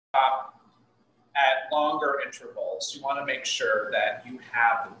chop at longer intervals. You want to make sure that you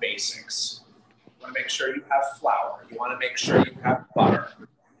have the basics. You want to make sure you have flour. You want to make sure you have butter.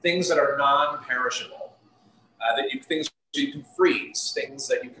 Things that are non-perishable, things you can freeze, things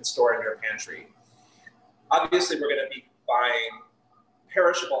that you can store in your pantry. Obviously, we're going to be buying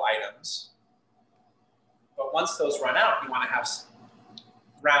perishable items, but once those run out, you want to have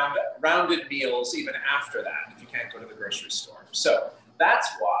rounded meals even after that if you can't go to the grocery store. So that's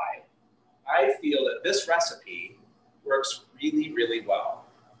why I feel that this recipe works really, really well.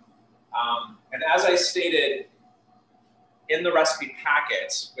 And as I stated in the recipe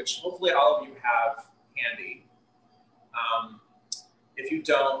packet, which hopefully all of you have handy, if you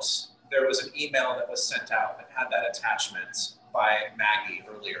don't, there was an email that was sent out that had that attachment by Maggie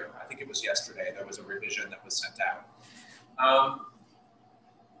earlier. I think it was yesterday. There was a revision that was sent out.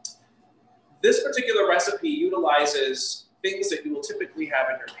 This particular recipe utilizes things that you will typically have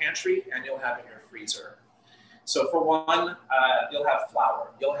in your pantry and you'll have in your freezer. So for one, you'll have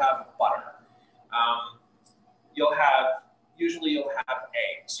flour, you'll have butter, usually you'll have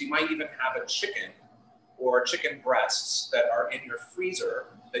eggs. You might even have a chicken or chicken breasts that are in your freezer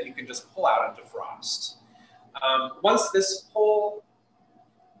that you can just pull out and defrost. Once this whole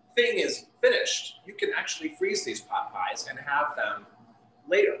thing is finished, you can actually freeze these pot pies and have them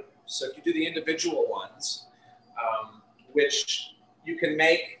later. So if you do the individual ones, which you can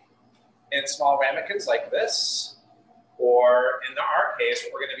make in small ramekins like this, or in our case,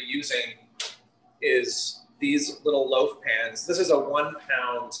 what we're going to be using is these little loaf pans. This is a 1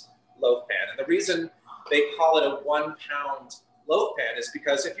 pound loaf pan. And the reason they call it a 1 pound loaf pan is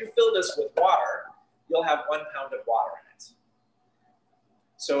because if you fill this with water, you'll have 1 pound of water in it.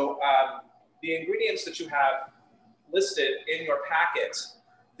 So the ingredients that you have listed in your packet,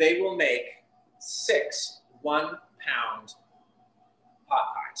 they will make 6 1 pound pot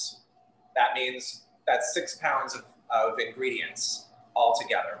pies. That means that's 6 pounds of ingredients all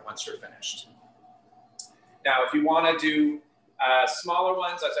together once you're finished. Now, if you want to do smaller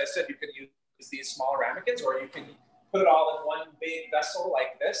ones, as I said, you can use these smaller ramekins, or you can put it all in one big vessel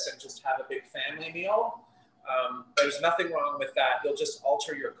like this and just have a big family meal. There's nothing wrong with that. You'll just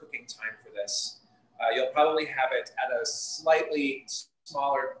alter your cooking time for this. You'll probably have it at a slightly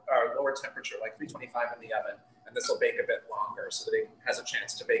smaller or lower temperature, like 325 in the oven, and this will bake a bit longer so that it has a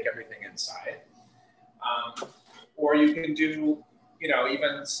chance to bake everything inside. Or you can do,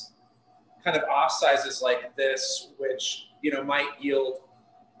 even kind of off sizes like this, which, might yield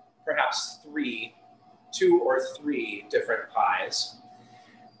perhaps 2 or 3 different pies.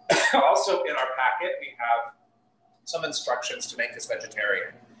 Also in our packet, we have some instructions to make this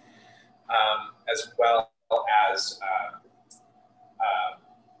vegetarian, as well as,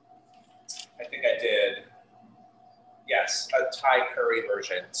 I think I did, yes, a Thai curry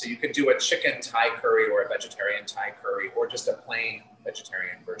version. So you could do a chicken Thai curry or a vegetarian Thai curry, or just a plain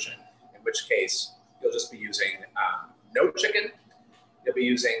vegetarian version, in which case you'll just be using no chicken. You'll be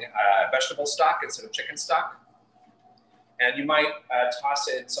using vegetable stock instead of chicken stock. And you might toss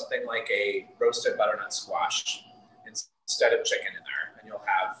in something like a roasted butternut squash instead of chicken in there. And you'll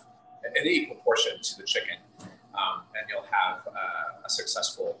have an equal portion to the chicken. And you'll have a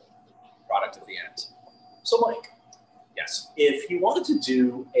successful product at the end. So Mike, yes, if you wanted to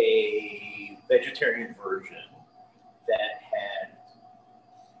do a vegetarian version that had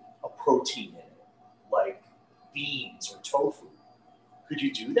a protein in it, like beans or tofu, could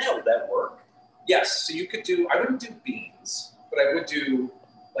you do that? Would that work? Yes, so you could do, I wouldn't do beans, but I would do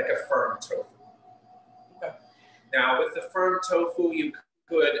like a firm tofu. Okay. Now with the firm tofu, you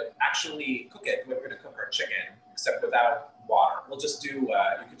could actually cook it. We're going to cook our chicken, except without water. We'll just do,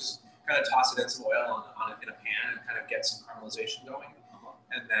 you could just kind of toss it in some oil in a pan and kind of get some caramelization going.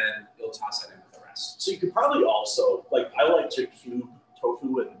 And then you'll toss it in with the rest. So you could probably also, like, I like to cube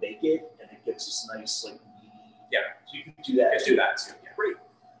tofu and bake it, and it gets this nice, like, meaty. Yeah. So you can do that. You can do that too. Yeah. Great.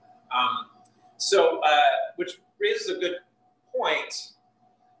 Which raises a good point.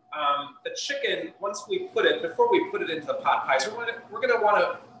 The chicken, once we put it, before we put it into the pot pies, we're going to want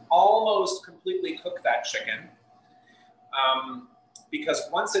to almost completely cook that chicken. Because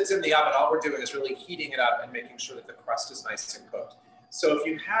once it's in the oven, all we're doing is really heating it up and making sure that the crust is nice and cooked. So if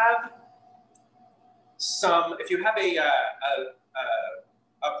you have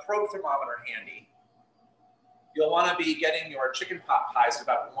a probe thermometer handy, you'll want to be getting your chicken pot pies at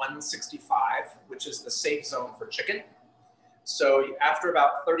about 165, which is the safe zone for chicken. So after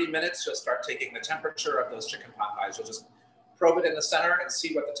about 30 minutes, you'll start taking the temperature of those chicken pot pies. You'll just probe it in the center and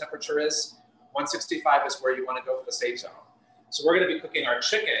see what the temperature is. 165 is where you want to go for the safe zone. So we're going to be cooking our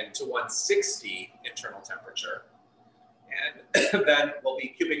chicken to 160 internal temperature. And then we'll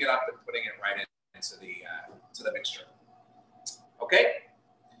be cubing it up and putting it right into the mixture. Okay?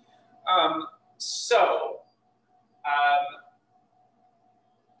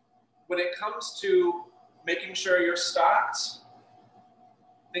 When it comes to making sure you're stocked,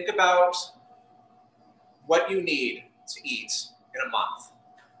 think about what you need to eat in a month.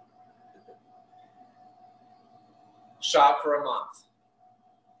 Shop for a month.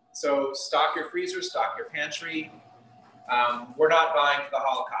 So stock your freezer, stock your pantry. We're not buying for the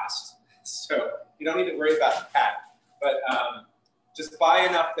Holocaust, so you don't need to worry about that. But just buy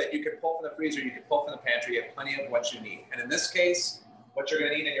enough that you can pull from the freezer, you can pull from the pantry, you have plenty of what you need. And in this case, what you're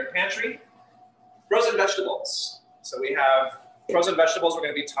gonna need in your pantry, frozen vegetables. So we have frozen vegetables we're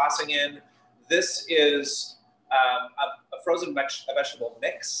gonna be tossing in. This is a frozen vegetable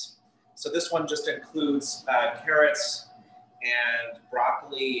mix. So this one just includes carrots and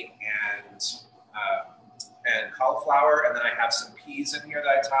broccoli and cauliflower, and then I have some peas in here that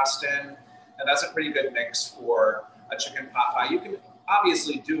I tossed in, and that's a pretty good mix for a chicken pot pie. You can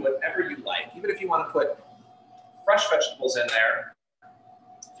obviously do whatever you like, even if you want to put fresh vegetables in there.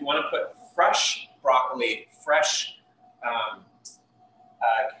 If you want to put fresh broccoli, fresh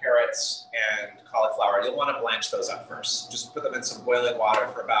carrots and cauliflower, you'll want to blanch those up first. Just put them in some boiling water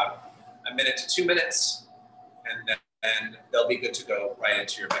for about 1 minute to 2 minutes, and then they'll be good to go right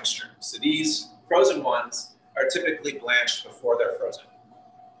into your mixture. So these frozen ones are typically blanched before they're frozen.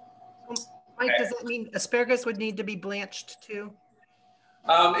 Mike, okay. Does that mean asparagus would need to be blanched too?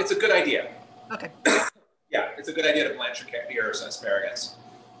 It's a good idea. Okay. Yeah, it's a good idea to blanch your asparagus.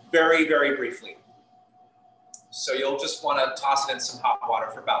 Very, very briefly. So you'll just want to toss it in some hot water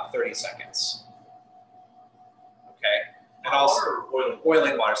for about 30 seconds. Okay. And also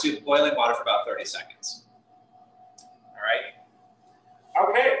boiling water. So boiling water for about 30 seconds. All right.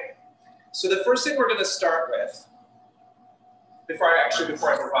 Okay. So the first thing we're going to start with, before I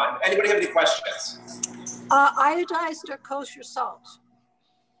move on, anybody have any questions? Iodized or kosher salt?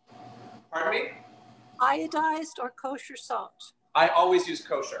 Pardon me? Iodized or kosher salt? I always use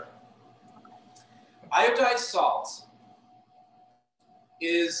kosher. Iodized salt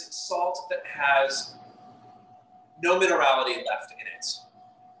is salt that has no minerality left in it.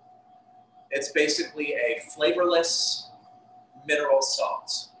 It's basically a flavorless mineral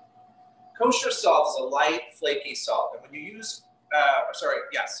salt. Kosher salt is a light, flaky salt. And when you use,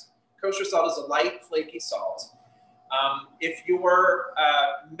 kosher salt is a light, flaky salt. If you're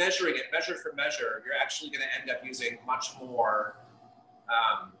measuring it, measure for measure, you're actually going to end up using much more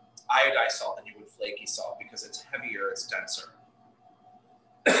iodized salt than you would flaky salt because it's heavier, it's denser.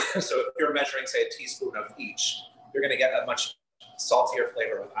 So if you're measuring, say, a teaspoon of each, you're going to get a much saltier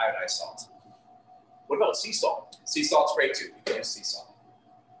flavor with iodized salt. What about sea salt? Sea salt's great too. You can use sea salt.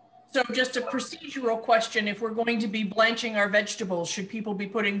 So just a procedural question, if we're going to be blanching our vegetables, should people be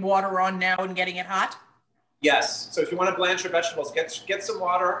putting water on now and getting it hot? Yes. So if you want to blanch your vegetables, get some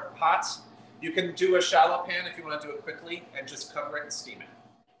water hot. You can do a shallow pan if you want to do it quickly and just cover it and steam it.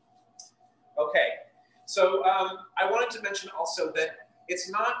 Okay. So I wanted to mention also that it's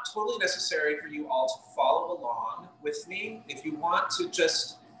not totally necessary for you all to follow along with me. If you want to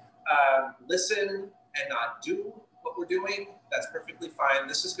just listen and not do what we're doing, that's perfectly fine.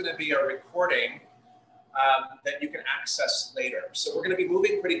 This is going to be a recording that you can access later. So we're going to be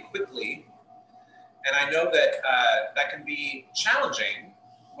moving pretty quickly. And I know that that can be challenging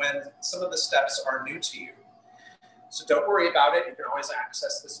when some of the steps are new to you. So don't worry about it. You can always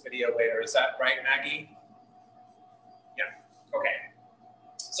access this video later. Is that right, Maggie? Yeah, okay.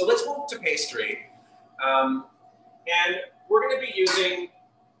 So let's move to pastry. And we're going to be using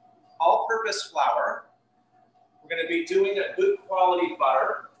all-purpose flour. We're going to be doing a good quality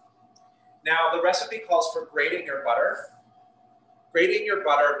butter. Now, the recipe calls for grating your butter. Grating your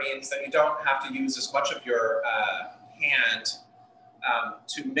butter means that you don't have to use as much of your hand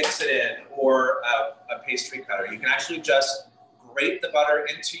to mix it in or a pastry cutter. You can actually just grate the butter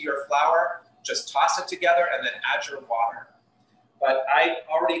into your flour, just toss it together, and then add your water. But I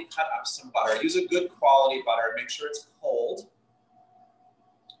already cut up some butter. Use a good quality butter. Make sure it's cold.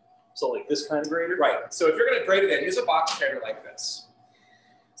 So like this kind of grater? Right. So if you're going to grate it in, use a box grater like this.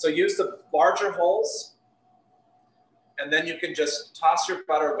 So use the larger holes, and then you can just toss your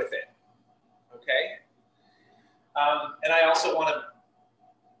butter with it. Okay? And I also want to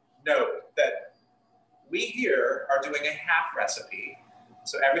note that we here are doing a half recipe,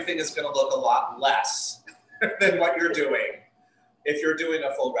 so everything is going to look a lot less than what you're doing if you're doing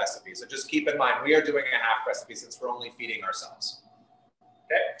a full recipe. So just keep in mind, we are doing a half recipe since we're only feeding ourselves.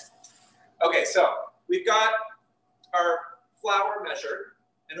 Okay? Okay, so we've got our flour measured,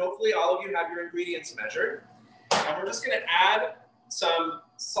 and hopefully all of you have your ingredients measured. And we're just gonna add some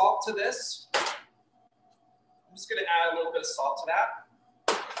salt to this. I'm just gonna add a little bit of salt to that.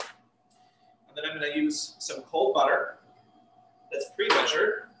 And then I'm gonna use some cold butter that's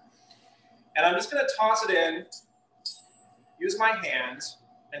pre-measured. And I'm just gonna toss it in, use my hands,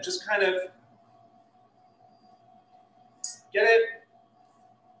 and just kind of get it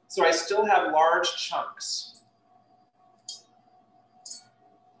so I still have large chunks.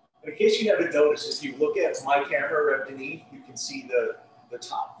 In case you haven't noticed, if you look at my camera right underneath, you can see the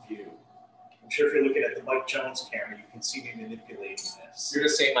top view. I'm sure if you're looking at the Mike Jones camera, you can see me manipulating this. You're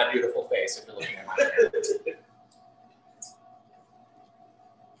just seeing my beautiful face if you're looking at my camera.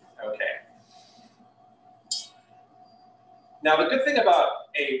 Okay. Now, the good thing about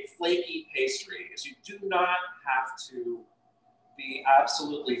a flaky pastry is you do not have to be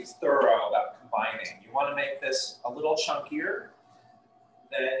absolutely thorough about combining. You want to make this a little chunkier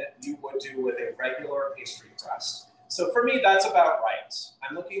than you would do with a regular pastry crust. So for me, that's about right.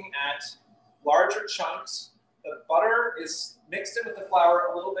 I'm looking at larger chunks. The butter is mixed in with the flour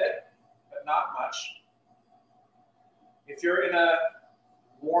a little bit, but not much. If you're in a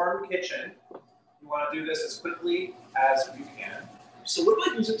warm kitchen, you want to do this as quickly as you can. So what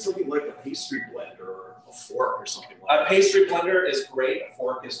about using something like a pastry blender or a fork or something like that? A pastry blender is great, a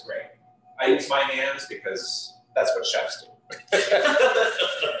fork is great. I use my hands because that's what chefs do.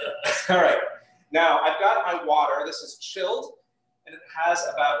 All right, now I've got my water. This is chilled, and it has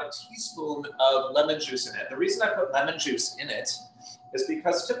about a teaspoon of lemon juice in it. The reason I put lemon juice in it is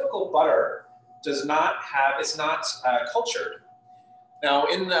because typical butter does not have, it's not cultured. Now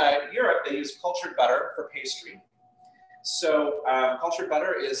in Europe, they use cultured butter for pastry. So cultured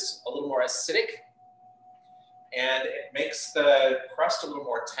butter is a little more acidic, and it makes the crust a little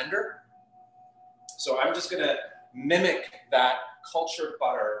more tender. So I'm just gonna mimic that cultured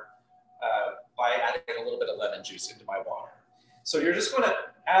butter by adding a little bit of lemon juice into my water. So you're just gonna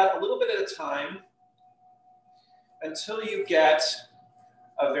add a little bit at a time until you get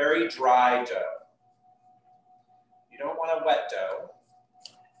a very dry dough. You don't want a wet dough.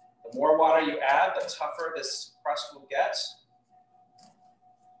 The more water you add, the tougher this crust will get.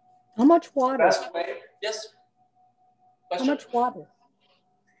 How much water? Best way, yes? Question? How much water?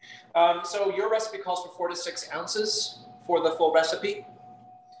 So your recipe calls for 4 to 6 ounces for the full recipe.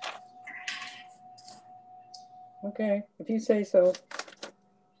 Okay, if you say so.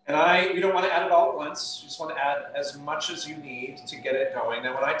 And you don't want to add it all at once. You just want to add as much as you need to get it going.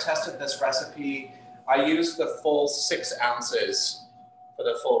 Now, when I tested this recipe, I used the full 6 ounces for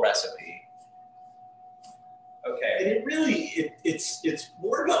the full recipe. Okay. And it really, it's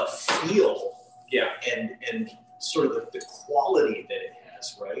more about feel, Yeah. and sort of the quality that it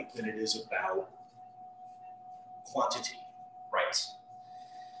has, right, than it is about quantity. Right.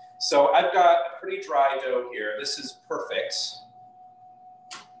 So I've got a pretty dry dough here. This is perfect.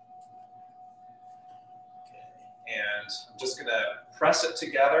 Okay. And I'm just gonna press it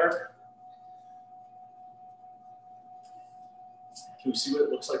together. Can we see what it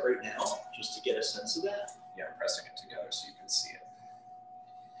looks like right now, just to get a sense of that? Yeah, I'm pressing it together so you can see it.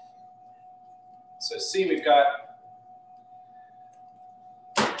 So see, we've got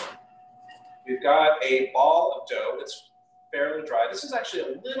a ball of dough that's fairly dry. This is actually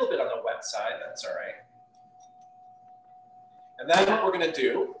a little bit on the wet side. That's all right. And then what we're going to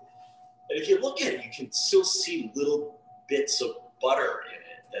do, and if you look at it, you can still see little bits of butter in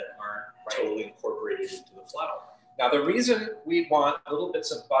it that aren't totally incorporated into the flour. Now the reason we want little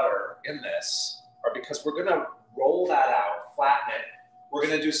bits of butter in this are because we're going to roll that out, flatten it. We're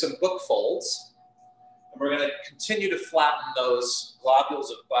going to do some book folds, and we're going to continue to flatten those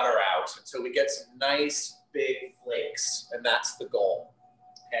globules of butter out until we get some nice big flakes, and that's the goal,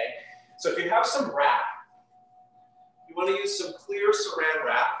 okay? So if you have some wrap, you want to use some clear saran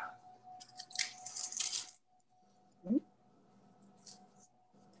wrap.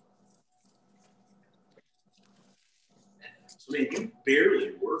 So man, you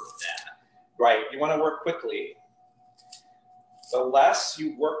barely work that. Right, you want to work quickly. The less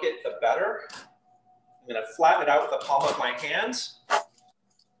you work it, the better. I'm going to flatten it out with the palm of my hand,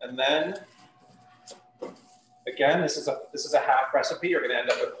 and then again, this is a half recipe. You're going to end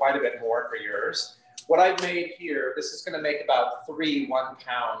up with quite a bit more for yours. What I've made here, this is going to make about 3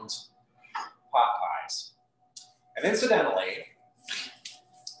 1-pound pot pies. And incidentally,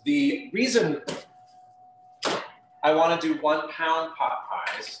 the reason I want to do 1-pound pot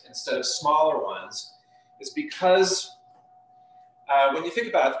pies instead of smaller ones is because when you think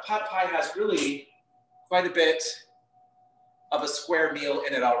about it, the pot pie has really quite a bit of a square meal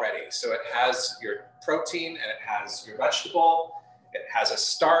in it already. So it has your protein, and it has your vegetable, it has a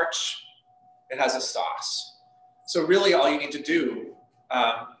starch, it has a sauce. So really all you need to do,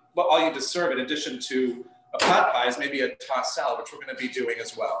 well, all you need to serve in addition to a pot pie is maybe a tossed salad, which we're going to be doing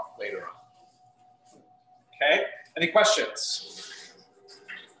as well later on. Okay, any questions?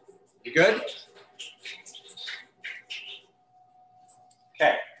 You good?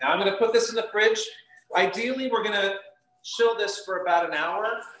 Okay, now I'm going to put this in the fridge. Ideally, we're going to chill this for about an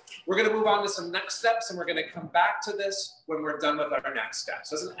hour. We're going to move on to some next steps, and we're going to come back to this when we're done with our next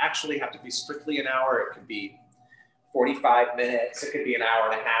steps. It doesn't actually have to be strictly an hour. It could be 45 minutes. It could be an hour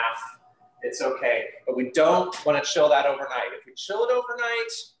and a half. It's okay, but we don't want to chill that overnight. If we chill it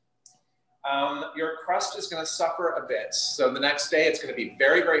overnight, your crust is going to suffer a bit. So the next day, it's going to be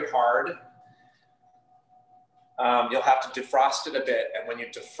very, very hard. You'll have to defrost it a bit, and when you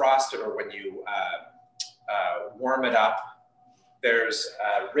defrost it or when you warm it up, there's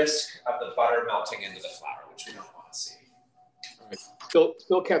a risk of the butter melting into the flour, which we don't want to see. All right.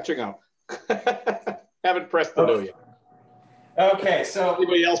 Still catching up. Haven't pressed the dough yet. Okay, so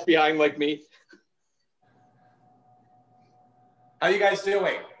anybody else behind like me? How you guys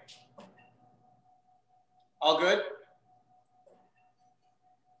doing? All good?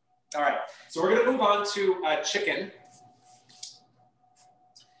 All right, so we're gonna move on to chicken.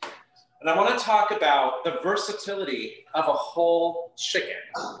 And I wanna talk about the versatility of a whole chicken.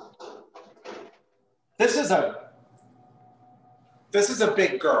 This is a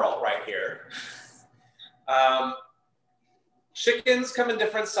big girl right here. Chickens come in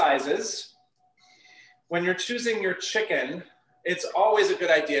different sizes. When you're choosing your chicken, it's always a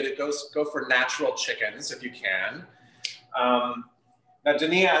good idea to go for natural chickens if you can. Now,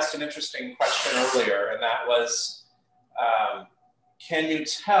 Denis asked an interesting question earlier, and that was, can you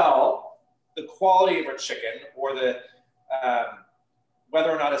tell the quality of a chicken or the whether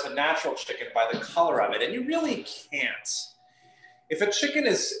or not it's a natural chicken by the color of it? And you really can't. If a chicken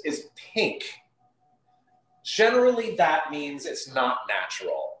is pink, generally that means it's not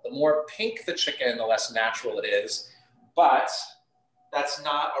natural. The more pink the chicken, the less natural it is, but that's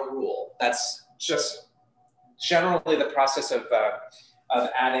not a rule. That's just generally the process of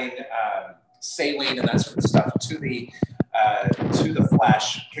adding saline and that sort of stuff to the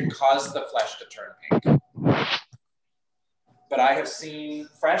flesh can cause the flesh to turn pink. But I have seen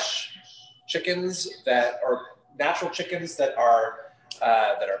fresh chickens that are natural chickens that are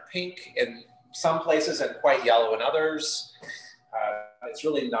pink in some places and quite yellow in others. It's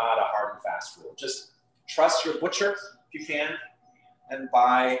really not a hard and fast rule. Just trust your butcher if you can and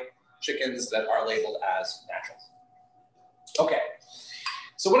buy chickens that are labeled as natural. Okay,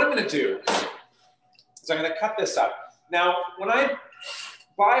 so what I'm gonna do is I'm gonna cut this up. Now, when I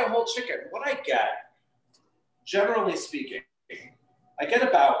buy a whole chicken, what I get, generally speaking, I get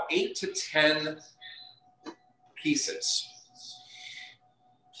about 8 to 10 pieces.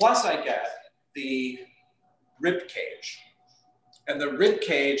 Plus I get the rib cage. And the rib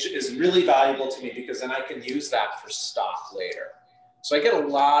cage is really valuable to me because then I can use that for stock later. So I get a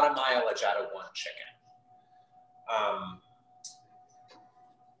lot of mileage out of one chicken.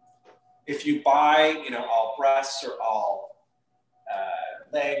 If you buy, all breasts or all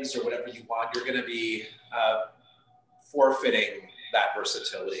legs or whatever you want, you're going to be forfeiting that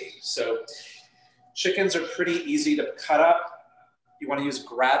versatility. So chickens are pretty easy to cut up. You want to use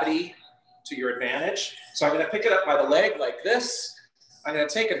gravity to your advantage. So I'm going to pick it up by the leg like this. I'm going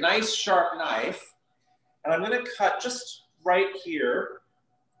to take a nice sharp knife and I'm going to cut just right here.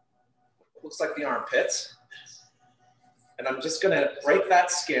 Looks like the armpit. And I'm just going to break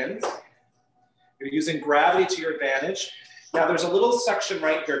that skin. You're using gravity to your advantage. Now there's a little section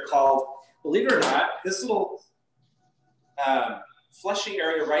right here called, believe it or not, this little fleshy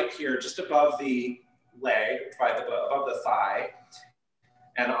area right here, just above the leg, above the thigh,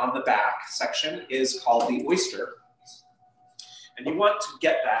 and on the back section is called the oyster. And you want to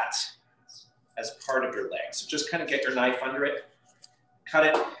get that as part of your leg. So just kind of get your knife under it, cut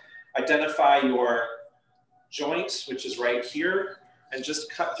it, identify your joint, which is right here, and just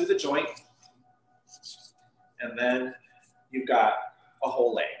cut through the joint. And then you've got a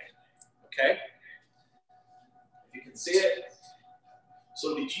whole leg, okay? If you can see it.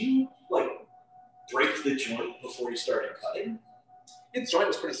 So did you break the joint before you started cutting? The joint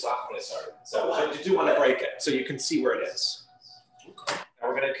was pretty soft when I started, so you do want to break it so you can see where it is. Okay. Now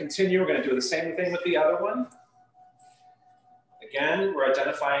we're going to continue. We're going to do the same thing with the other one. Again, we're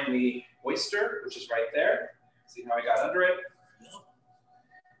identifying the oyster, which is right there. See how I got under it?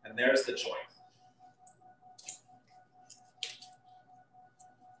 And there's the joint.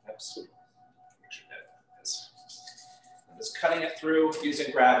 Absolutely. I'm just cutting it through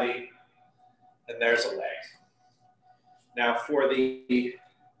using gravity, and there's a leg. Now for the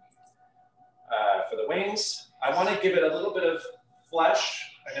wings, I want to give it a little bit of flesh.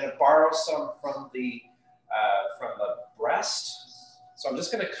 I'm going to borrow some from the breast. So I'm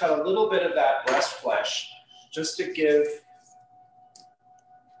just going to cut a little bit of that breast flesh just to give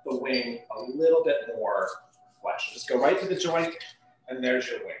the wing a little bit more flesh. Just go right to the joint, and there's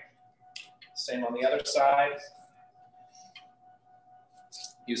your wing. Same on the other side.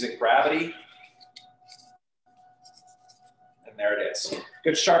 Using gravity. And there it is.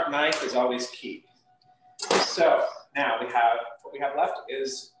 Good sharp knife is always key. So now what we have left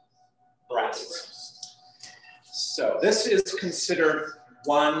is breasts. So this is considered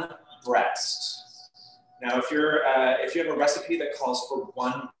one breast. Now, if you have a recipe that calls for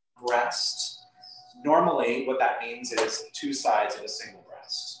one breast, normally what that means is 2 sides of a single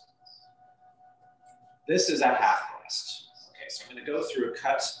breast. This is a half breast. Okay, so I'm going to go through,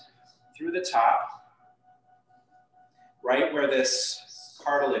 cut through the top, right where this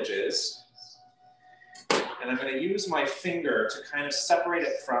cartilage is, and I'm going to use my finger to kind of separate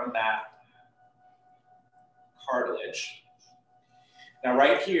it from that cartilage. Now,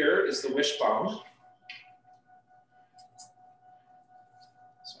 right here is the wishbone.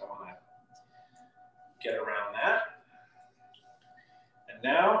 So I want to get around that. And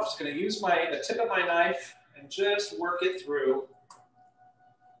now I'm just going to use the tip of my knife and just work it through.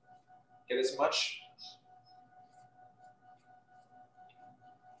 Get as much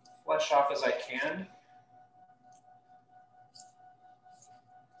flesh off as I can.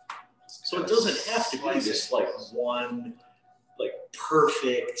 So it doesn't have to be this like one, like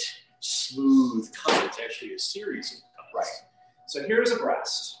perfect, smooth cut. It's actually a series of cuts. Right. So here's a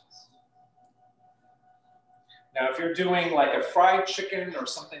breast. Now, if you're doing like a fried chicken or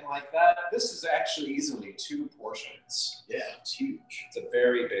something like that, this is actually easily 2 portions. Yeah, it's huge. It's a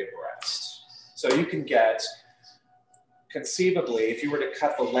very big breast. So you can get, conceivably, if you were to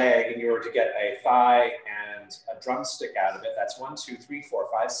cut the leg and you were to get a thigh and a drumstick out of it, that's 1, 2, 3, 4,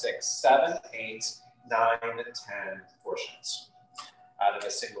 5, 6, 7, 8, 9, 10 portions out of a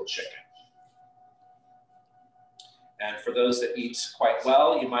single chicken. And for those that eat quite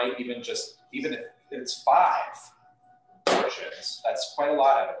well, you might even if it's 5 portions, that's quite a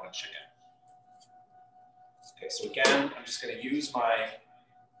lot out of one chicken. Okay, so again, I'm just going to use my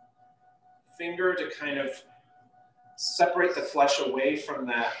finger to kind of separate the flesh away from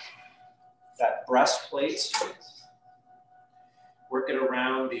that breastplate. Work it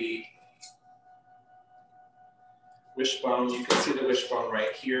around the wishbone. You can see the wishbone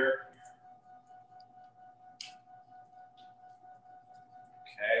right here.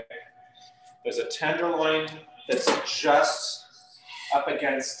 Okay. There's a tenderloin that's just up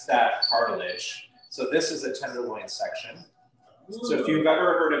against that cartilage. So this is a tenderloin section. So if you've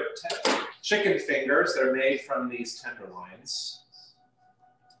ever heard of chicken fingers, they're made from these tenderloins.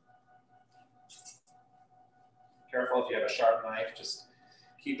 Careful if you have a sharp knife, just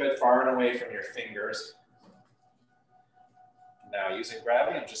keep it far and away from your fingers. Now using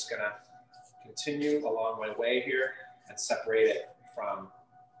gravity, I'm just gonna continue along my way here and separate it from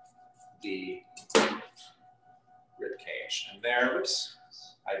the rib cage. And there, oops,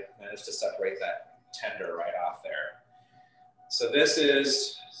 I managed to separate that tender right off there. So this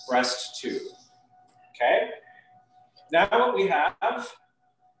is breast 2, okay? Now what we have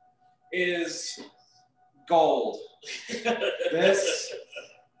is gold. This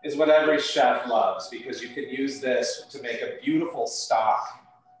is what every chef loves because you can use this to make a beautiful stock.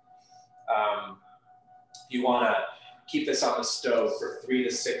 You wanna keep this on the stove for 3 to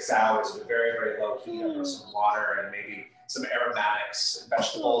 6 hours at a very, very low heat over some water and maybe some aromatics and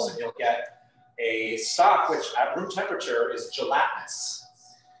vegetables, and you'll get a stock which at room temperature is gelatinous.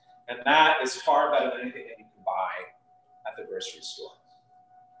 And that is far better than anything that you can buy at the grocery store,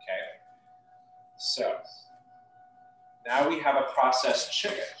 okay? So now we have a processed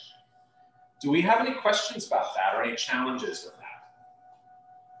chicken. Do we have any questions about that or any challenges with that?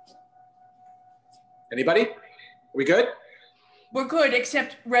 Anybody? Are we good? We're good,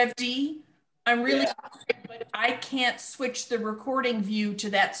 except Rev D, I'm really sorry, but I can't switch the recording view to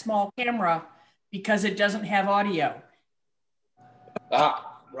that small camera because it doesn't have audio.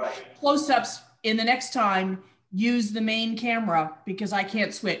 Ah, right. Close-ups in the next time, use the main camera because I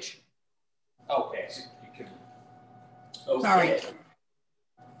can't switch. Okay, so you can. Okay. Sorry.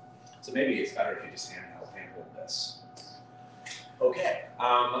 So maybe it's better if you just handle this. Okay.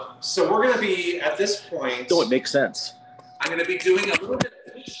 So we're going to be at this point. No, it makes sense. I'm going to be doing a little bit.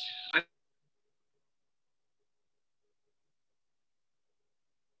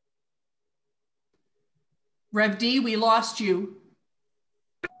 Rev D, we lost you.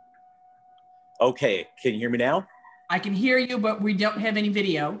 Okay, can you hear me now? I can hear you, but we don't have any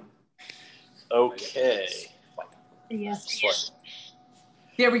video. Okay, Yes.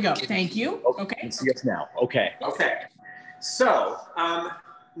 There we go. Thank you. Okay. Okay. See us now. Okay. Okay, so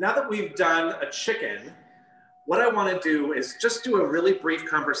now that we've done a chicken, what I want to do is just do a really brief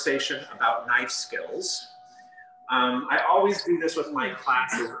conversation about knife skills. I always do this with my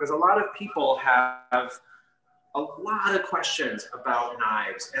classes because a lot of people have a lot of questions about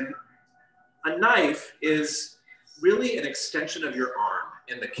knives. And a knife is really an extension of your arm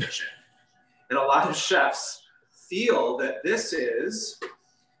in the kitchen. And a lot of chefs feel that this is,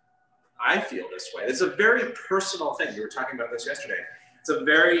 I feel this way. It's a very personal thing. We were talking about this yesterday. It's a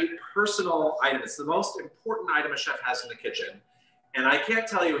very personal item. It's the most important item a chef has in the kitchen. And I can't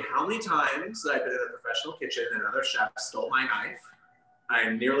tell you how many times that I've been in a professional kitchen and another chef stole my knife. I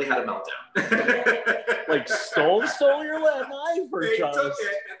nearly had a meltdown. Like stole your knife, or they just? took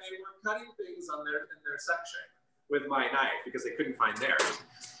it and they were cutting things in their section with my knife because they couldn't find theirs.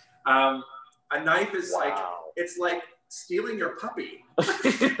 A knife is it's like stealing your puppy.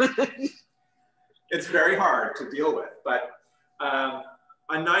 It's very hard to deal with, but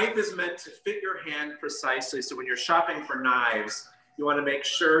a knife is meant to fit your hand precisely. So when you're shopping for knives, you want to make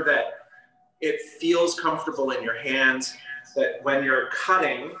sure that it feels comfortable in your hand, that when you're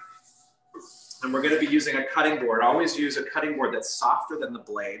cutting, and we're going to be using a cutting board, always use a cutting board that's softer than the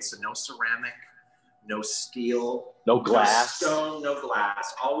blade. So no ceramic, no steel, No glass, no stone, no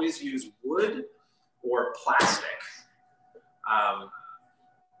glass. Always use wood or plastic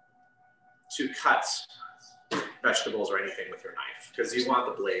to cut vegetables or anything with your knife, because you want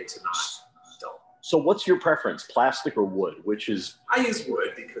the blade to not dull. So what's your preference, plastic or wood? Which is? I use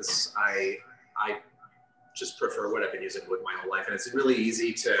wood because I just prefer wood. I've been using wood my whole life, and it's really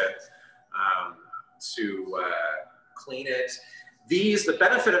easy to clean it. The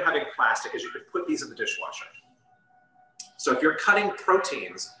benefit of having plastic is you could put these in the dishwasher. So if you're cutting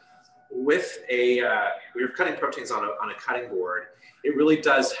proteins with you're cutting proteins on a cutting board, it really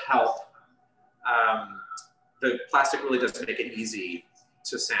does help. The plastic really does make it easy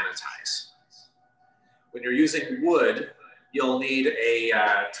to sanitize. When you're using wood, you'll need a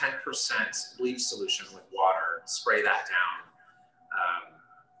 10% bleach solution with water. Spray that down,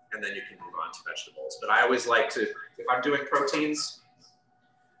 and then you can move on to vegetables. But I always like to, if I'm doing proteins,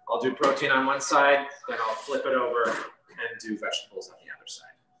 I'll do protein on one side, then I'll flip it over and do vegetables on the other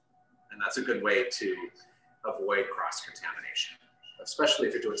side. And that's a good way to avoid cross-contamination, especially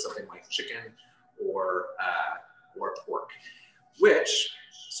if you're doing something like chicken or pork. Which,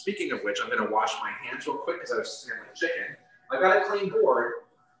 speaking of which, I'm going to wash my hands real quick because I was handling chicken. I got a clean board,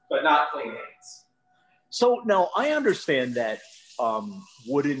 but not clean hands. So now I understand that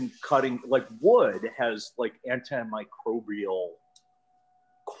wooden cutting, like wood, has like antimicrobial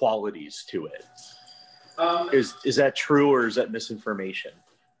qualities to it. Is that true, or is that misinformation?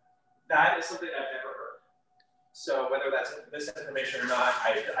 That is something I've never heard. So whether that's misinformation or not,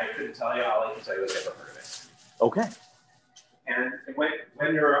 I couldn't tell you. All I can tell you is I've never heard of it. Okay. And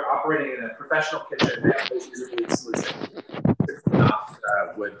when you're operating in a professional kitchen, they always use a bleach solution to clean off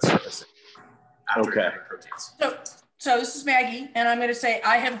wood surfacing after cutting proteins. So this is Maggie, and I'm going to say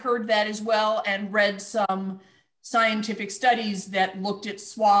I have heard that as well and read some scientific studies that looked at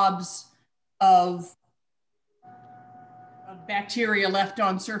swabs of bacteria left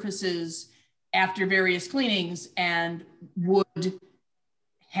on surfaces after various cleanings, and wood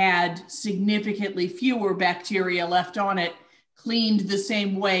had significantly fewer bacteria left on it, cleaned the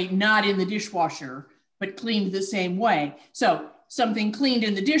same way, not in the dishwasher, but cleaned the same way. So something cleaned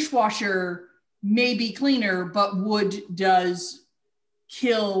in the dishwasher may be cleaner, but wood does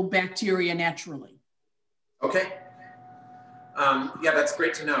kill bacteria naturally. Okay. Yeah, that's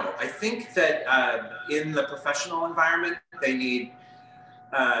great to know. I think that in the professional environment, they need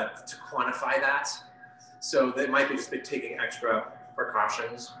to quantify that. So they might be just taking extra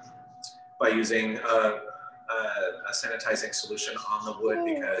precautions by using a sanitizing solution on the wood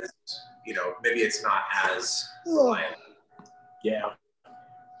because, maybe it's not as reliable. Yeah.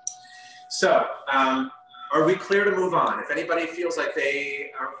 So, are we clear to move on? If anybody feels like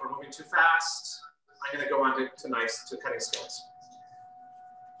we're moving too fast, I'm going to go on to cutting skills.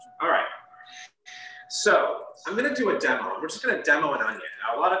 All right. So I'm going to do a demo. We're just going to demo an onion.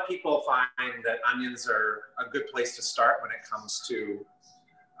 Now, a lot of people find that onions are a good place to start when it comes to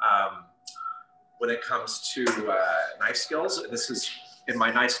knife skills. This is in my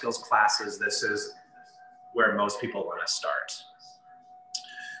knife skills classes. This is where most people want to start.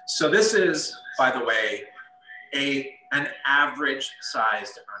 So this is, by the way, an average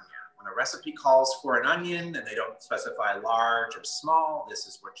sized onion. When a recipe calls for an onion and they don't specify large or small, this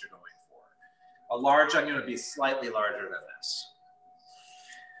is what you're going for. A large onion would be slightly larger than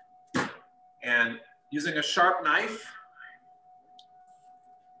this. And using a sharp knife,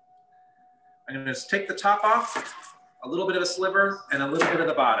 I'm gonna just take the top off, a little bit of a sliver, and a little bit of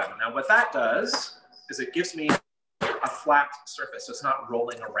the bottom. Now what that does is it gives me a flat surface, so it's not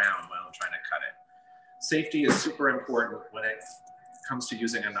rolling around when I'm trying to cut it. Safety is super important when it comes to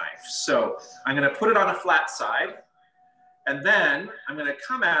using a knife. So I'm gonna put it on a flat side, and then I'm gonna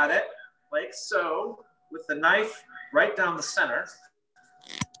come at it like so, with the knife right down the center.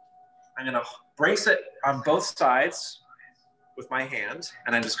 I'm gonna brace it on both sides with my hand,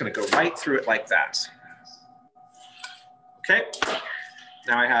 and I'm just gonna go right through it like that. Okay,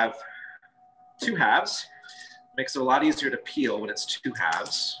 now I have 2 halves. Makes it a lot easier to peel when it's 2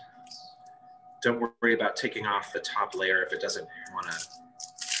 halves. Don't worry about taking off the top layer if it doesn't wanna.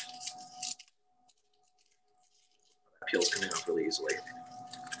 Peel's coming off really easily.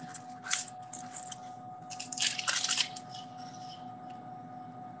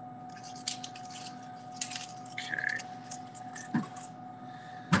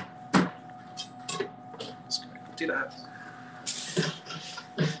 Do that.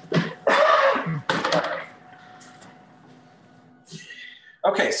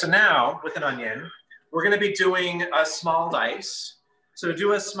 Okay, so now with an onion, we're going to be doing a small dice. So to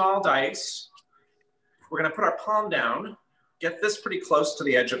do a small dice, we're going to put our palm down, get this pretty close to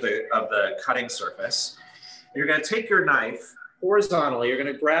the edge of the cutting surface. You're going to take your knife horizontally. You're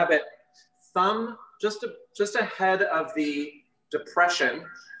going to grab it, thumb just ahead of the depression,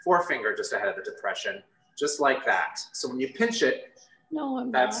 forefinger just ahead of the depression. Just like that. So when you pinch it,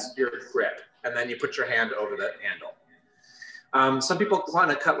 that's your grip. And then you put your hand over the handle. Some people want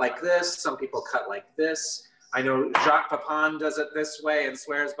to cut like this. Some people cut like this. I know Jacques Pepin does it this way and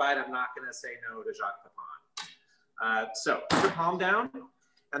swears by it. I'm not going to say no to Jacques Pepin. So put your palm down.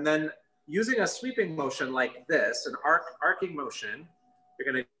 And then using a sweeping motion like this, an arcing motion,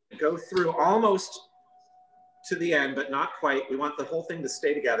 you're going to go through almost to the end, but not quite. We want the whole thing to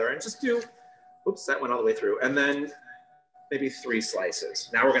stay together. And just do... Oops, that went all the way through. And then maybe 3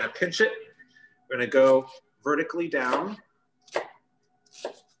 slices. Now we're gonna pinch it. We're gonna go vertically down.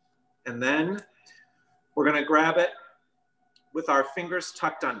 And then we're gonna grab it with our fingers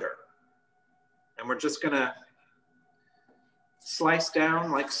tucked under. And we're just gonna slice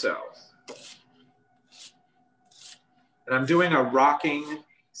down like so. And I'm doing a rocking,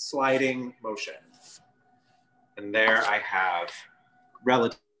 sliding motion. And there I have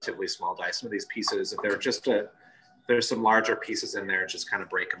relatively small dice. Some of these pieces, if they're just there's some larger pieces in there, just kind of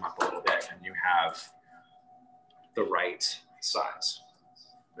break them up a little bit and you have the right size.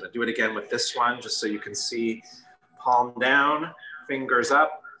 I'm gonna do it again with this one, just so you can see palm down, fingers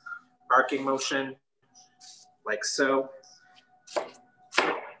up, arcing motion, like so.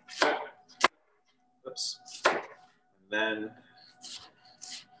 Oops. And then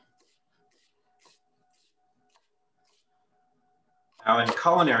now in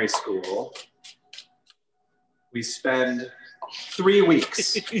culinary school, we spend 3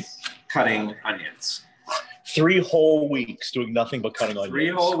 weeks cutting onions. 3 whole weeks doing nothing but cutting onions. 3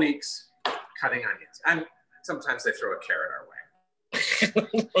 whole weeks cutting onions. And sometimes they throw a carrot our way.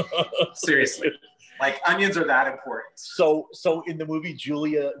 Seriously. Like onions are that important. So in the movie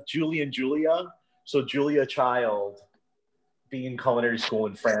Julia, so Julia Child being in culinary school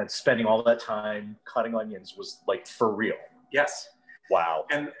in France, spending all that time cutting onions was like for real. Yes. Wow.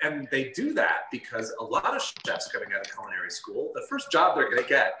 And they do that because a lot of chefs coming out of culinary school, the first job they're going to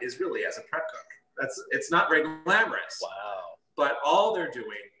get is really as a prep cook. It's not very glamorous. Wow. But all they're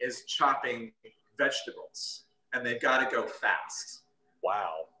doing is chopping vegetables, and they've got to go fast.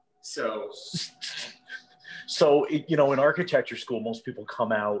 Wow. So you know, in architecture school, most people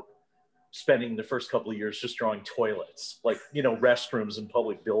come out spending the first couple of years just drawing toilets, like, you know, restrooms in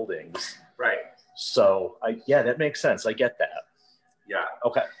public buildings. Right. So yeah, that makes sense. I get that. Yeah.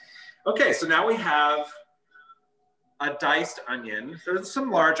 Okay. Okay, so now we have a diced onion. There's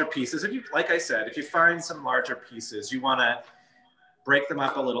some larger pieces. If you, like I said, if you find some larger pieces, you want to break them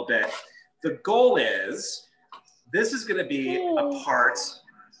up a little bit. The goal is, this is going to be a part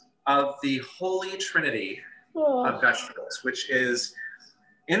of the holy trinity of vegetables, which is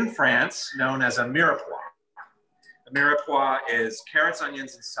in France known as a mirepoix. A mirepoix is carrots,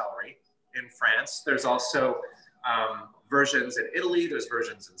 onions, and celery in France. There's also versions in Italy, there's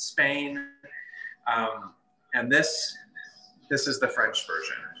versions in Spain. And this is the French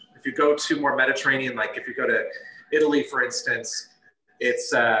version. If you go to more Mediterranean, like if you go to Italy, for instance, it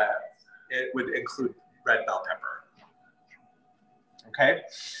would include red bell pepper. Okay,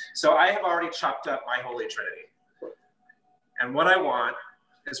 so I have already chopped up my holy trinity. And what I want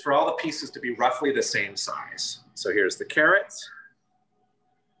is for all the pieces to be roughly the same size. So here's the carrots.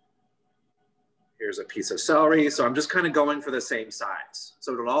 Here's a piece of celery. So I'm just kind of going for the same size.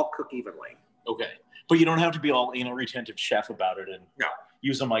 So it'll all cook evenly. Okay. But you don't have to be all anal retentive chef about it and No.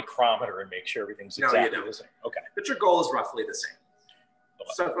 use a micrometer and make sure everything's No, you exactly don't. the same. Okay. But your goal is roughly the same.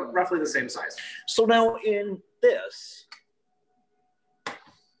 So roughly the same size. So now in this,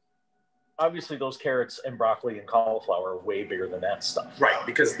 obviously those carrots and broccoli and cauliflower are way bigger than that stuff. Right,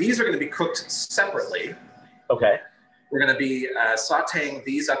 because these are going to be cooked separately. Okay. We're going to be sauteing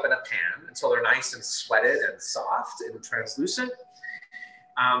these up in a pan until they're nice and sweated and soft and translucent.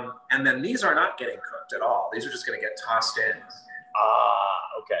 And then these are not getting cooked at all. These are just going to get tossed in. Ah,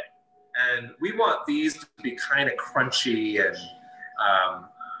 okay. And we want these to be kind of crunchy and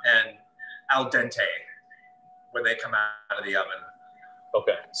al dente when they come out of the oven.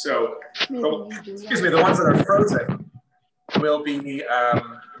 Okay. So, excuse me, the ones that are frozen will be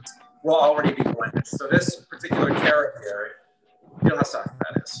will already be blanched. So this particular carrot here, you know how soft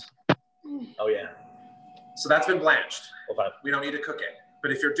that is. Oh yeah. So that's been blanched. Okay. We don't need to cook it. But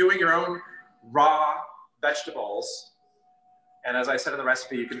if you're doing your own raw vegetables, and as I said in the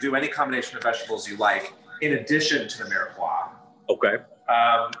recipe, you can do any combination of vegetables you like in addition to the mirepoix. Okay.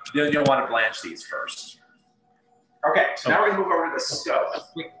 Then you'll want to blanch these first. Okay, so now we're gonna move over to the stove.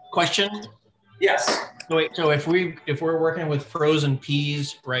 Question? Yes. Wait, so if we're working with frozen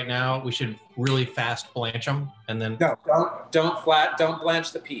peas right now, we should really fast blanch them and then. No, don't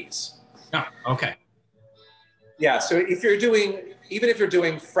blanch the peas. No. Okay. Yeah. So even if you're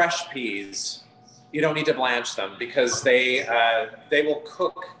doing fresh peas, you don't need to blanch them because they will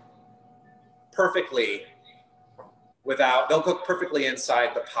cook perfectly they'll cook perfectly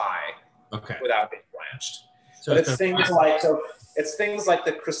inside the pie. Okay. Without being blanched. So but it's things like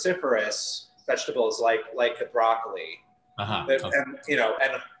the cruciferous vegetables like the broccoli, and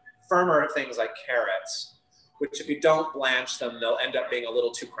firmer things like carrots, which if you don't blanch them, they'll end up being a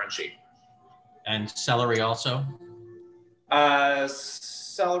little too crunchy. And celery also?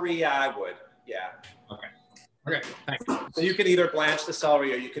 Celery, I would, yeah. Okay. Okay, thanks. So you can either blanch the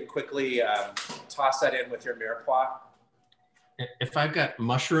celery or you can quickly toss that in with your mirepoix. If I've got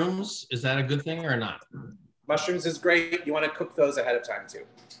mushrooms, is that a good thing or not? Mushrooms is great. You want to cook those ahead of time too.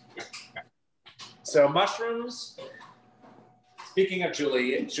 So mushrooms, speaking of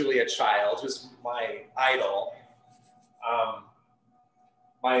Julia Child, who's my idol,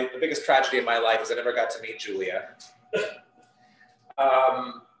 the biggest tragedy in my life is I never got to meet Julia.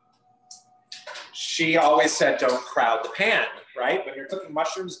 She always said, don't crowd the pan, right? When you're cooking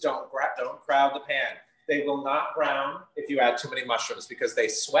mushrooms, don't crowd the pan. They will not brown if you add too many mushrooms because they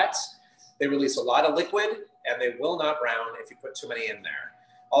sweat, they release a lot of liquid, and they will not brown if you put too many in there.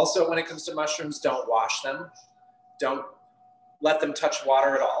 Also, when it comes to mushrooms, don't wash them. Don't let them touch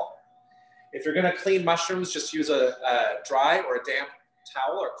water at all. If you're gonna clean mushrooms, just use a dry or a damp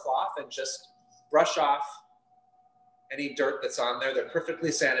towel or cloth and just brush off any dirt that's on there. They're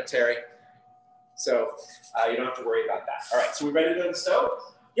perfectly sanitary. So you don't have to worry about that. All right, so we ready to go to the stove?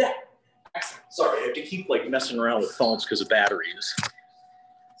 Yeah. Excellent. Sorry, I have to keep like messing around with phones because of batteries.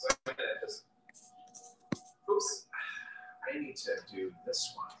 So I'm gonna just, oops, I need to do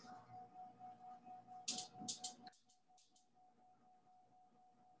this one.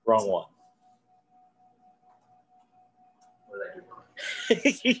 Wrong one. What did I do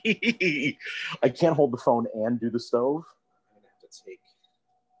wrong? I can't hold the phone and do the stove. I'm gonna have to take.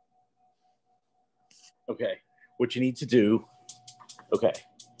 Okay, what you need to do, okay,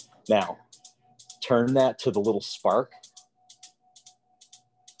 now turn that to the little spark.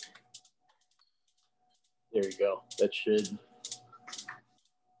 There you go. That should,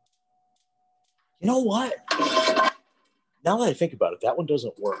 you know what? Now that I think about it, that one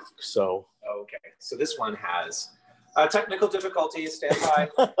doesn't work, so. Okay, so this one has technical difficulties, stand by.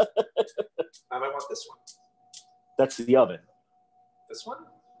 I might want this one. That's the oven. This one?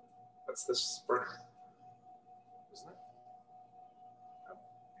 What's this burner? Isn't it? Oh,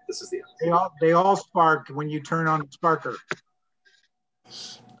 this is the oven. They all spark when you turn on the sparker.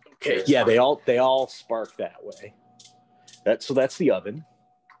 Okay, yeah, they all spark that way. So that's the oven.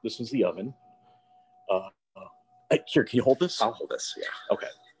 This one's the oven. Here, can you hold this? I'll hold this, yeah. Okay.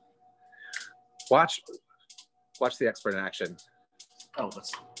 Watch the expert in action. Oh,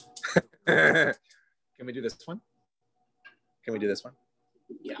 that's. Can we do this one? Can we do this one?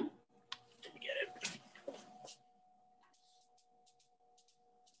 Yeah. Let me get it.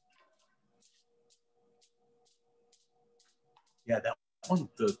 Yeah, that one.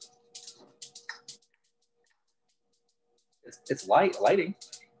 It's lighting.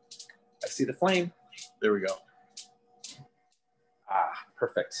 I see the flame. There we go. Ah,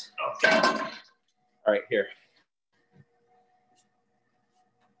 perfect. Okay. All right, here.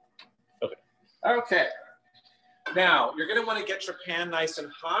 Okay. Okay. Now, you're gonna wanna get your pan nice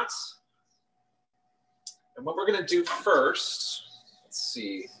and hot. And what we're gonna do first, let's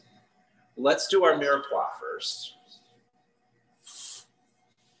see. Let's do our mirepoix first.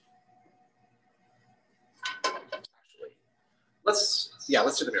 Actually,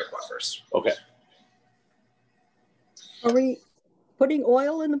 let's do the mirepoix first. Okay. Are we putting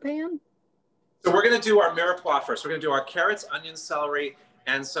oil in the pan? So we're gonna do our mirepoix first. We're gonna do our carrots, onions, celery,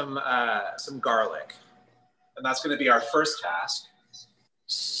 and some garlic. And that's gonna be our first task.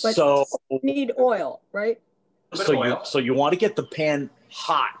 But So we need oil, right? so you want to get the pan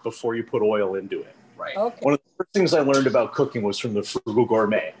hot before you put oil into it. Right. Okay. One of the first things I learned about cooking was from the Frugal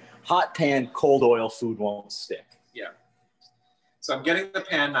Gourmet. Hot pan, cold oil, food won't stick. Yeah. So I'm getting the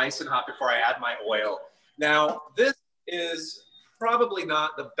pan nice and hot before I add my oil. Now, this is probably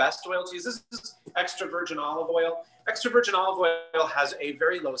not the best oil to use. This is extra virgin olive oil. Extra virgin olive oil has a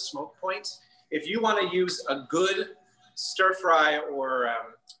very low smoke point. If you want to use a good stir fry or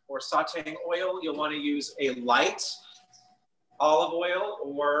sauteing oil, you'll want to use a light olive oil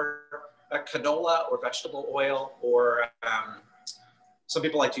or a canola or vegetable oil, or some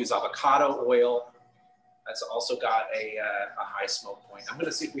people like to use avocado oil. That's also got a high smoke point. I'm going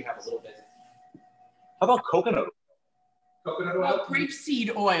to see if we have a little bit. How about coconut oil? Coconut oil? Well,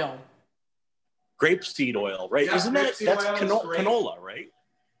 grapeseed oil. Grapeseed oil, right? Yeah, Isn't that's canola, right?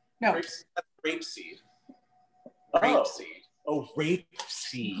 No. Rapeseed. Oh. Rapeseed. Oh,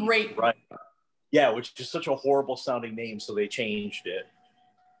 rapeseed. Grape. Right. Yeah, which is such a horrible sounding name, so they changed it.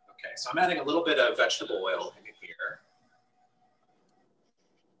 Okay, so I'm adding a little bit of vegetable oil in here.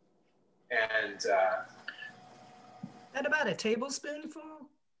 And At about a tablespoonful?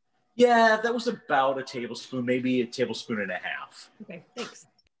 Yeah, that was about a tablespoon, maybe a tablespoon and a half. Okay, thanks.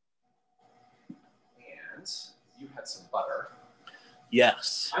 And you had some butter.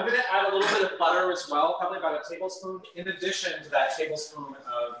 Yes. I'm going to add a little bit of butter as well, probably about a tablespoon, in addition to that tablespoon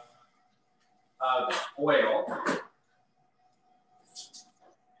of oil.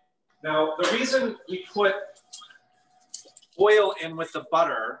 Now, the reason we put oil in with the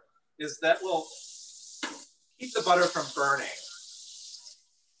butter is that will keep the butter from burning.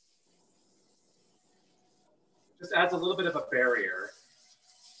 Just adds a little bit of a barrier.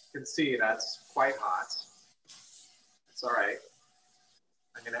 You can see that's quite hot. That's all right.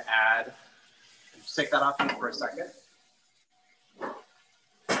 I'm going to add, just take that off for a second. I'm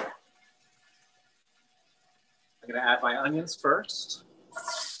going to add my onions first.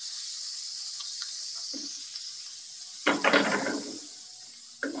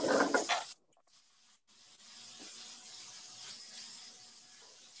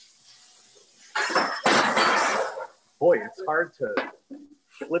 Boy, it's hard to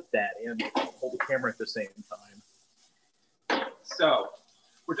flip that and hold the camera at the same time. So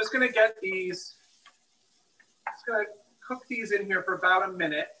we're just going to get these, just going to cook these in here for about a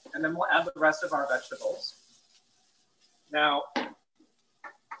minute, and then we'll add the rest of our vegetables. Now,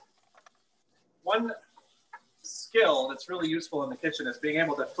 one skill that's really useful in the kitchen is being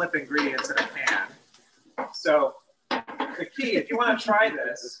able to flip ingredients in a pan. So the key, if you want to try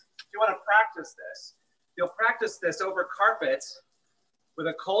this, if you want to practice this, you'll practice this over carpet with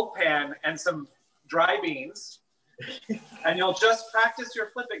a cold pan and some dry beans, and you'll just practice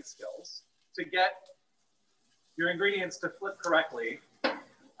your flipping skills to get your ingredients to flip correctly.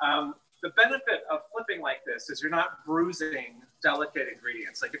 The benefit of flipping like this is you're not bruising delicate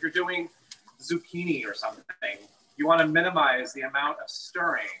ingredients. Like if you're doing zucchini or something, you want to minimize the amount of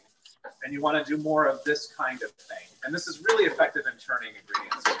stirring, and you want to do more of this kind of thing. And this is really effective in turning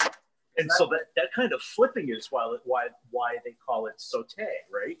ingredients. And so that kind of flipping is why they call it sauté,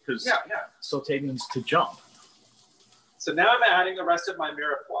 right? Because sauté means to jump. So now I'm adding the rest of my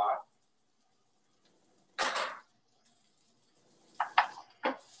mirepoix.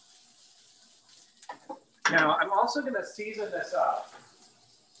 Now I'm also going to season this up.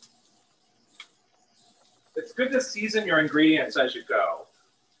 It's good to season your ingredients as you go.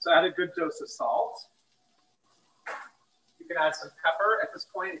 So add a good dose of salt. You can add some pepper at this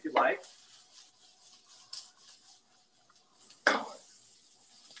point if you like.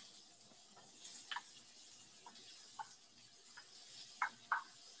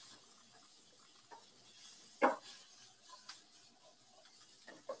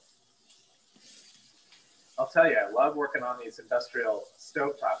 I'll tell you, I love working on these industrial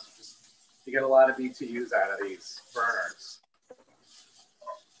stovetops. You get a lot of BTUs out of these burners.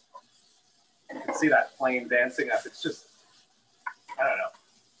 You can see that flame dancing up. It's just, I don't know,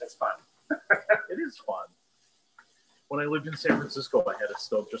 it's fun. It is fun. When I lived in San Francisco, I had a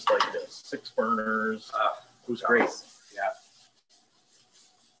stove just like this, 6 burners. It was great. Yeah.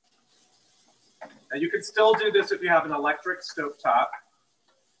 Now you can still do this if you have an electric stovetop.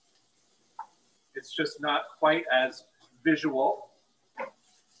 It's just not quite as visual.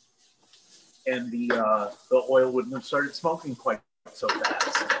 And the oil wouldn't have started smoking quite so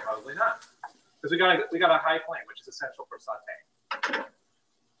fast. Probably not, because we got a high flame, which is essential for sautéing.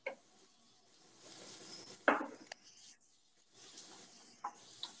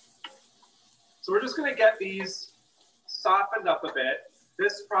 So we're just going to get these softened up a bit.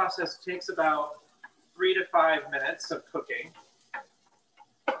 This process takes about 3 to 5 minutes of cooking.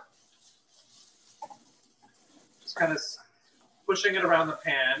 Just kind of pushing it around the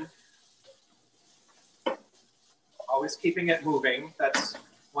pan. Always keeping it moving. That's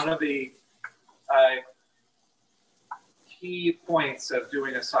one of the key points of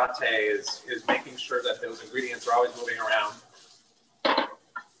doing a saute is making sure that those ingredients are always moving around.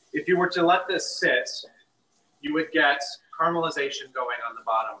 If you were to let this sit, you would get caramelization going on the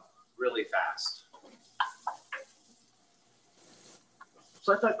bottom really fast.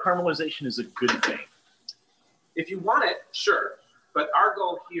 So I thought caramelization is a good thing. If you want it, sure. But our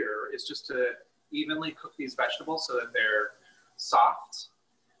goal here is just to evenly cook these vegetables so that they're soft.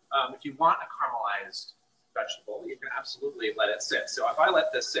 If you want a caramelized vegetable, you can absolutely let it sit. So if I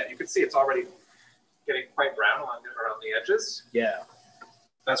let this sit, you can see it's already getting quite brown around the edges. Yeah.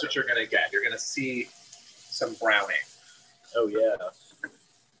 That's what you're going to get. You're going to see some browning. Oh, yeah.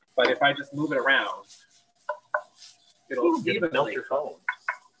 But if I just move it around, it'll evenly melt your phone.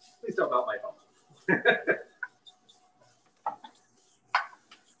 Please don't melt my phone.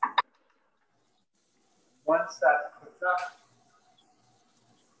 Once that's cooked up,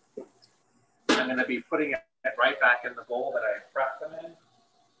 I'm going to be putting it right back in the bowl that I prepped them in.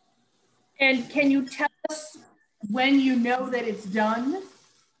 And can you tell us when you know that it's done?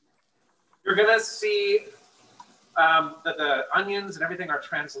 You're going to see that the onions and everything are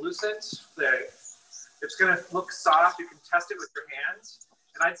translucent. It's going to look soft. You can test it with your hands.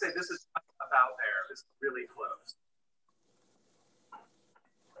 And I'd say this is about there. This is really close.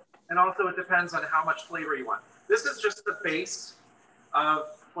 And also it depends on how much flavor you want. This is just the base of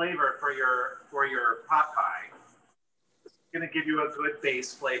flavor for your pot pie. It's going to give you a good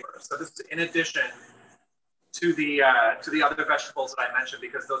base flavor. So this is in addition to the other vegetables that I mentioned,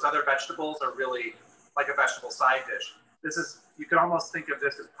 because those other vegetables are really like a vegetable side dish. This is, you can almost think of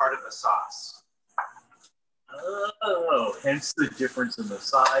this as part of the sauce. Oh, hence the difference in the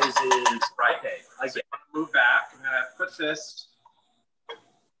sizes. Right. Okay, I get it. I'm gonna move back. I'm gonna put this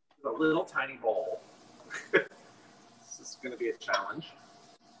in a little tiny bowl. This is gonna be a challenge.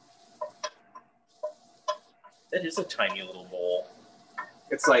 That is a tiny little bowl.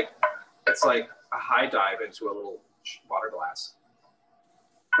 It's like a high dive into a little water glass.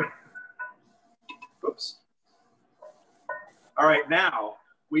 Oops. All right, now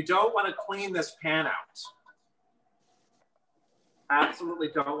we don't want to clean this pan out. Absolutely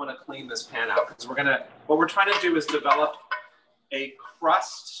don't want to clean this pan out, because what we're trying to do is develop a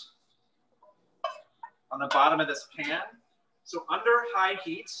crust on the bottom of this pan. So under high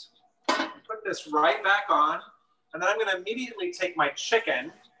heat, put this right back on, and then I'm going to immediately take my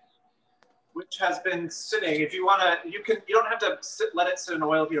chicken, which has been sitting. If you want to, you don't have to let it sit in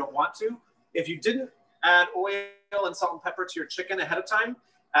oil if you don't want to. If you didn't add oil and salt and pepper to your chicken ahead of time,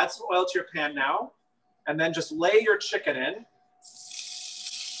 add some oil to your pan now, and then just lay your chicken in.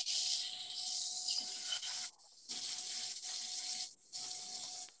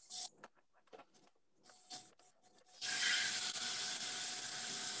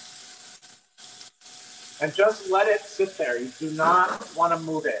 And just let it sit there. You do not want to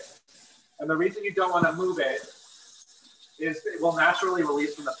move it. And the reason you don't want to move it is it will naturally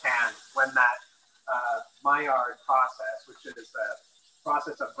release from the pan when that Maillard process, which is the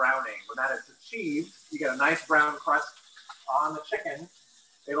process of browning, when that is achieved, you get a nice brown crust on the chicken,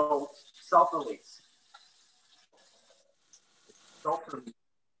 it'll self-release. Self-release.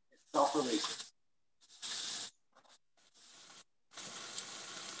 It's self-releasing.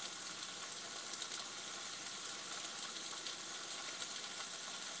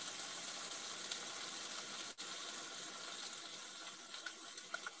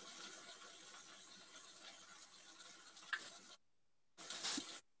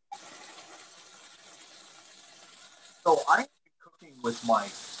 So I've been cooking with Mike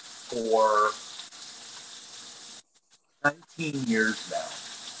for 19 years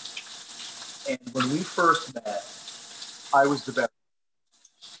now. And when we first met, I was the best.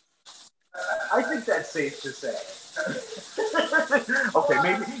 I think that's safe to say. Okay,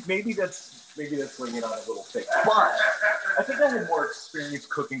 maybe that's winging it on a little thick. But I think I had more experience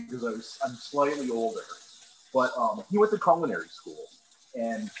cooking because I'm slightly older. But he went to culinary school,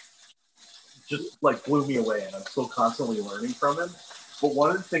 and just like blew me away, and I'm still constantly learning from him. But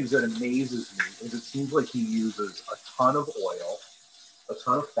one of the things that amazes me is it seems like he uses a ton of oil, a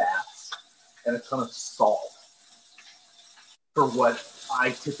ton of fats, and a ton of salt for what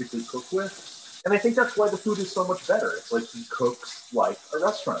I typically cook with. And I think that's why the food is so much better. It's like he cooks like a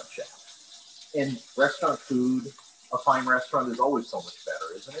restaurant chef. And restaurant food, a fine restaurant, is always so much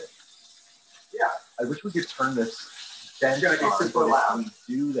better, isn't it? Yeah. I wish we could turn this bench It's gonna be on, super but loud. if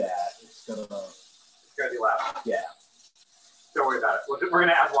we do that, it's gonna be loud. Yeah. Don't worry about it. We're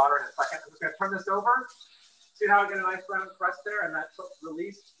gonna add water in a second. I'm just gonna turn this over. See how I get a nice brown crust there, and that's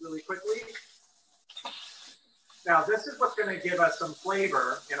released really quickly. Now this is what's gonna give us some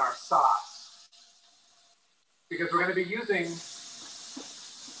flavor in our sauce, because we're gonna be using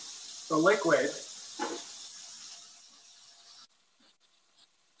the liquid,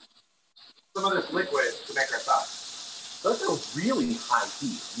 some of this liquid to make our sauce. That's a really high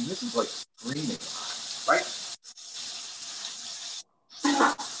heat. I mean, this is like screaming hot, right?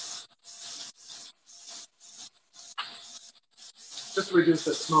 Just to reduce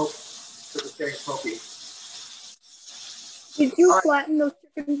the smoke, because it's getting smoky. Did you flatten those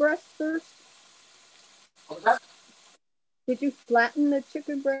chicken breasts first? What was that? Did you flatten the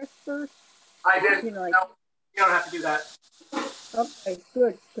chicken breast first? I did. You know, like, No, you don't have to do that. okay,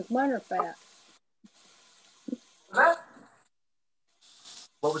 good, because mine are fat.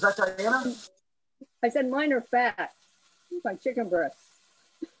 What was that, Diana? I said mine are fat. My chicken breasts.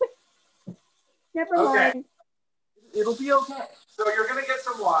 Never mind. It'll be okay. So you're going to get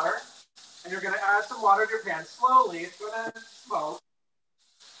some water, and you're going to add some water to your pan. Slowly, it's going to smoke.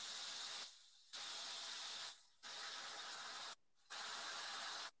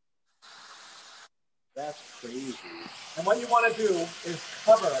 That's crazy. And what you want to do is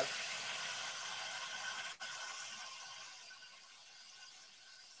cover.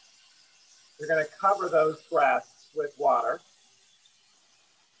 You're going to cover those breasts with water.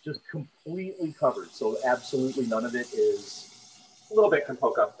 Just completely covered, so absolutely none of it is... A little bit can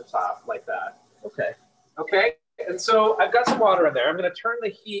poke up the top like that. Okay. Okay, and so I've got some water in there. I'm going to turn the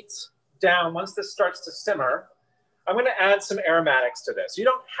heat down. Once this starts to simmer, I'm going to add some aromatics to this. You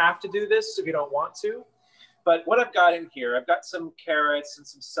don't have to do this if you don't want to, but what I've got in here, I've got some carrots and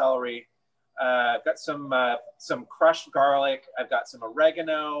some celery. I've got some crushed garlic. I've got some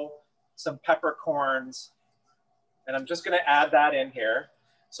oregano, some peppercorns, and I'm just going to add that in here.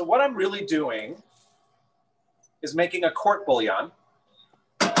 So what I'm really doing is making a court bouillon.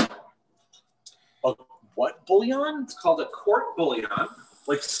 A what bouillon? It's called a court bouillon.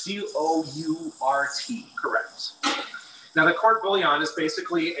 Like C-O-U-R-T. Correct. Now the court bouillon is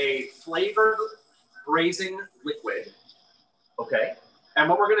basically a flavored braising liquid. Okay. And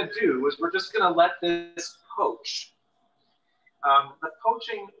what we're going to do is we're just going to let this poach. The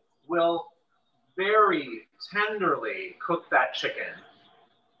poaching will very tenderly cook that chicken.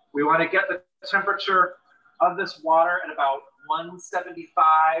 We want to get the temperature of this water at about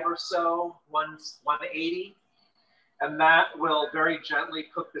 175 or so, 180. And that will very gently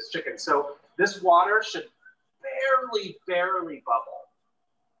cook this chicken. So this water should barely bubble.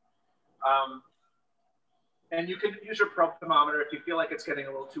 And you can use your probe thermometer. If you feel like it's getting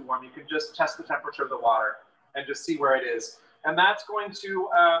a little too warm, you can just test the temperature of the water and just see where it is. And that's going to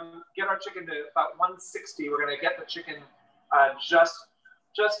get our chicken to about 160. We're going to get the chicken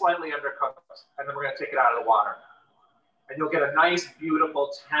just slightly undercooked, and then we're going to take it out of the water. And you'll get a nice, beautiful,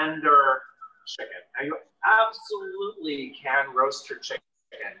 tender chicken. Now you absolutely can roast your chicken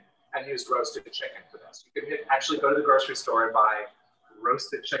and use roasted chicken for this. You can actually go to the grocery store and buy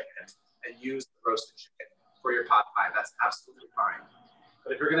roasted chicken and use the roasted chicken for your pot pie. That's absolutely fine.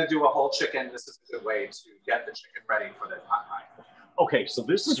 But if you're going to do a whole chicken, this is a good way to get the chicken ready for the pot pie. Okay, so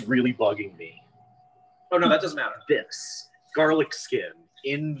this is really bugging me. Oh, no, that doesn't matter. This garlic skin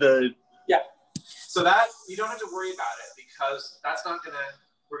in the... Yeah. So that, you don't have to worry about it because that's not going to,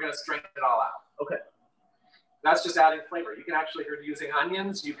 we're going to strain it all out. Okay. That's just adding flavor. You can actually, if you're using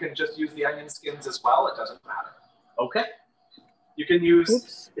onions, you can just use the onion skins as well. It doesn't matter. Okay. You can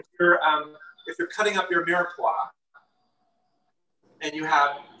use, if you're cutting up your mirepoix and you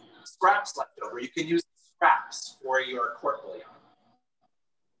have scraps left over, you can use scraps for your court bouillon.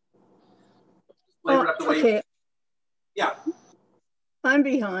 Flavor it up the way okay. you... Yeah. I'm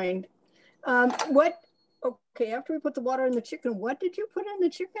behind. Okay, after we put the water in the chicken, what did you put in the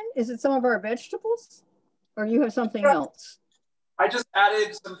chicken? Is it some of our vegetables? Or you have something else? I just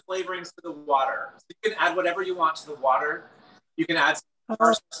added some flavorings to the water. So you can add whatever you want to the water. You can add some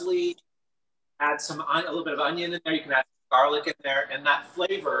parsley, add a little bit of onion in there. You can add some garlic in there. And that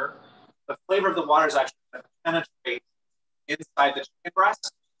flavor, the flavor of the water is actually going to penetrate inside the chicken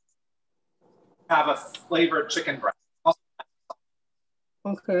breast. have a flavored chicken breast.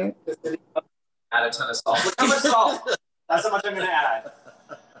 Okay. Add a ton of salt. Look how much salt. That's how much I'm going to add.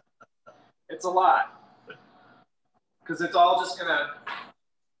 It's a lot. Because it's all just going to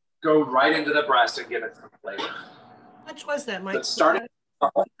go right into the breast and give it some flavor. How much was that, Mike?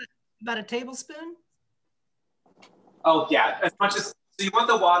 About a tablespoon? Oh, yeah. As much as, so you want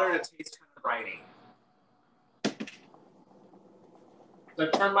the water to taste kind of briny. So I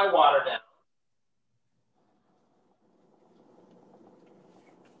turn my water down.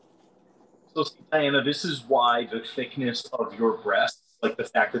 So, Diana, this is why the thickness of your breasts, like the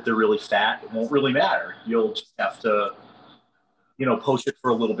fact that they're really fat, it won't really matter. You'll just have to, you know, poach it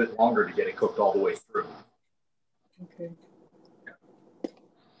for a little bit longer to get it cooked all the way through. Okay.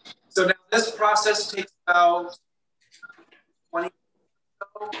 So now this process takes about 20 minutes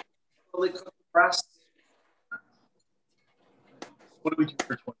to fully cook the breast. What do we do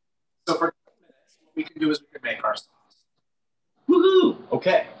for 20 minutes? So for 20 minutes, what we can do is we can make our sauce. Woohoo!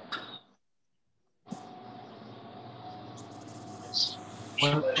 Okay.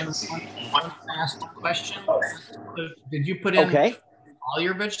 One last question. Did you put in all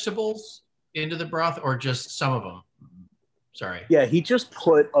your vegetables into the broth or just some of them? Sorry. Yeah, he just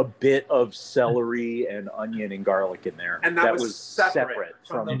put a bit of celery and onion and garlic in there. And that was separate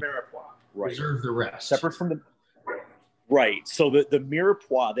from the mirepoix. Right. Reserve the rest. Separate from the... Right. So the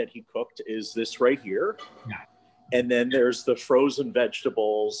mirepoix that he cooked is this right here. Yeah. And then there's the frozen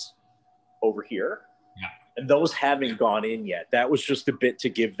vegetables over here. Yeah. And those haven't gone in yet. That was just a bit to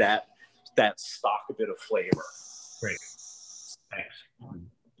give that stock a bit of flavor. Great. Thanks.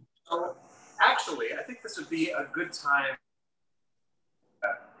 So actually, I think this would be a good time to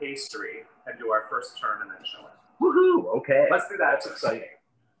pastry and do our first turn and then show it. Woohoo! Okay. Let's do that. That's exciting.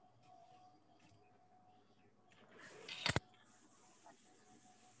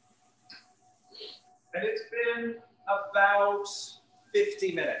 And it's been about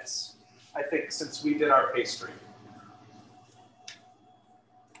 50 minutes, I think, since we did our pastry.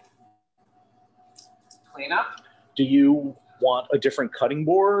 Clean up. Do you want a different cutting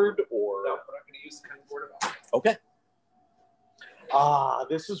board or? No, we're not going to use the cutting board at all. Okay. Ah,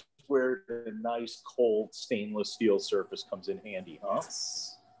 this is where the nice cold stainless steel surface comes in handy, huh?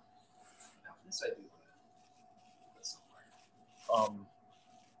 Yes. Now, this I do want to put somewhere.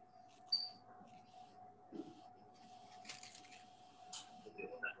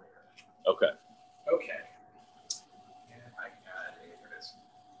 Okay. Okay. And I got it. Here it is.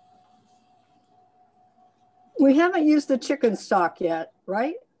 We haven't used the chicken stock yet,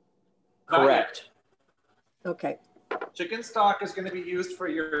 right? Correct. Okay. Chicken stock is going to be used for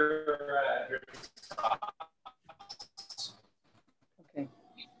your sauce. Okay.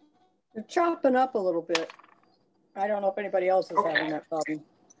 You're chopping up a little bit. I don't know if anybody else is having that problem.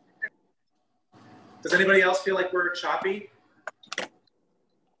 Does anybody else feel like we're choppy?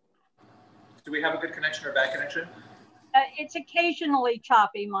 Do we have a good connection or bad connection? It's occasionally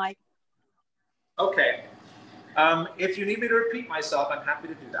choppy, Mike. Okay. If you need me to repeat myself, I'm happy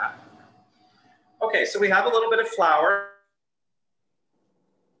to do that. Okay, so we have a little bit of flour.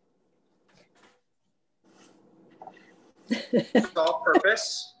 All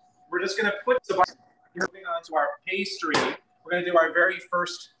purpose. We're just going to put, so by moving on to our pastry, we're going to do our very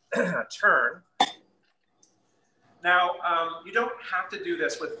first turn. Now, you don't have to do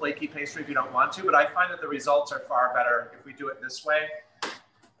this with flaky pastry if you don't want to, but I find that the results are far better if we do it this way.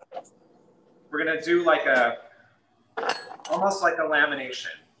 We're going to do like almost like a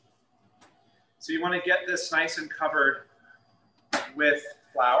lamination. So you want to get this nice and covered with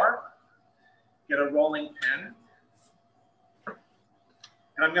flour. Get a rolling pin.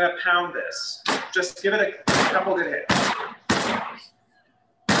 And I'm going to pound this. Just give it a couple good hits.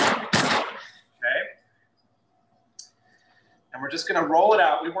 Okay. And we're just going to roll it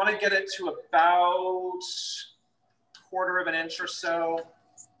out. We want to get it to about 1/4 of an inch or so.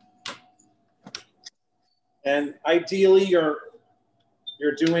 And ideally, you're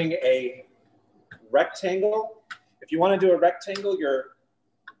doing a rectangle. If you want to do a rectangle, you're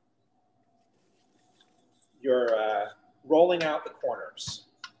rolling out the corners.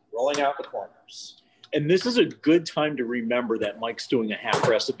 Rolling out the corners. And this is a good time to remember that Mike's doing a half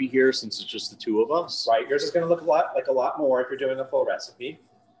recipe here since it's just the two of us. Right, yours is going to look a lot more if you're doing a full recipe.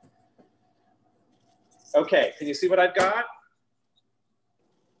 Okay, can you see what I've got?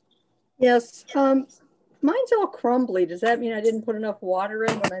 Yes. Mine's all crumbly. Does that mean I didn't put enough water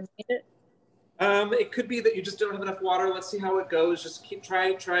in when I made it? It could be that you just don't have enough water. Let's see how it goes. Just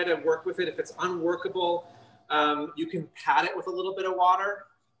try to work with it. If it's unworkable, you can pat it with a little bit of water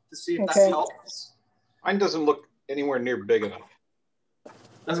to see if that helps. Mine doesn't look anywhere near big enough.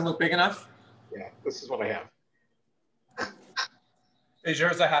 Doesn't look big enough? Yeah, this is what I have. Is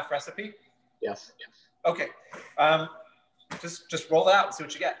yours a half recipe? Yes. Okay. Just roll it out and see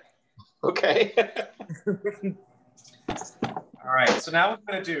what you get. Okay. All right, so now what I'm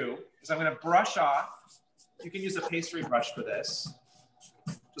gonna do is I'm gonna brush off, you can use a pastry brush for this.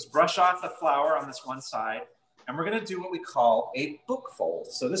 Just brush off the flour on this one side, and we're gonna do what we call a book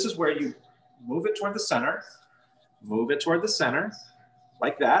fold. So this is where you move it toward the center,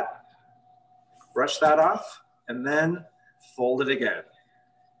 like that. Brush that off, and then fold it again.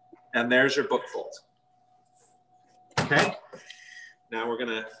 And there's your book fold. Okay, now we're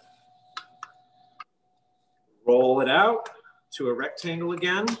gonna roll it out to a rectangle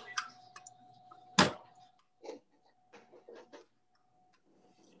again.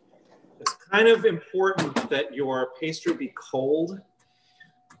 It's kind of important that your pastry be cold.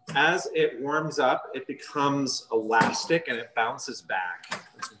 As it warms up, it becomes elastic and it bounces back.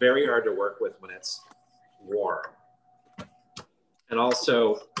 It's very hard to work with when it's warm. And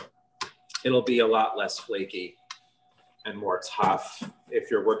also, it'll be a lot less flaky and more tough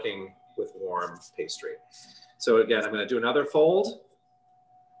if you're working with warm pastry. So again, I'm going to do another fold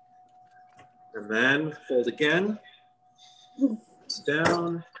and then fold again. It's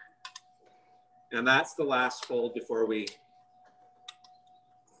down. And that's the last fold before we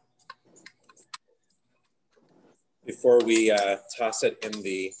toss it in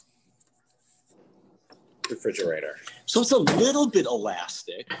the refrigerator. So it's a little bit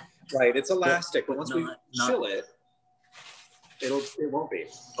elastic. Right, it's elastic, but once we chill it, it won't be.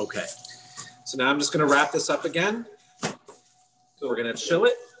 Okay. So now I'm just gonna wrap this up again. So we're gonna chill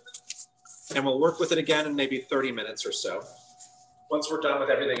it, and we'll work with it again in maybe 30 minutes or so, once we're done with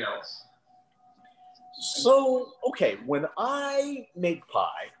everything else. So, okay, when I make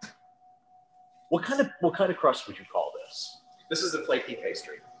pie, what kind of crust would you call this? This is a flaky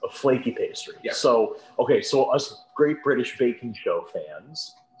pastry. A flaky pastry. Yeah. So, okay, so us Great British Baking Show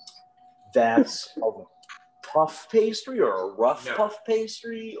fans, that's a puff pastry or a rough puff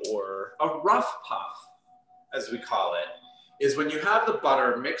pastry or? A rough puff, as we call it, is when you have the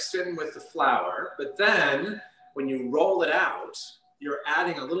butter mixed in with the flour, but then when you roll it out, you're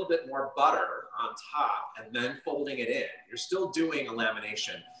adding a little bit more butter on top and then folding it in. You're still doing a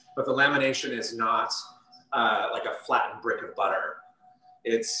lamination, but the lamination is not like a flattened brick of butter.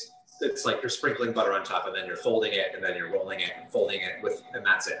 It's like you're sprinkling butter on top and then you're folding it and then you're rolling it and folding it and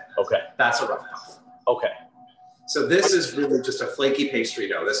that's it. Okay. That's a rough puff. Okay. So this is really just a flaky pastry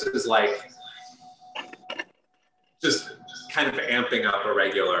dough. This is like just kind of amping up a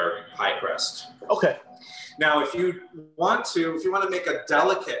regular pie crust. Okay. Now, if you want to make a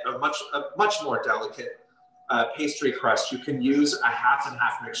much more delicate pastry crust, you can use a half and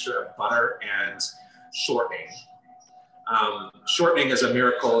half mixture of butter and shortening. Shortening is a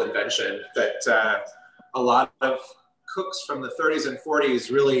miracle invention that a lot of cooks from the 30s and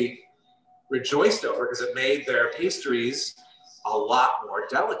 40s really rejoiced over because it made their pastries a lot more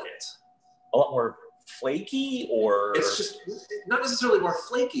delicate. A lot more flaky, or? It's just not necessarily more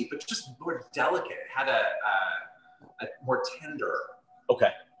flaky, but just more delicate. It had a more tender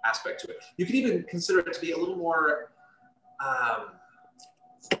aspect to it. You could even consider it to be a little more, not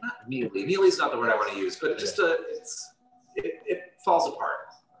mealy. Mealy is not the word I want to use, but just it falls apart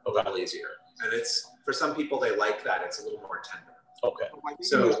a little easier. And it's, for some people, they like that. It's a little more tender. Okay.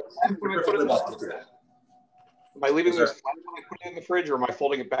 So you're perfectly welcome to do that. Am I leaving this flat when I put it in the fridge, or am I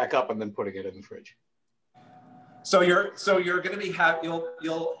folding it back up and then putting it in the fridge? So you're going to be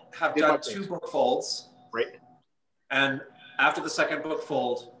you'll have done 2 book folds, right? And after the second book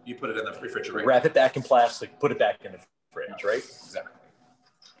fold, you put it in the refrigerator. Wrap it back in plastic, put it back in the fridge, right? Exactly.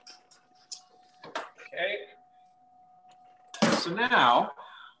 Okay. So now,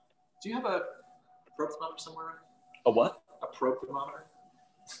 do you have a probe thermometer somewhere? A what? A probe thermometer.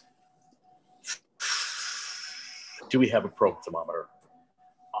 Do we have a probe thermometer?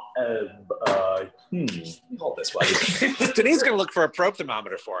 Hold this while Denise's going to look for a probe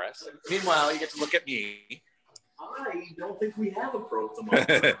thermometer for us. Meanwhile, you get to look at me. I don't think we have a probe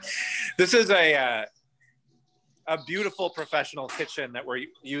thermometer. This is a beautiful professional kitchen that we're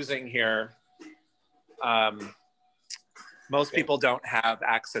using here. Most people don't have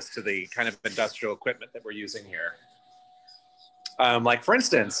access to the kind of industrial equipment that we're using here. Like, for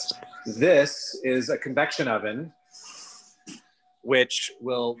instance, this is a convection oven, which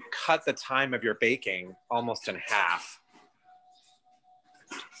will cut the time of your baking almost in half.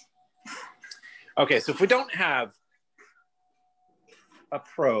 Okay, so if we don't have a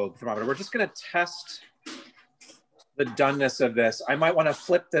probe thermometer, we're just gonna test the doneness of this. I might wanna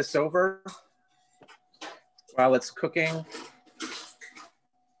flip this over while it's cooking,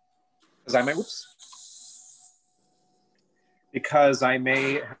 because because I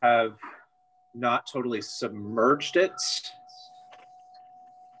may have not totally submerged it.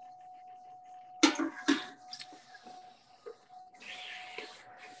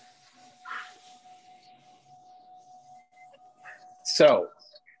 So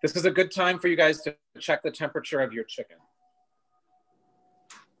this is a good time for you guys to check the temperature of your chicken.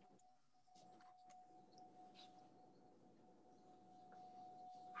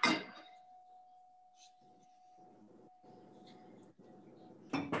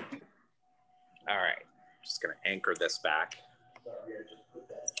 All right, just gonna anchor this back.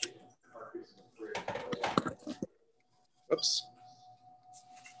 Oops.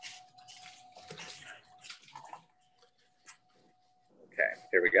 Okay,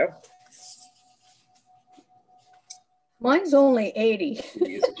 here we go. Mine's only 80.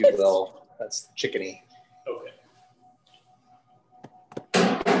 Use if you will. That's chickeny. Okay.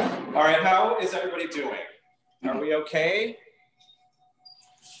 All right, how is everybody doing? Are we okay?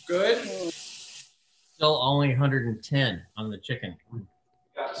 Good? Still only 110 on the chicken.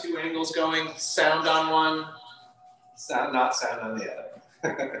 Got two angles going, sound on one, not sound on the other.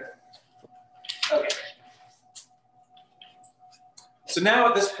 Okay. So now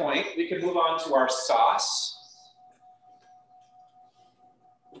at this point, we can move on to our sauce.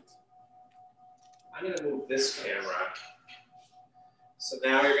 I'm gonna move this camera. So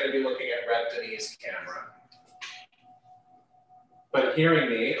now you're gonna be looking at Rev Denise' camera, but hearing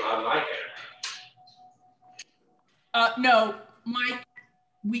me on my camera. No, Mike,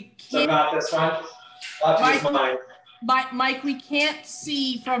 we can't. So not this one? I'll have to use mine. Mike, we can't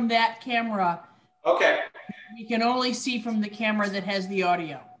see from that camera. Okay. We can only see from the camera that has the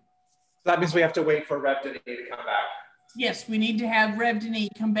audio. So that means we have to wait for Rev Denise to come back. Yes, we need to have Rev Denise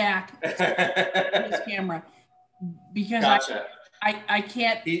come back to his camera because gotcha. I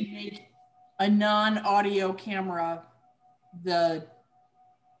can't make a non-audio camera the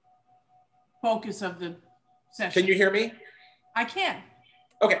focus of the session. Can you hear me? I can.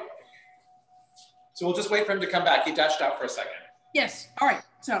 Okay. So we'll just wait for him to come back. He dashed out for a second. Yes. All right.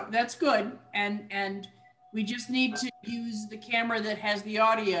 So that's good. And we just need to use the camera that has the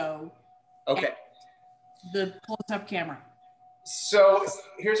audio. Okay. The close-up camera. So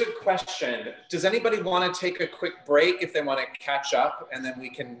here's a question. Does anybody want to take a quick break if they want to catch up, and then we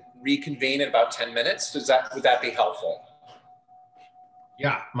can reconvene in about 10 minutes? Would that be helpful?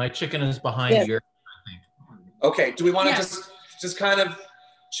 Yeah, my chicken is behind yours, I think. Okay, do we want to just kind of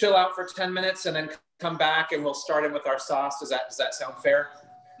chill out for 10 minutes and then come back and we'll start in with our sauce? Does that sound fair?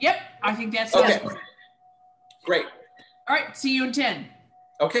 Yep, I think that's okay. Great. All right, see you in 10.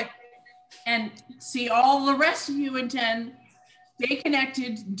 Okay. And see all the rest of you in 10. Stay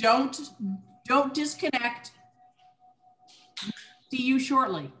connected. Don't disconnect. See you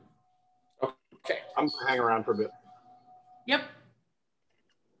shortly. Okay. I'm gonna hang around for a bit. Yep.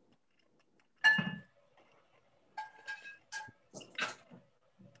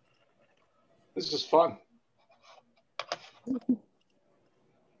 This is fun.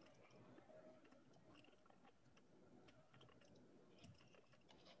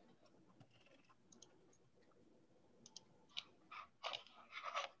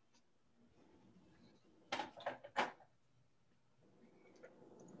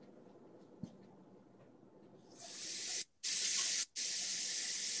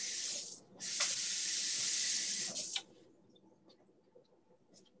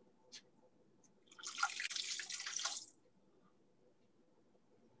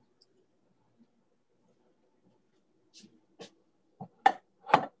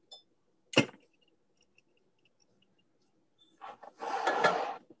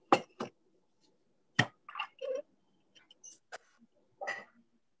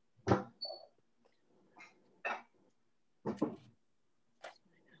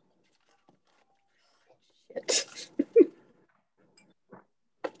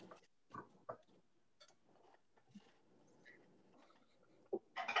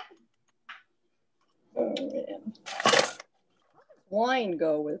 Oh, man. How does wine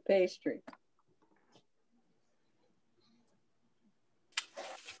go with pastry?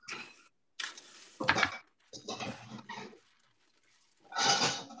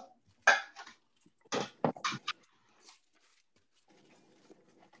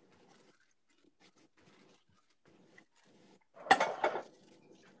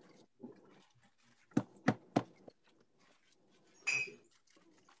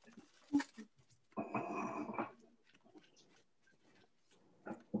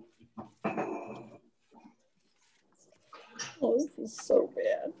 Oh, this is so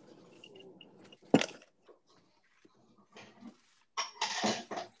bad.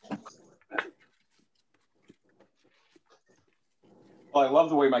 love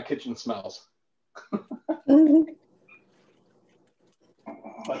the way my kitchen smells. But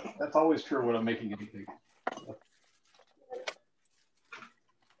that's always true when I'm making anything.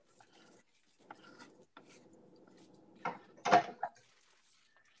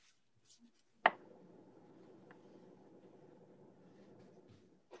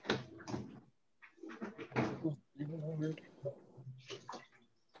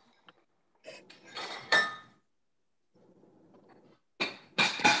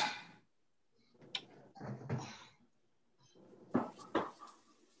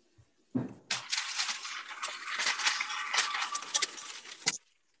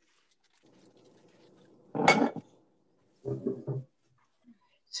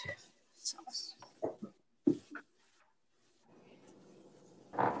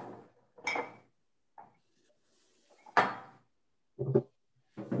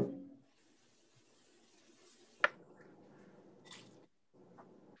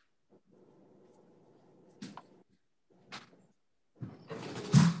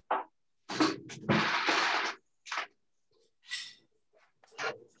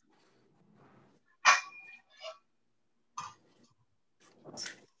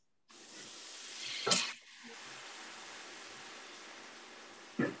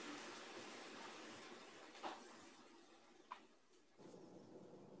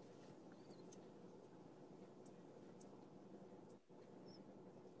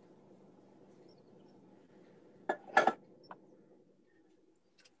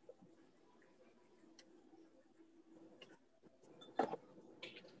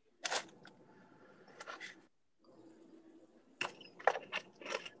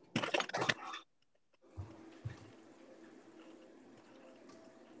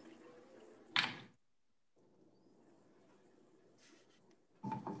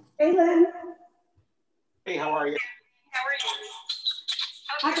 Hey, Lynn. Hey, how are you?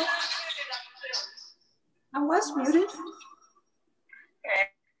 I was muted.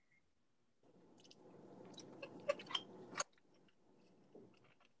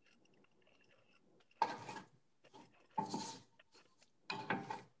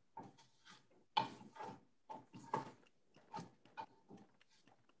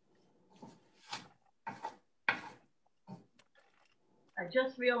 I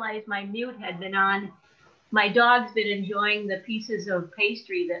just realized my mute had been on. My dog's been enjoying the pieces of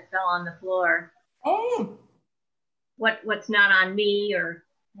pastry that fell on the floor. Oh. What's not on me, or,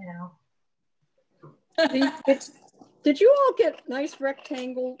 you know. Did you all get nice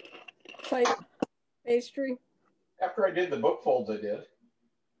rectangle type pastry? After I did the book folds, I did.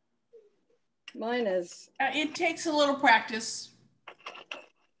 Mine is. It takes a little practice.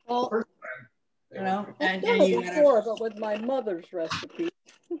 Well, you know, I've done it before, but with my mother's recipe.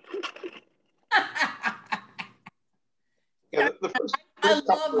 Yeah, I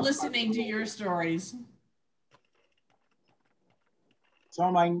love listening to your stories. So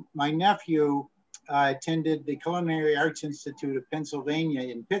my nephew attended the Culinary Arts Institute of Pennsylvania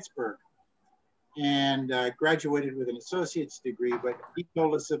in Pittsburgh and graduated with an associate's degree, but he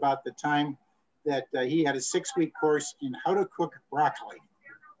told us about the time that he had a 6-week course in how to cook broccoli.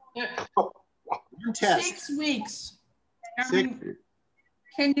 Yeah. One test. 6 weeks.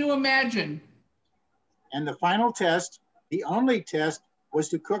 Can you imagine? And the final test, the only test, was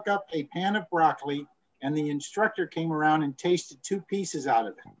to cook up a pan of broccoli, and the instructor came around and tasted 2 pieces out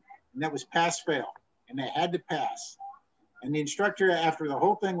of it. And that was pass-fail, and they had to pass. And the instructor, after the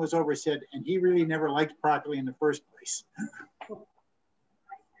whole thing was over, said, and he really never liked broccoli in the first place.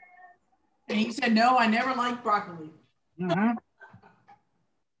 And he said, no, I never liked broccoli. Mm-hmm.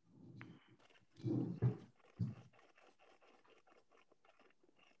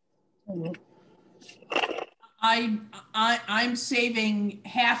 I'm saving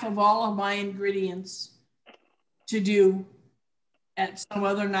half of all of my ingredients to do at some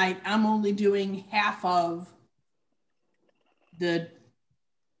other night. I'm only doing half of the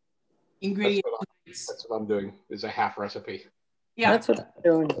ingredients. That's what I'm doing, is a half recipe. Yeah. That's what I'm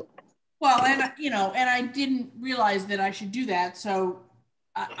doing. Well, and you know, and I didn't realize that I should do that. So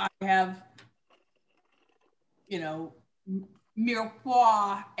I have, you know,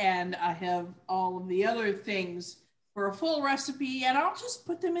 mirepoix, and I have all of the other things for a full recipe, and I'll just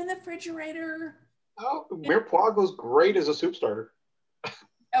put them in the refrigerator. Oh, mirepoix goes great as a soup starter.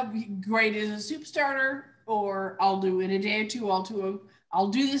 Great as a soup starter, or I'll do in a day or two. I'll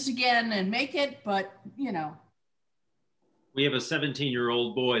do this again and make it, but you know. We have a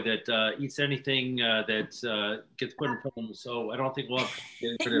 17-year-old boy that eats anything that gets put in front of him, so I don't think we'll have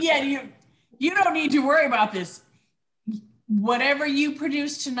to. Yeah, you don't need to worry about this. Whatever you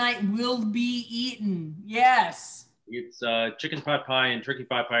produce tonight will be eaten. Yes. It's chicken pot pie and turkey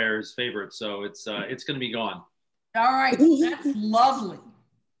pot pie are his favorite, so it's going to be gone. All right, that's lovely.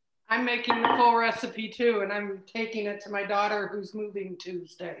 I'm making the full recipe too, and I'm taking it to my daughter who's moving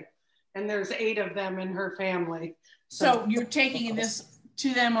Tuesday. And there's 8 of them in her family. So you're taking this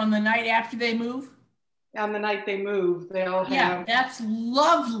to them on the night after they move? On the night they move, they'll have. Yeah, that's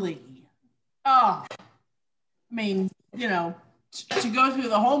lovely. Oh, I mean, you know, to go through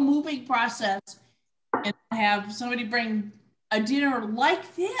the whole moving process and have somebody bring a dinner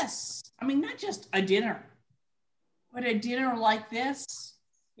like this. I mean, not just a dinner, but a dinner like this.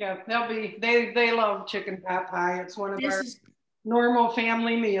 Yeah, they love chicken pot pie. It's one of our normal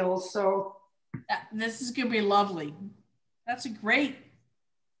family meals. So this is going to be lovely. That's a great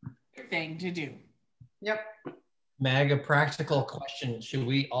thing to do. Yep. Mag, a practical question. Should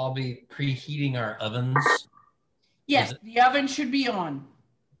we all be preheating our ovens? Yes, the oven should be on.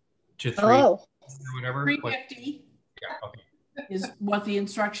 To 3 or whatever? 350 is what the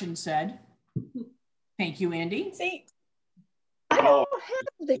instructions said. Thank you, Andy. See, I don't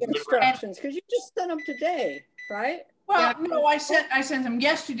have the instructions because you just sent them today, right? Well, no, I sent them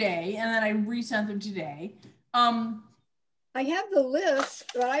yesterday and then I resent them today. I have the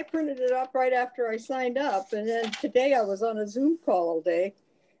list, but I printed it up right after I signed up, and then today I was on a Zoom call all day,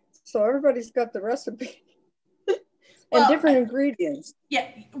 so everybody's got the recipe and different ingredients. Yeah,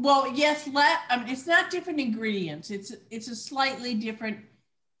 well, yes, I mean, it's not different ingredients. It's a slightly different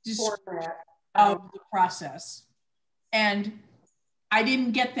description of the process, and I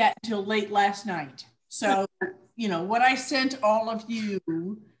didn't get that until late last night. So, you know, what I sent all of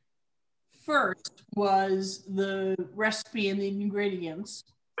you first was the recipe and the ingredients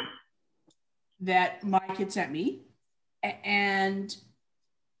that Mike had sent me. And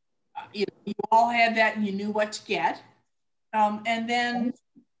you all had that and you knew what to get. And then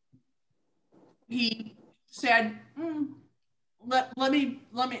he said, let me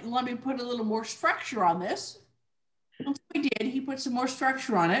put a little more structure on this. And so he did. He put some more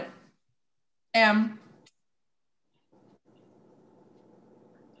structure on it.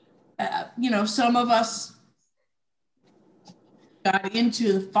 You know, some of us got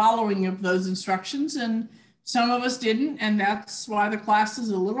into the following of those instructions and some of us didn't, and that's why the class is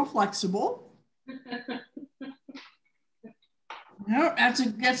a little flexible. No, that's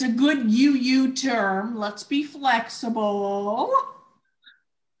a good UU term. Let's be flexible.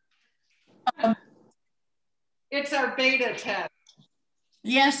 It's our beta test.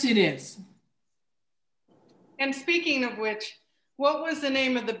 Yes, it is. And speaking of which, what was the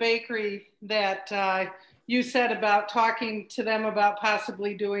name of the bakery that you said about talking to them about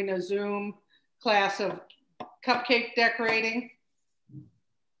possibly doing a Zoom class of cupcake decorating?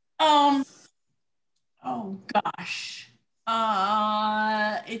 Oh gosh.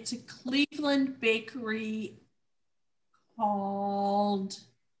 It's a Cleveland bakery called.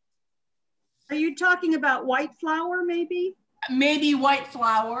 Are you talking about White Flour, maybe? Maybe White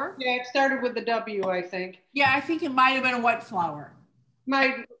Flour. Yeah, it started with the W, I think. Yeah, I think it might have been a White Flour.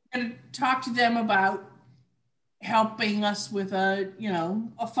 I'm going to talk to them about helping us with a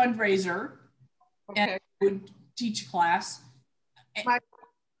fundraiser. Okay. And would teach a class.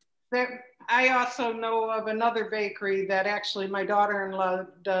 I also know of another bakery that actually my daughter-in-law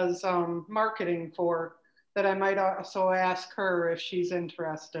does marketing for, that I might also ask her if she's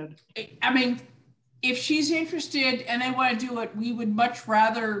interested. I mean, if she's interested and they want to do it, we would much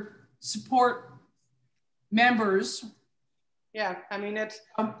rather support members. Yeah, I mean, it's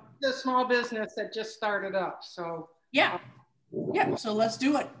a small business that just started up, so. Yeah, so let's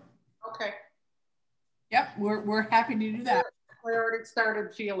do it. Okay. Yep, we're happy to do that. We already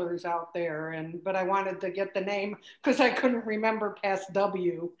started feelers out there, but I wanted to get the name because I couldn't remember past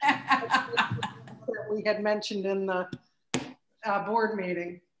W that we had mentioned in the board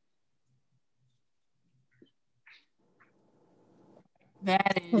meeting.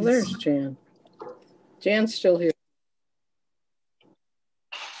 That is. Well, there's Jan. Jan's still here.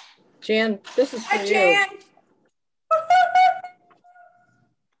 Jan, this is for you. Jan.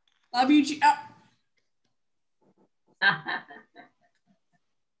 Love you, Jan.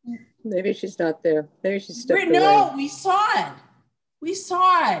 Maybe she's not there. Maybe she's stepped away. No, we saw it. We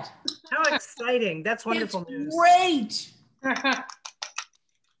saw it. How exciting. That's wonderful news. Great. I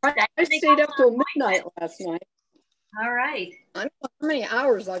stayed up till midnight last night. All right. I don't know how many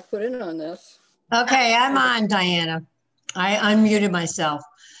hours I put in on this. Okay, I'm on, Diana. I unmuted myself.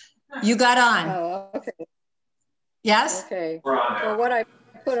 You got on. Oh, okay. Yes? Okay. We're on now. So what I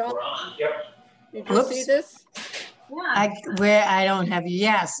put on. We're on. Yep. Did you see this? Yeah. I don't have you.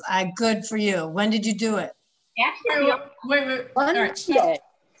 Yes, good for you. When did you do it? Actually, Wait. Monday.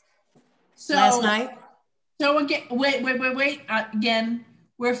 So, last night? So again, wait. Again,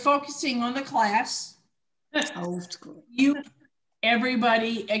 we're focusing on the class. Old school.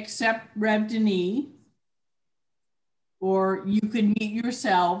 Everybody except Rev Denis, or you can meet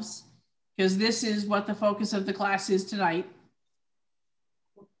yourselves, because this is what the focus of the class is tonight.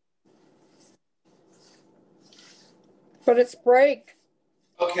 But it's break.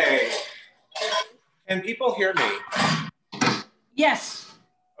 Okay. Can people hear me? Yes.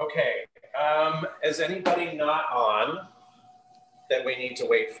 Okay. Is anybody not on that we need to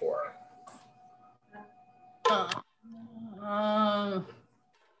wait for? I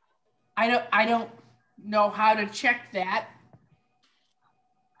don't know how to check that.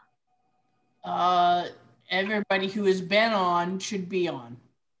 Everybody who has been on should be on.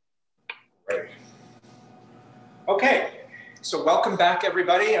 Right. Okay. So welcome back,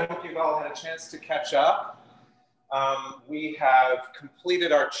 everybody. I hope you've all had a chance to catch up. We have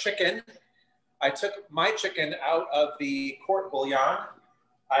completed our chicken. I took my chicken out of the court bouillon.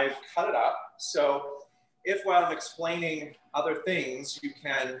 I've cut it up. So if while I'm explaining other things, you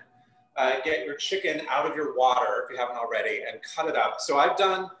can get your chicken out of your water, if you haven't already, and cut it up. So I've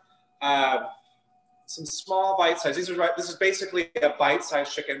done some small bite size. This is basically a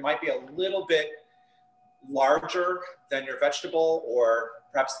bite-sized chicken. Might be a little bit larger than your vegetable, or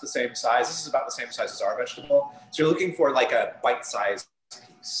perhaps the same size. This is about the same size as our vegetable. So you're looking for like a bite-sized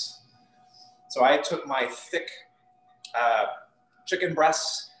piece. So I took my thick chicken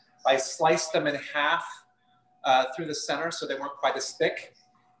breasts, I sliced them in half through the center so they weren't quite as thick.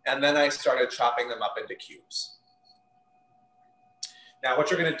 And then I started chopping them up into cubes. Now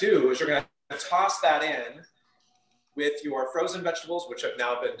what you're gonna do is you're gonna toss that in with your frozen vegetables, which have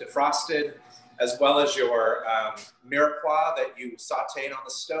now been defrosted, as well as your mirepoix that you sauteed on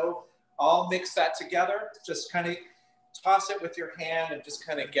the stove. All mix that together. Just kind of toss it with your hand and just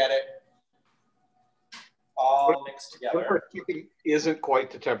kind of get it all mixed together. Chicken isn't quite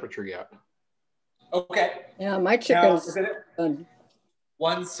the temperature yet. Okay. Yeah, my chicken's done.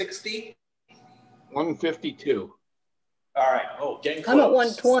 160? 152. All right. Oh, getting close. I'm at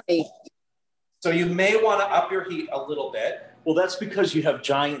 120. So you may want to up your heat a little bit. Well, that's because you have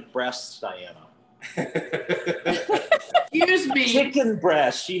giant breasts, Diana. Excuse me. Chicken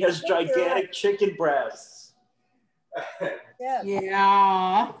breasts. She has gigantic chicken breasts.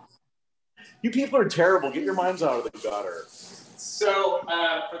 Yeah. You people are terrible. Get your minds out of the gutter. So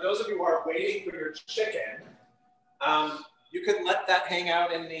for those of you who are waiting for your chicken, you can let that hang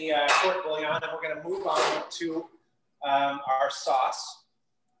out in the court bouillon, and we're going to move on to our sauce.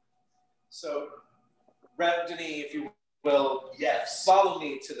 So Rev Denis, if you will, yes, follow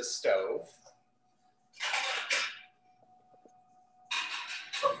me to the stove.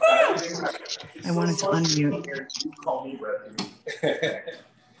 I wanted to unmute. You call me Rev Denis.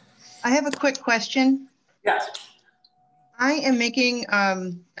 I have a quick question. Yes. I am making,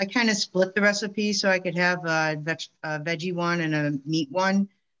 I kind of split the recipe so I could have a veggie one and a meat one.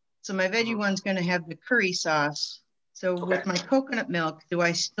 So my veggie one's going to have the curry sauce. So with my coconut milk, do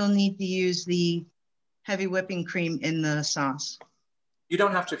I still need to use the heavy whipping cream in the sauce? You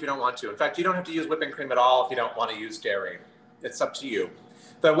don't have to if you don't want to. In fact, you don't have to use whipping cream at all if you don't want to use dairy. It's up to you.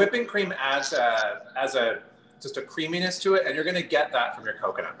 The whipping cream adds just a creaminess to it, and you're going to get that from your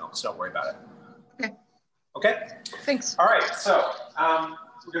coconut milk, so don't worry about it. Okay. Okay? Thanks. All right, so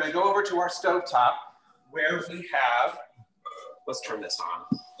we're going to go over to our stovetop where we have, let's turn this on.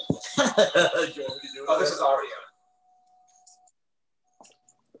 Oh, this is already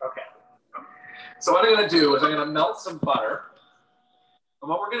on. Okay. So what I'm going to do is I'm going to melt some butter. And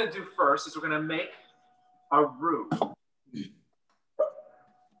what we're going to do first is we're going to make a roux.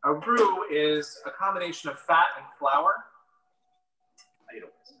 A roux is a combination of fat and flour.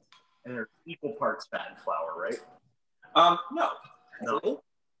 And they're equal parts fat and flour, right? No. No?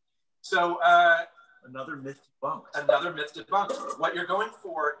 So another myth debunked. Another myth debunked. What you're going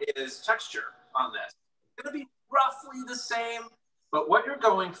for is texture on this. It's going to be roughly the same, but what you're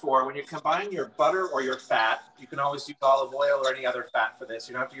going for when you combine your butter or your fat, you can always use olive oil or any other fat for this.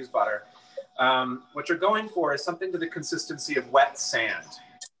 You don't have to use butter. What you're going for is something to the consistency of wet sand.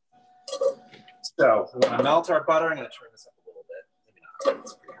 So we want to melt our butter. I'm going to turn this up a little bit. Maybe not.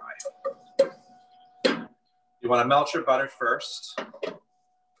 It's pretty high. You want to melt your butter first.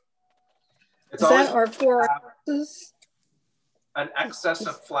 It's is that our 4 ounces? An excess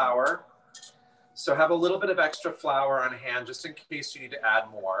of flour. So have a little bit of extra flour on hand just in case you need to add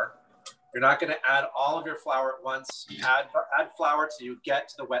more. You're not going to add all of your flour at once. Add flour till you get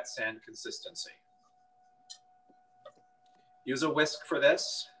to the wet sand consistency. Use a whisk for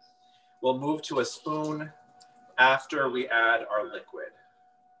this. We'll move to a spoon after we add our liquid.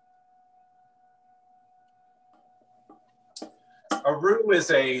 A roux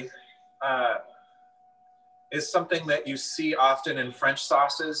is something that you see often in French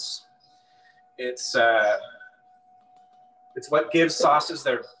sauces. It's what gives sauces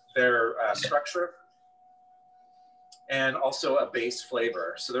their structure and also a base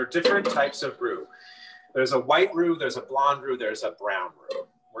flavor. So there are different types of roux. There's a white roux, there's a blonde roux, there's a brown roux.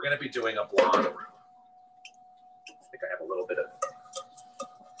 We're gonna be doing a blonde roux. I think I have a little bit of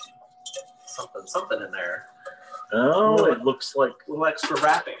something in there. Oh, it looks like a little extra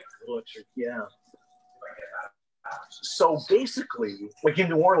wrapping. A little extra, yeah. So basically, like in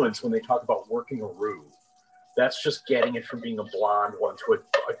New Orleans, when they talk about working a roux, that's just getting it from being a blonde one to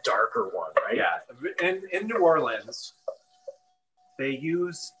a darker one, right? Yeah. In New Orleans, they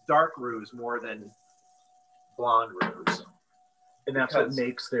use dark roux more than blonde roux. And that's what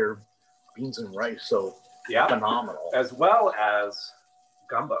makes their beans and rice so phenomenal. As well as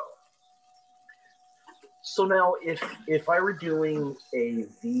gumbo. So now, if I were doing a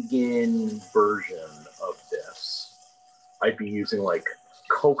vegan version of this, I'd be using like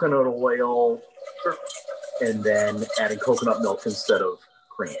coconut oil and then adding coconut milk instead of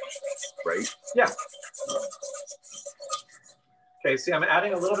cream, right? Yeah. Okay, see, I'm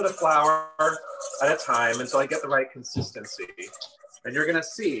adding a little bit of flour at a time until I get the right consistency. And you're gonna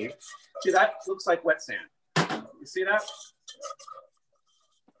see that looks like wet sand. You see that?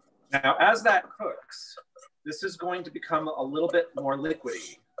 Now, as that cooks, this is going to become a little bit more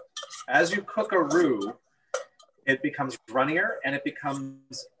liquidy. As you cook a roux, it becomes runnier and it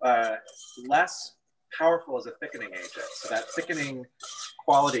becomes less powerful as a thickening agent. So that thickening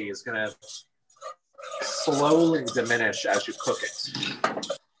quality is going to slowly diminish as you cook it.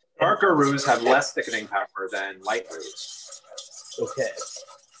 Darker roux have less thickening power than light roux. Okay.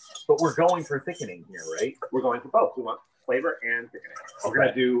 But we're going for thickening here, right? We're going for both. We want flavor and thickening. We're going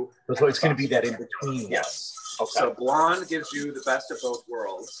to do... So it's going to be that in between. Yes. Okay. So blonde gives you the best of both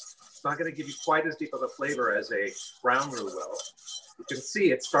worlds. It's not going to give you quite as deep of a flavor as a brown roux will. You can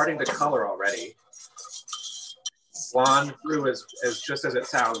see it's starting to color already. Blonde roux is just as it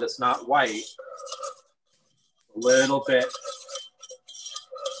sounds. It's not white. A little bit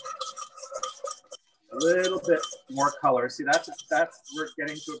more color. See, that's we're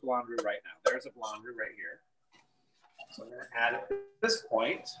getting to a blonde roux right now. There's a blonde roux right here. So I'm going to add at this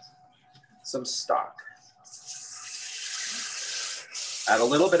point some stock. Add a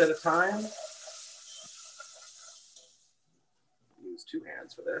little bit at a time. Use two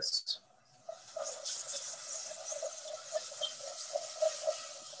hands for this.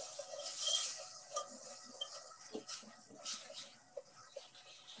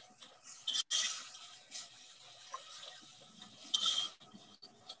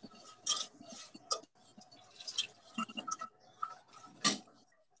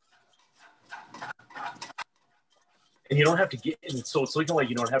 And you don't have to get, and so it's looking like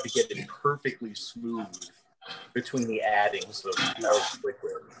you don't have to get it perfectly smooth between the addings of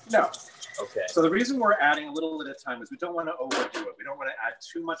liquid. No. Okay. So the reason we're adding a little at a time is we don't want to overdo it. We don't want to add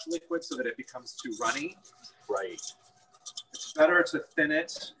too much liquid so that it becomes too runny. Right. It's better to thin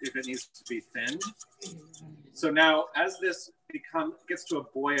it if it needs to be thinned. So now as this gets to a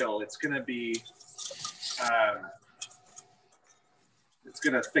boil, it's going to be, it's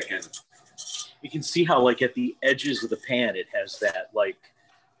going to thicken. You can see how, like, at the edges of the pan, it has that, like,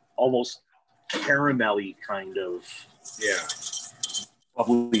 almost caramelly kind of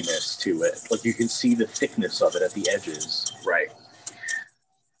bubbliness to it. Like, you can see the thickness of it at the edges. Right.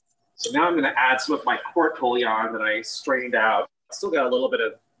 So now I'm going to add some of my court bouillon that I strained out. Still got a little bit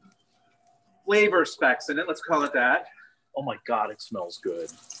of flavor specks in it. Let's call it that. Oh, my God, it smells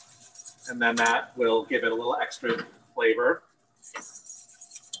good. And then that will give it a little extra flavor.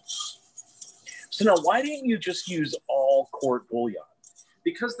 So now, why didn't you just use all court bouillon?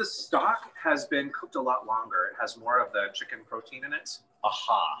 Because the stock has been cooked a lot longer. It has more of the chicken protein in it.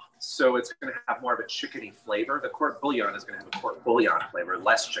 Aha. So it's going to have more of a chickeny flavor. The court bouillon is going to have a court bouillon flavor,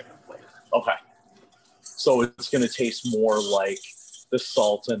 less chicken flavor. Okay. So it's going to taste more like the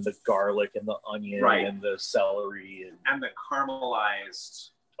salt and the garlic and the onion and the celery. And the caramelized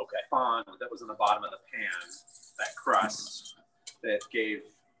fond that was in the bottom of the pan, that crust that gave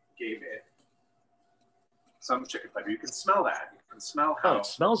it some chicken flavor. You can smell that. You can smell how... Oh, it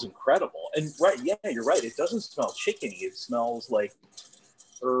smells incredible. And you're right. It doesn't smell chickeny. It smells like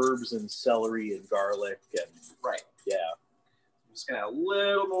herbs and celery and garlic and... Right. Yeah. I'm just going to add a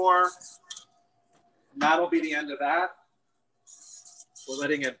little more. And that'll be the end of that. We're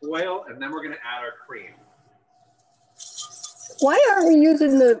letting it boil, and then we're going to add our cream. Why aren't we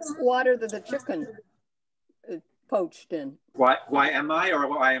using the water that the chicken is poached in? Why am I or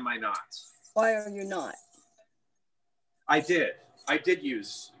why am I not? Why are you not? I did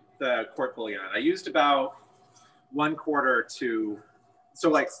use the quart bouillon. I used about 1/4 to, so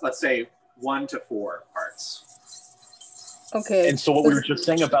like, let's say 1 to 4 parts. Okay. And so what we were just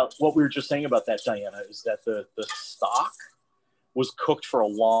saying about that, Diana, is that the stock was cooked for a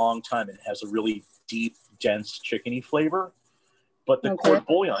long time and has a really deep, dense chickeny flavor. But the quart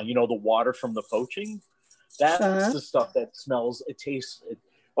bouillon, you know, the water from the poaching, that's the stuff that smells, it tastes,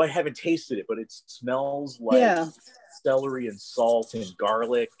 well, I haven't tasted it, but it smells like celery and salt and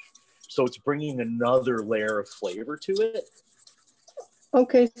garlic. So it's bringing another layer of flavor to it.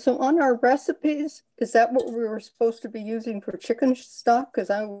 Okay, so on our recipes, is that what we were supposed to be using for chicken stock? Because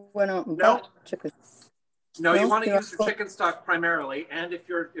I went out and bought chicken. No, you want to use the chicken stock primarily, and if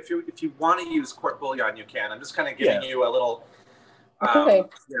you want to use quart bouillon, you can. I'm just kind of giving you a little you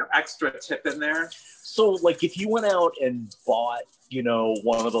know, extra tip in there. So, like, if you went out and bought, you know,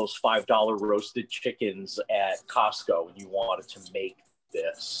 one of those $5 roasted chickens at Costco, and you wanted to make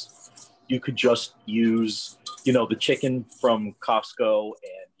this, you could just use, you know, the chicken from Costco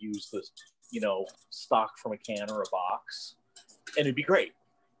and use the, you know, stock from a can or a box, and it'd be great.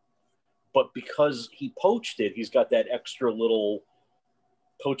 But because he poached it, he's got that extra little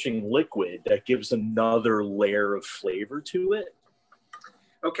poaching liquid that gives another layer of flavor to it.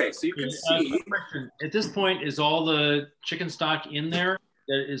 Okay, so you can see. At this point, is all the chicken stock in there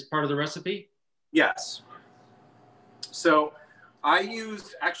that is part of the recipe? Yes. So I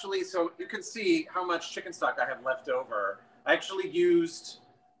used, actually, so you can see how much chicken stock I have left over. I actually used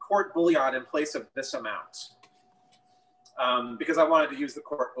quart bouillon in place of this amount because I wanted to use the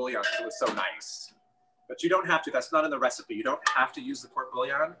quart bouillon because it was so nice. But you don't have to. That's not in the recipe. You don't have to use the quart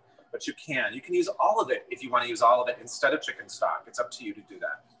bouillon, but you can. You can use all of it if you want to use all of it instead of chicken stock. It's up to you to do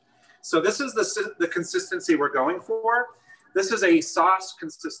that. So this is the consistency we're going for. This is a sauce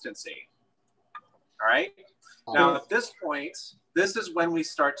consistency. All right. Now at this point, this is when we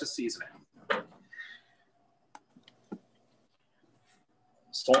start to season it.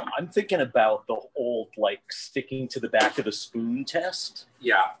 So I'm thinking about the old, like, sticking to the back of the spoon test.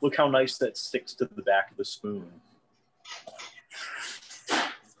 Yeah. Look how nice that sticks to the back of the spoon.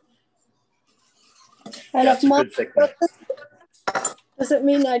 And that's a good thickness. Does it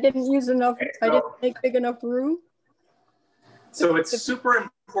mean I didn't use enough, I didn't make big enough roux? So it's super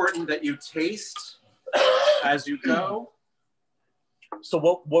important that you taste as you go. So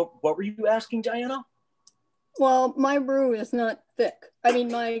what were you asking, Diana? Well, my roux is not thick. I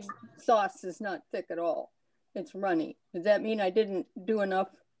mean, my sauce is not thick at all. It's runny. Does that mean I didn't do enough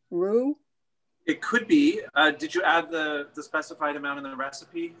roux? It could be. Did you add the specified amount in the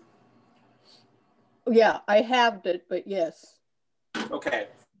recipe? Yeah, I halved it, but yes. Okay.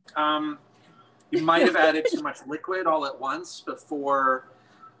 You might have added too much liquid all at once before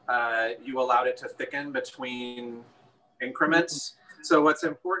you allowed it to thicken between increments. So what's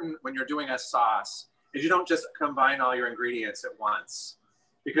important when you're doing a sauce is you don't just combine all your ingredients at once,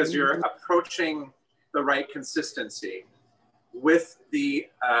 because you're approaching the right consistency with the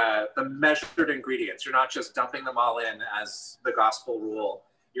measured ingredients. You're not just dumping them all in as the gospel rule.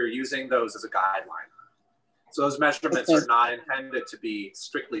 You're using those as a guideline. So those measurements are not intended to be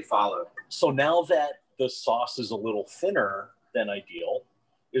strictly followed. So now that the sauce is a little thinner than ideal,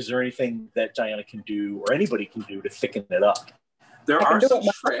 is there anything that Diana can do or anybody can do to thicken it up? There are some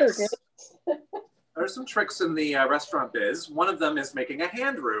tricks. There are some tricks in the restaurant biz. One of them is making a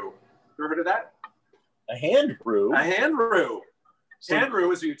hand roux. You ever heard of that? A hand roux? A hand roux. So, hand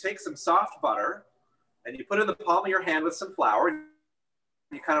roux is you take some soft butter and you put it in the palm of your hand with some flour and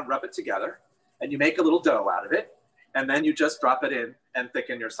you kind of rub it together and you make a little dough out of it, and then you just drop it in and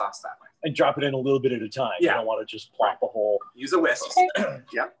thicken your sauce that way. And drop it in a little bit at a time. Yeah. You don't want to just plop a whole. Use a whisk.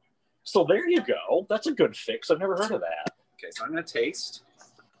 Yeah. So there you go. That's a good fix. I've never heard of that. Okay, so I'm going to taste.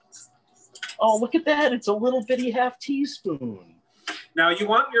 Oh, look at that. It's a little bitty half teaspoon. Now you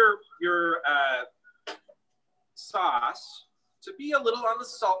want your sauce to be a little on the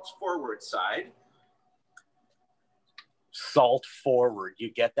salt forward side. Salt forward. You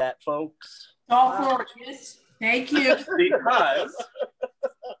get that, folks? Salt forward, yes. Thank you. Because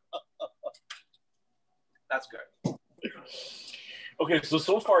that's good. Okay,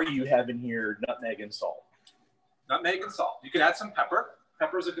 so far you have in here nutmeg and salt. Nutmeg and salt. You can add some pepper.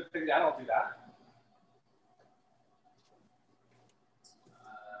 Pepper is a good thing to add. I'll do that.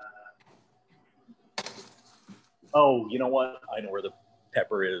 Oh, you know what? I know where the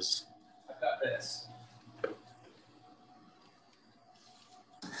pepper is. I've got this.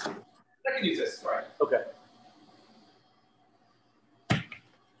 I can use this, right? Okay. I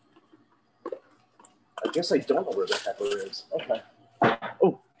guess I don't know where the pepper is. Okay.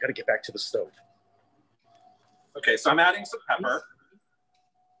 Oh, gotta get back to the stove. Okay, so I'm adding some pepper.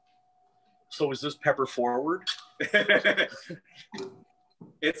 So is this pepper forward?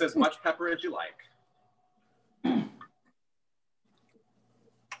 It's as much pepper as you like.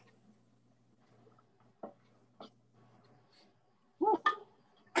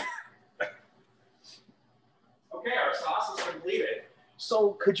 Okay, our sauce is completed.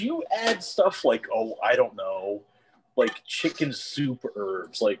 So could you add stuff like, oh, I don't know, like chicken soup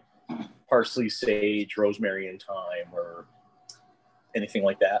herbs, like parsley, sage, rosemary, and thyme, or anything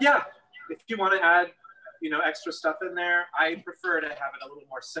like that? Yeah, if you want to add, extra stuff in there, I prefer to have it a little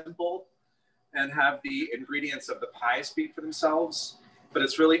more simple and have the ingredients of the pie speak for themselves. But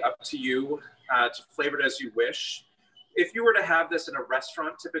it's really up to you to flavor it as you wish. If you were to have this in a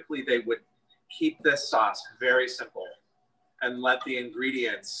restaurant, typically they would keep this sauce very simple and let the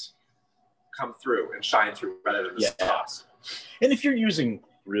ingredients come through and shine through rather than the sauce. And if you're using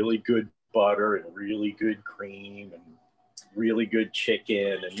really good butter and really good cream and really good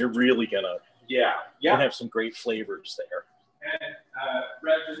chicken, and you're really gonna have some great flavors there. And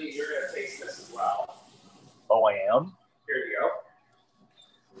Reggie, you're gonna taste this as well. Oh, I am? Here you go.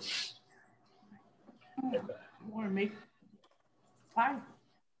 You want to make pie?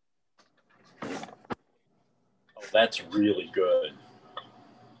 Oh, that's really good.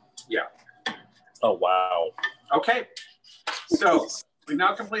 Yeah. Oh, wow. Okay. So we've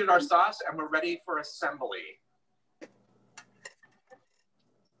now completed our sauce and we're ready for assembly.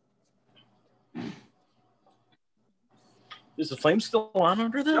 Is the flame still on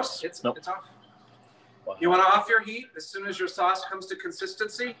under this? Nope, it's off. Wow. You want to off your heat as soon as your sauce comes to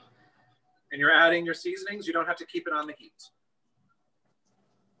consistency and you're adding your seasonings, you don't have to keep it on the heat.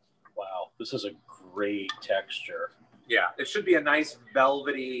 Wow, this is a great texture. Yeah, it should be a nice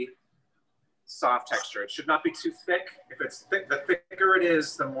velvety, soft texture. It should not be too thick. If it's thick, the thicker it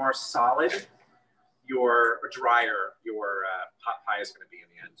is, the more solid or drier your pot pie is going to be in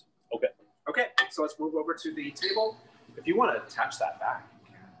the end. Okay. Okay, so let's move over to the table. If you want to attach that back.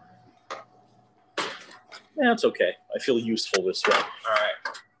 Yeah, it's okay. I feel useful this way. All right.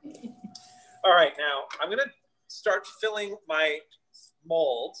 All right, now I'm going to start filling my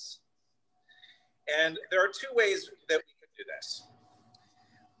molds. And there are two ways that we can do this.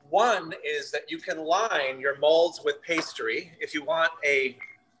 One is that you can line your molds with pastry if you want a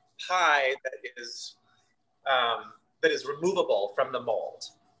pie that is removable from the mold.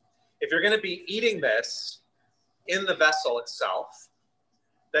 If you're going to be eating this in the vessel itself,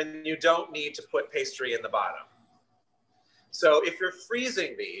 then you don't need to put pastry in the bottom. So if you're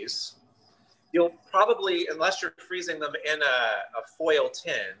freezing these, you'll probably, unless you're freezing them in a foil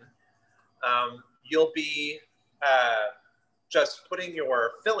tin, you'll be just putting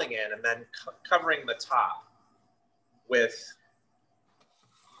your filling in and then covering the top with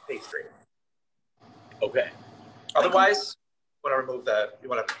pastry. Okay. Otherwise, you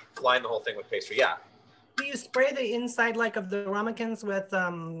want to line the whole thing with pastry. Yeah. Do you spray the inside like of the ramekins with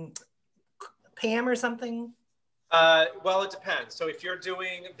Pam or something? Well, it depends. So if you're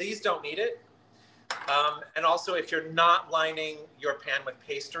doing, these don't need it. And also if you're not lining your pan with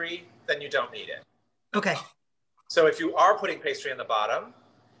pastry, then you don't need it. Okay. So if you are putting pastry in the bottom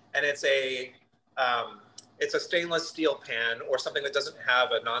and it's a stainless steel pan or something that doesn't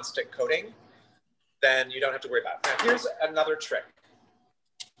have a nonstick coating, then you don't have to worry about it. Now here's another trick.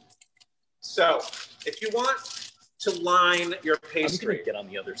 So if you want to line your pastry. I'm gonna get on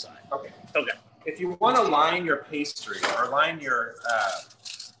the other side. Okay. Okay. If you want to line your pastry or line your,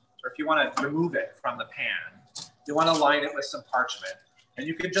 or if you want to remove it from the pan, you want to line it with some parchment. And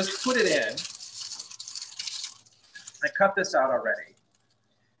you can just put it in. I cut this out already.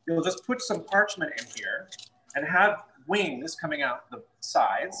 You'll just put some parchment in here and have wings coming out the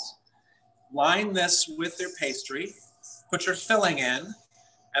sides. Line this with your pastry, put your filling in,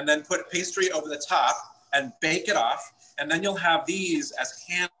 and then put pastry over the top and bake it off. And then you'll have these as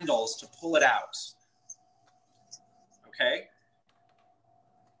handles to pull it out. Okay?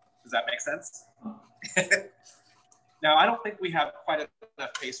 Does that make sense? Now, I don't think we have quite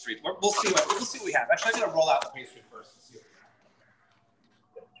enough pastry. We'll see what we have. Actually, I'm going to roll out the pastry first and see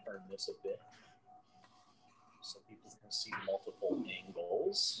what we have. Turn this a bit so people can see multiple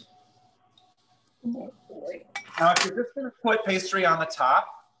angles. Oh boy. Now, if you're just going to put pastry on the top,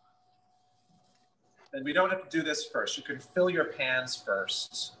 then we don't have to do this first. You can fill your pans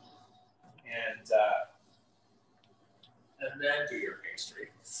first, and then do your pastry.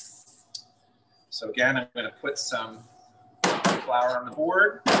 So again, I'm going to put some flour on the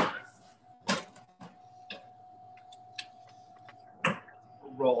board.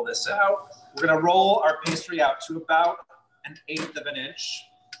 We'll roll this out. We're going to roll our pastry out to about 1/8 of an inch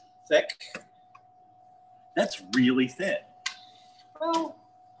thick. That's really thin. Well,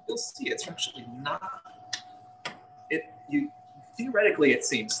 you'll see it's actually not. Theoretically it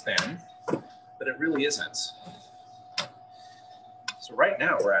seems thin, but it really isn't. So right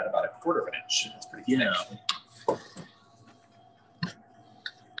now we're at about 1/4 of an inch. It's pretty thick.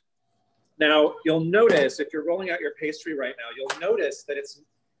 Now you'll notice if you're rolling out your pastry right now, you'll notice that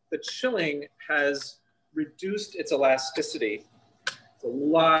the chilling has reduced its elasticity. It's a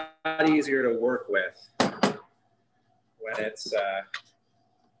lot easier to work with when it's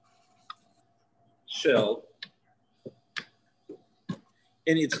chilled.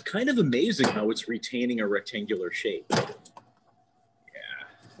 And it's kind of amazing how it's retaining a rectangular shape.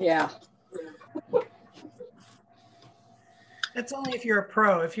 Yeah. That's only if you're a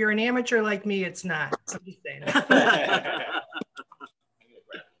pro. If you're an amateur like me, it's not. I'm just saying.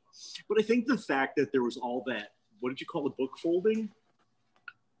 But I think the fact that there was all that, what did you call it, book folding?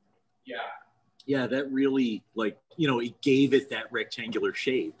 Yeah. Yeah, that really, like, you know, it gave it that rectangular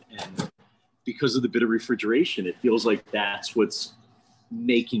shape. And because of the bit of refrigeration, it feels like that's what's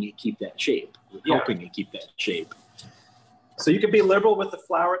making it keep that shape, helping it keep that shape. So you can be liberal with the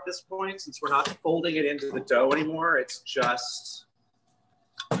flour at this point, since we're not folding it into the dough anymore. It's just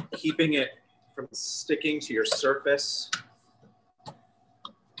keeping it from sticking to your surface.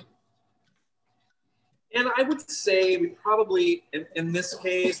 And I would say we probably, in this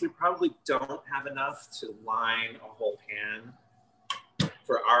case, we probably don't have enough to line a whole pan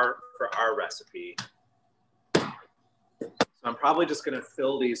for our recipe. So I'm probably just going to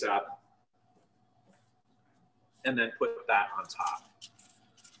fill these up and then put that on top.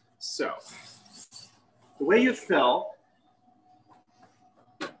 So the way you fill,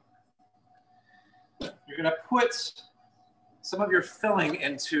 you're going to put some of your filling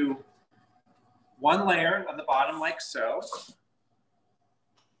into one layer on the bottom like so.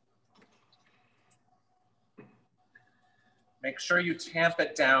 Make sure you tamp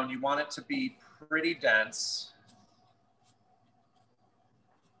it down. You want it to be pretty dense.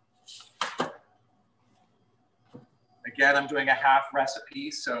 Again, I'm doing a half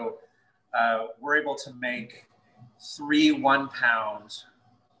recipe, so we're able to make 3 1-pound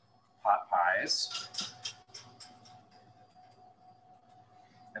pot pies.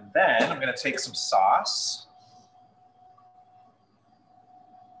 And then I'm going to take some sauce.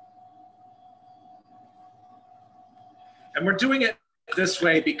 And we're doing it this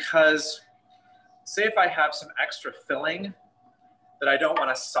way because, say if I have some extra filling that I don't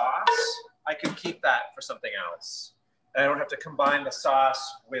want to sauce, I can keep that for something else. And I don't have to combine the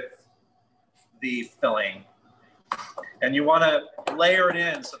sauce with the filling. And you want to layer it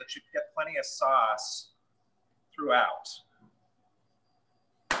in so that you get plenty of sauce throughout.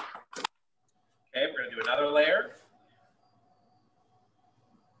 Okay, we're going to do another layer.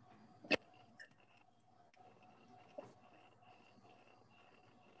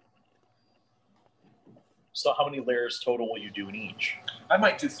 So how many layers total will you do in each? I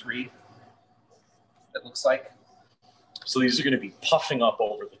might do 3, it looks like. So these are going to be puffing up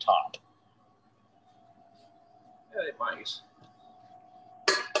over the top. Yeah, they might.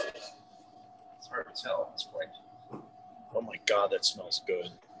 It's hard to tell at this point. Oh my God, that smells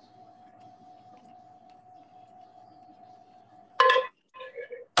good.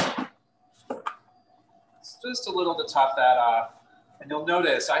 Just a little to top that off. And you'll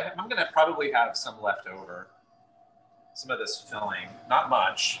notice I'm going to probably have some left over. Some of this filling, not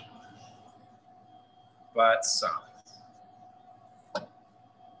much, but some.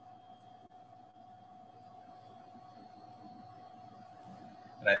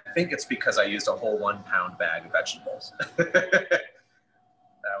 And I think it's because I used a whole 1-pound bag of vegetables. That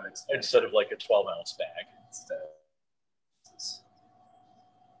would explain. Instead of like a 12-ounce bag.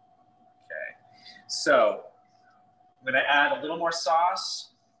 Okay, so I'm going to add a little more sauce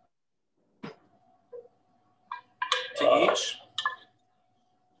to each.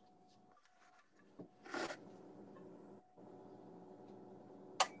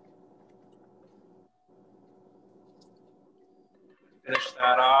 Finish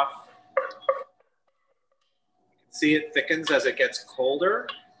that off. You can see it thickens as it gets colder,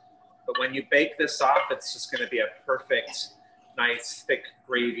 but when you bake this off, it's just going to be a perfect, nice, thick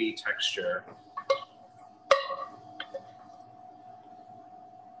gravy texture.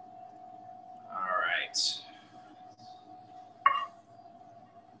 All right.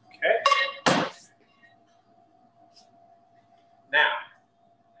 Okay. Now,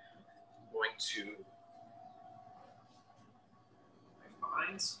 I'm going to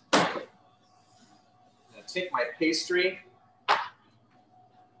I'm going to take my pastry.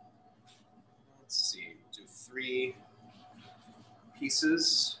 Let's see, do 3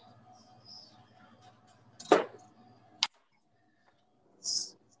 pieces.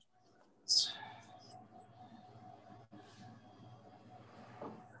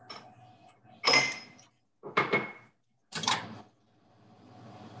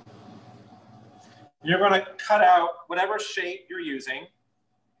 You're going to cut out whatever shape you're using.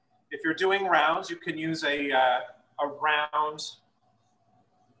 If you're doing rounds, you can use a round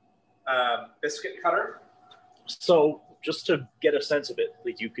biscuit cutter. So just to get a sense of it,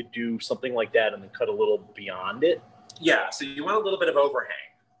 like you could do something like that and then cut a little beyond it? Yeah, so you want a little bit of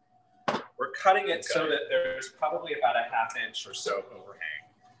overhang. We're cutting it so that there's probably about a ½ inch or so overhang.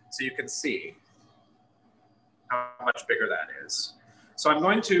 So you can see how much bigger that is. So I'm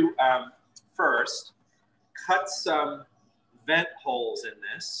going to first cut some vent holes in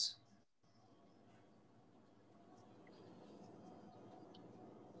this.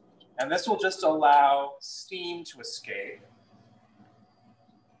 And this will just allow steam to escape.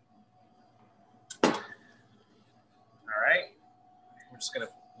 All right, we're just gonna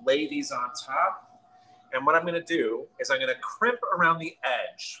lay these on top. And what I'm gonna do is I'm gonna crimp around the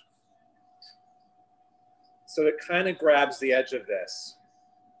edge. So it kind of grabs the edge of this.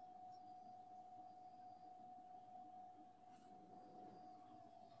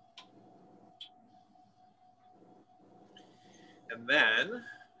 And then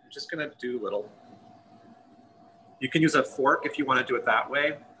I'm just gonna do little, you can use a fork if you wanna do it that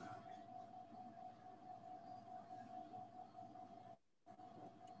way.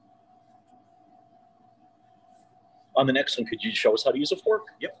 On the next one, could you show us how to use a fork?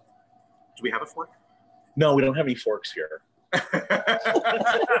 Yep. Do we have a fork? No, we don't have any forks here.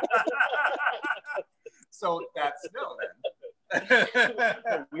 So that's no then.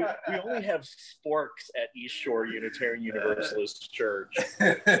 we only have sporks at East Shore Unitarian Universalist Church.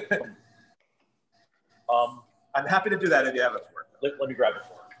 I'm happy to do that if you have a fork. Let me grab a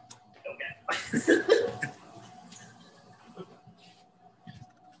fork. Okay.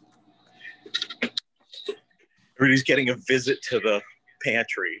 Everybody's getting a visit to the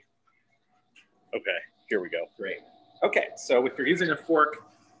pantry. Okay, here we go. Great. Okay, so if you're using a fork,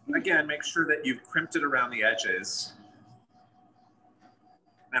 again, make sure that you've crimped it around the edges.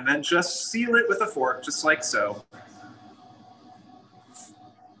 And then just seal it with a fork, just like so.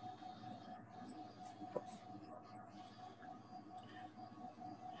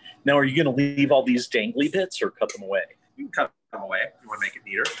 Now, are you going to leave all these dangly bits or cut them away? You can cut them away if you want to make it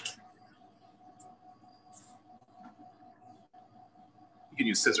neater. You can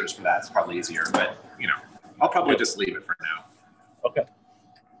use scissors for that. It's probably easier, but you know, I'll probably just leave it for now. Okay.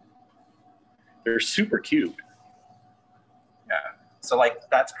 They're super cute. Yeah. So like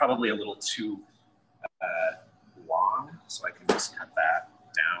that's probably a little too long, so I can just cut that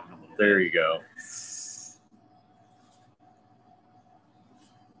down a little bit. There you go.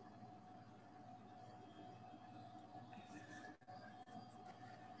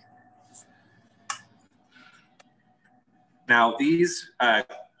 Now these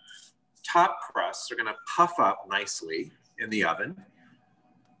top crusts are going to puff up nicely in the oven,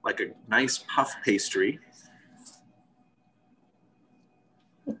 like a nice puff pastry.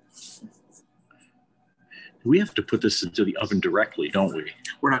 We have to put this into the oven directly, don't we?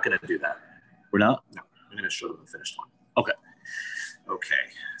 We're not going to do that. We're not? No, I'm going to show them the finished one. Okay. Okay,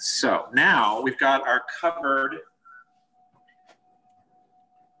 so now we've got our covered.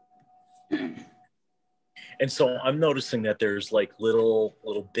 And so I'm noticing that there's like little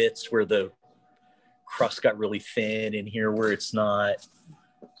bits where the crust got really thin in here where it's not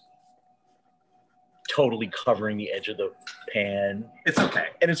totally covering the edge of the pan. It's okay.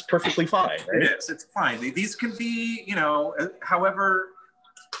 And it's perfectly fine, right? It is, it's fine. These can be, you know, however,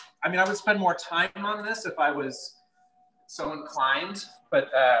 I mean, I would spend more time on this if I was so inclined, but,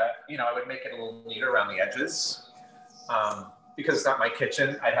 you know, I would make it a little neater around the edges. Because it's not my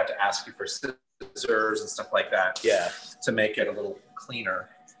kitchen, I'd have to ask you for scissors and stuff like that, yeah, to make it a little cleaner.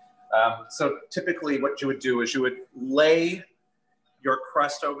 So typically what you would do is you would lay your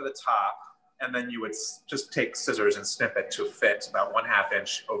crust over the top, and then you would just take scissors and snip it to fit about 1/2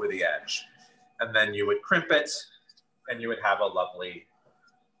 inch over the edge. And then you would crimp it, and you would have a lovely...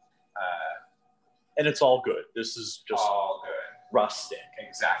 and it's all good. This is just all good. Rustic.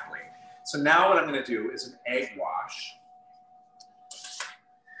 Exactly. So now what I'm going to do is an egg wash.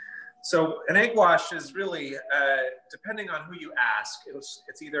 So an egg wash is really, depending on who you ask,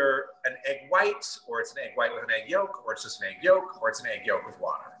 it's either an egg white, or it's an egg white with an egg yolk, or it's just an egg yolk, or it's an egg yolk with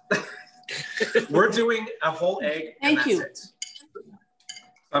water. We're doing a whole egg, and that's it.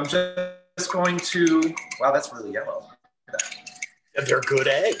 I'm just going to, wow, that's really yellow. And they're good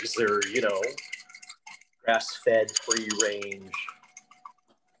eggs. They're, you know, grass-fed, free-range.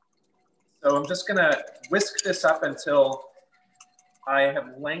 So I'm just gonna whisk this up until I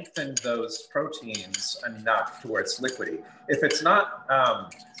have lengthened those proteins enough to where it's liquidy. If it's not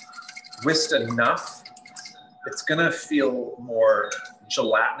whisked enough, it's gonna feel more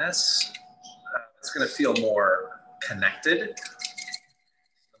gelatinous. It's going to feel more connected.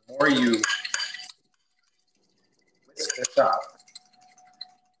 The more you whisk this up,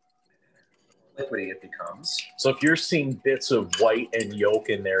 the more liquidy it becomes. So if you're seeing bits of white and yolk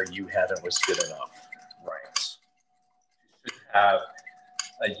in there, you haven't whisked it enough. Right. You should have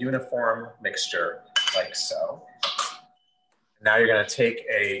a uniform mixture like so. Now you're going to take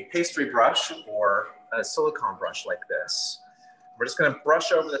a pastry brush or a silicone brush like this. We're just going to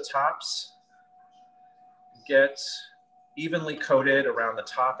brush over the tops, get evenly coated around the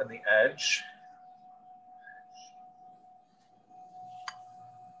top and the edge.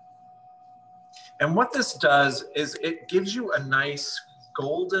 And what this does is it gives you a nice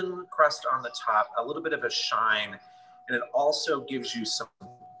golden crust on the top, a little bit of a shine, and it also gives you some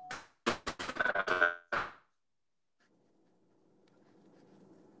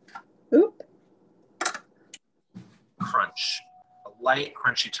crunch, a light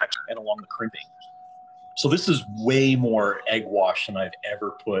crunchy texture, and along the crimping. So this is way more egg wash than I've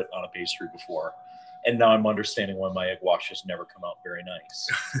ever put on a pastry before. And now I'm understanding why my egg washes never come out very nice.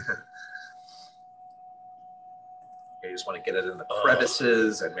 You just want to get it in the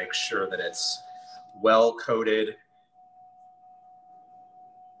crevices and make sure that it's well coated.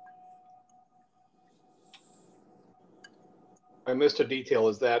 I missed a detail.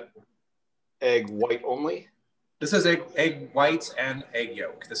 Is that egg white only? This is egg whites and egg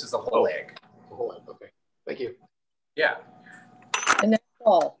yolk. This is the whole egg. The whole egg, okay. Thank you. Yeah. And that's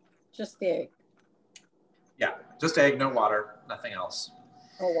all, just the egg. Yeah, just egg, no water, nothing else.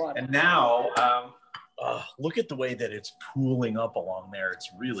 No water. And now, look at the way that it's pooling up along there.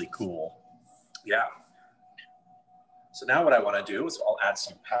 It's really cool. Yeah. So now what I want to do is I'll add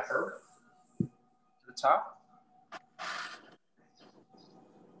some pepper to the top.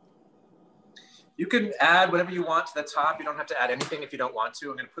 You can add whatever you want to the top. You don't have to add anything if you don't want to.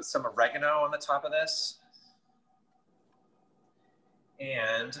 I'm going to put some oregano on the top of this.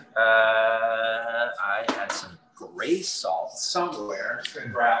 And I had some gray salt somewhere. I'm just going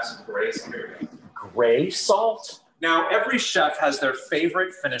to grab some gray salt. Here we go. Gray salt? Now, every chef has their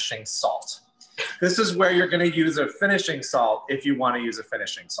favorite finishing salt. This is where you're going to use a finishing salt if you want to use a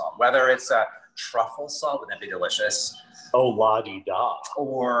finishing salt, whether it's a truffle salt, would that be delicious? Oh, la-di-da.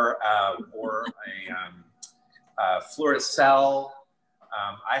 Or a fleur de sel.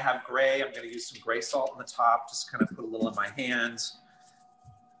 I have gray. I'm going to use some gray salt on the top, just kind of put a little in my hands.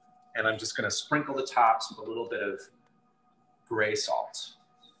 And I'm just going to sprinkle the tops with a little bit of gray salt.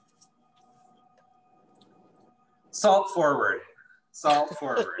 Salt forward, salt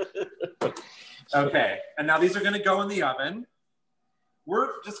forward. Okay, and now these are going to go in the oven.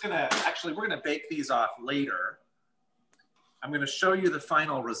 We're just going to, actually, we're going to bake these off later. I'm going to show you the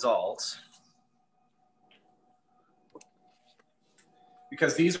final result,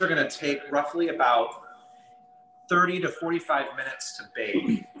 because these are going to take roughly about 30 to 45 minutes to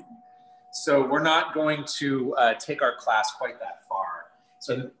bake. So we're not going to take our class quite that far.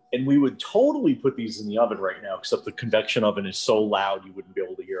 So, and we would totally put these in the oven right now, except the convection oven is so loud you wouldn't be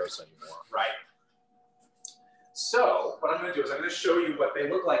able to hear us anymore. Right. So what I'm going to do is I'm going to show you what they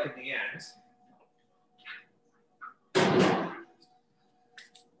look like in the end.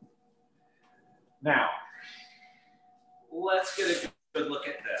 Now, let's get a good look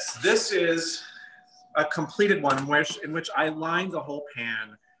at this. This is a completed one in which I lined the whole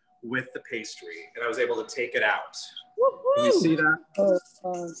pan with the pastry, and I was able to take it out. Can you see that?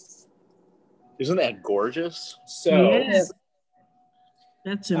 Isn't that gorgeous? So yes.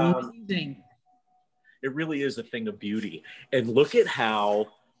 That's amazing. It really is a thing of beauty. And look at how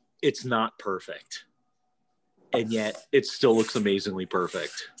it's not perfect. And yet it still looks amazingly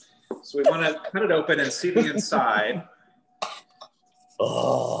perfect. So we want to cut it open and see the inside.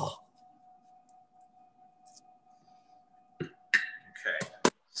 Oh. Okay.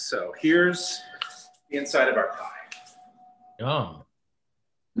 So here's the inside of our pie. Oh.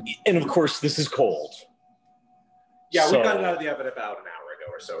 And of course, this is cold. Yeah, we got it out of the oven about an hour ago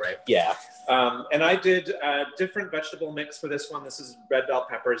or so, right? Yeah. And I did a different vegetable mix for this one. This is red bell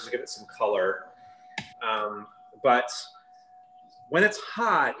peppers to give it some color. But when it's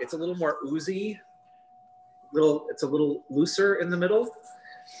hot, it's a little more oozy. It's a little looser in the middle.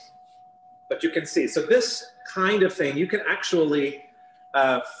 But you can see, so this kind of thing, you can actually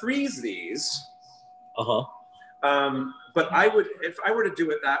freeze these. Uh-huh. But I would, if I were to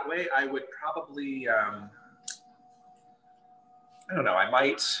do it that way, I would probably, I don't know, I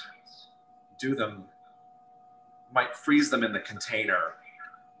might freeze them in the container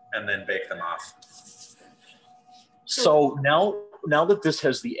and then bake them off. So now that this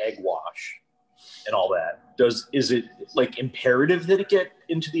has the egg wash, and all that. Is it like imperative that it get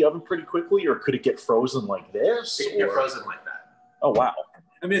into the oven pretty quickly, or could it get frozen like this? It can get frozen like that. Oh, wow.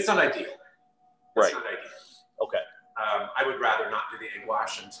 I mean, it's not ideal. Right. Not ideal. Okay. I would rather not do the egg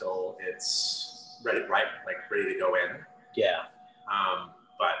wash until it's ready to go in. Yeah.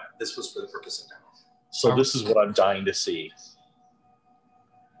 But this was for the purpose of demo. So this is what I'm dying to see.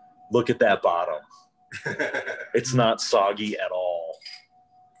 Look at that bottom. It's not soggy at all.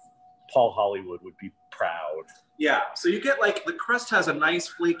 Paul Hollywood would be proud. Yeah, so you get like the crust has a nice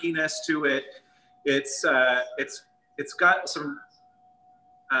flakiness to it. It's got some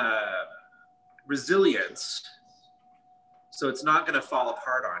resilience, so it's not going to fall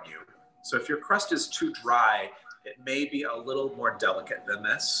apart on you. So if your crust is too dry, it may be a little more delicate than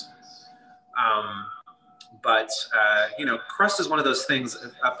this. But you know, crust is one of those things.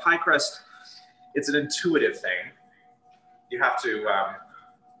 A pie crust, it's an intuitive thing. You have to,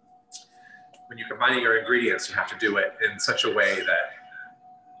 when you're combining your ingredients, you have to do it in such a way that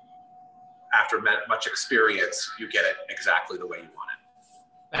after much experience, you get it exactly the way you want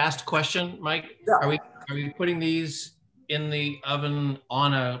it. Fast question, Mike. Yeah. Are we putting these in the oven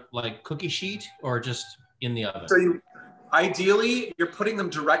on a cookie sheet or just in the oven? So ideally, you're putting them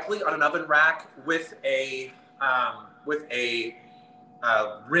directly on an oven rack with a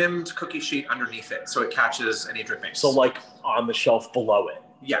rimmed cookie sheet underneath it, so it catches any drippings. So like on the shelf below it,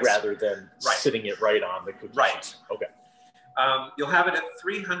 yes, rather than sitting it right on the cookie sheet. Okay. You'll have it at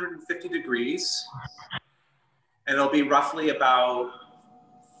 350 degrees, and it'll be roughly about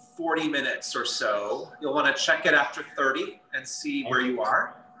 40 minutes or so. You'll want to check it after 30 and see where you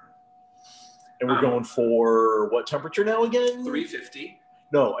are. And we're going for what temperature now again? 350.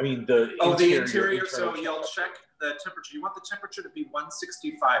 No, I mean the interior. So you'll check the temperature. You want the temperature to be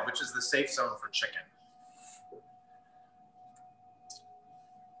 165, which is the safe zone for chicken.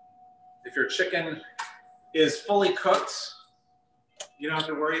 If your chicken is fully cooked, you don't have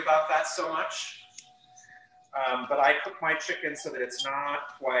to worry about that so much. But I cook my chicken so that it's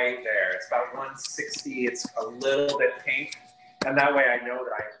not quite there. It's about 160. It's a little bit pink. And that way I know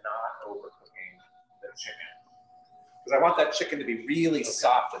that I'm not overcooking the chicken. Because I want that chicken to be really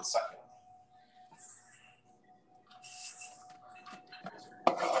soft and succulent.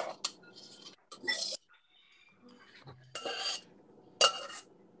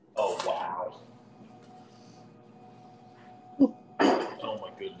 Oh, wow. Oh, my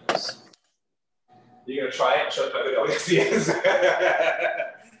goodness. You gonna try it and show it how good it is?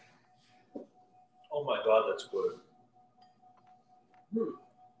 Oh my God, that's good.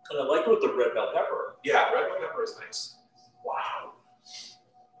 And I like it with the red bell pepper. Yeah, red bell pepper is nice. Wow.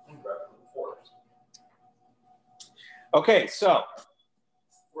 Okay, so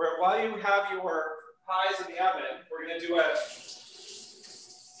while you have your pies in the oven, we're gonna do a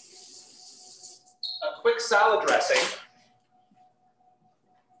quick salad dressing.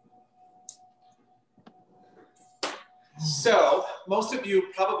 So most of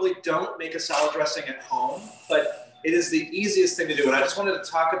you probably don't make a salad dressing at home, but it is the easiest thing to do. And I just wanted to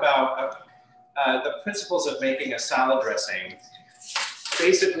talk about the principles of making a salad dressing.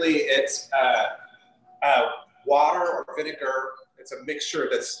 Basically, it's water or vinegar. It's a mixture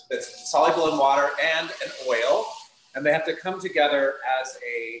that's soluble in water and an oil, and they have to come together as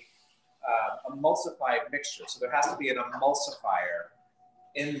a emulsified mixture. So there has to be an emulsifier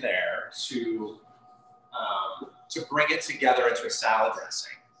in there to bring it together into a salad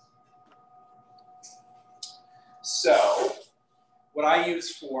dressing. So what I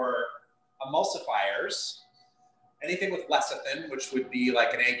use for emulsifiers, anything with lecithin, which would be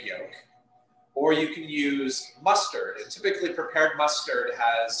like an egg yolk, or you can use mustard. And typically prepared mustard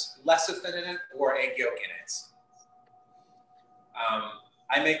has lecithin in it or egg yolk in it.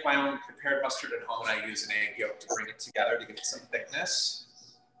 I make my own prepared mustard at home, and I use an egg yolk to bring it together to give it some thickness.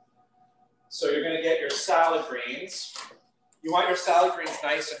 So you're going to get your salad greens. You want your salad greens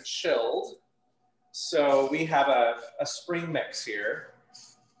nice and chilled. So we have a spring mix here.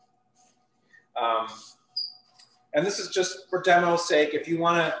 And this is just for demo's sake. If you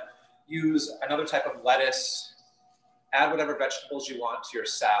want to use another type of lettuce, add whatever vegetables you want to your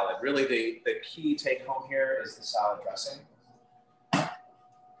salad. Really, the key take home here is the salad dressing.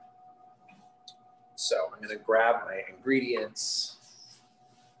 So I'm going to grab my ingredients.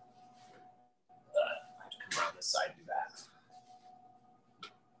 I have to come around this side and do that.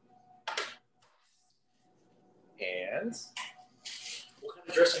 And what kind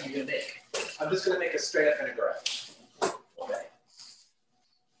of dressing are you going to make? I'm just going to make a straight up vinaigrette. Okay.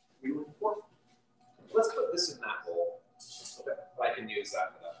 Let's put this in that bowl. Okay. I can use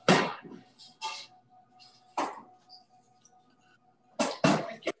that for that.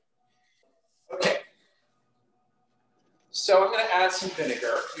 Thank you. Okay. So I'm going to add some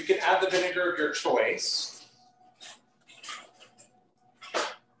vinegar. You can add the vinegar of your choice.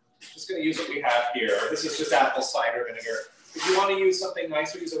 Just going to use what we have here. This is just apple cider vinegar. If you want to use something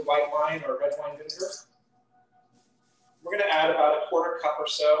nicer, use a white wine or red wine vinegar. We're going to add about a 1/4 cup or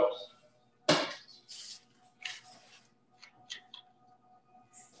so.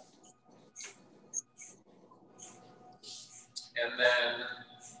 And then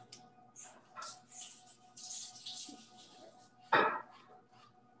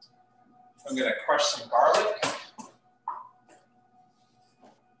I'm going to crush some garlic. That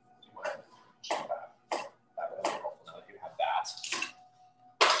would be helpful now that you have that.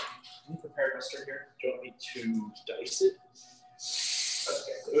 Can you prepare mustard here? Do you want me to dice it?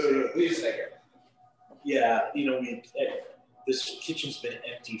 Okay. We use it here. Yeah, you know, this kitchen's been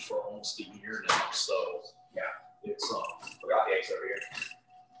empty for almost a year now, so yeah, it's forgot the eggs over here.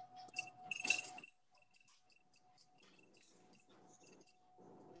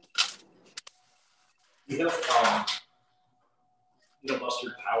 You have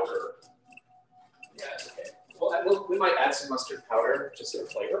mustard powder. Yeah, it's okay. Well, we might add some mustard powder just for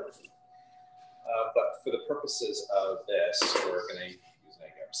flavor. But for the purposes of this, we're going to use an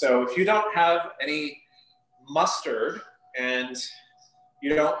egg yolk. So if you don't have any mustard and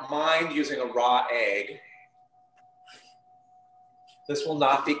you don't mind using a raw egg, this will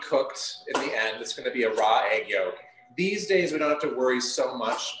not be cooked in the end. It's going to be a raw egg yolk. These days, we don't have to worry so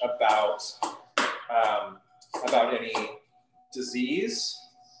much about any disease.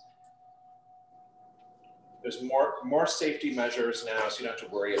 There's more safety measures now, so you don't have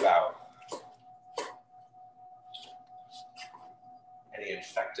to worry about any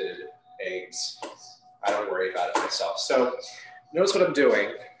infected eggs. I don't worry about it myself. So notice what I'm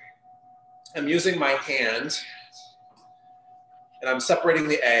doing. I'm using my hand and I'm separating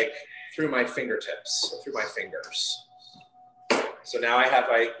the egg through my fingertips, through my fingers. So now I have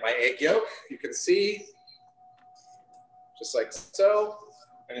my egg yolk. You can see, just like so.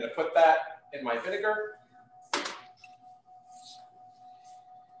 I'm going to put that in my vinegar. Pardon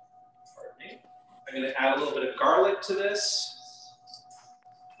me. I'm going to add a little bit of garlic to this.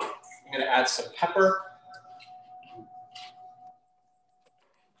 I'm going to add some pepper.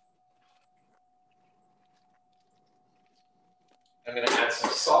 I'm going to add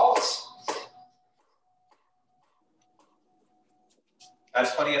some salt. Add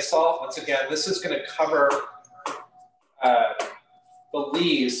plenty of salt. Once again, this is going to cover the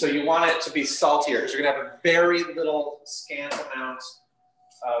leaves, so you want it to be saltier because you're going to have a very little scant amount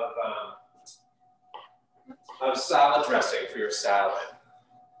of salad dressing for your salad.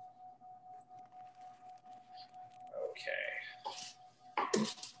 Okay.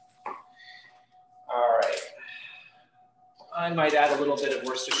 All right. I might add a little bit of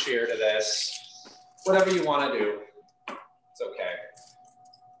Worcestershire to this. Whatever you want to do, it's okay.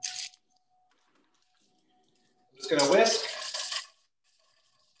 I'm just going to whisk.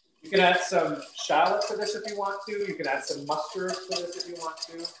 You can add some shallot to this if you want to. You can add some mustard to this if you want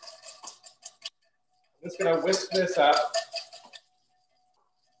to. I'm just going to whisk this up.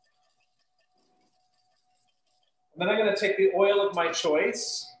 And then I'm going to take the oil of my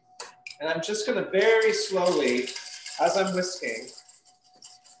choice, and I'm just going to very slowly, as I'm whisking,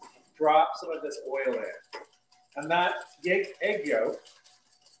 drop some of this oil in. And that egg yolk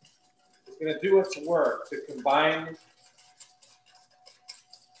is going to do its work to combine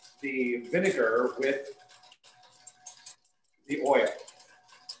the vinegar with the oil.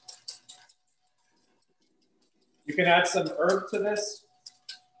 You can add some herb to this.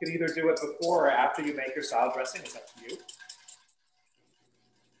 You can either do it before or after you make your salad dressing. It's up to you.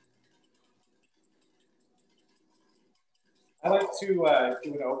 I like to do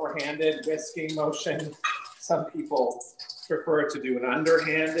an overhanded whisking motion. Some people prefer to do an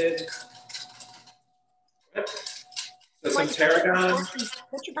underhanded. So some tarragon.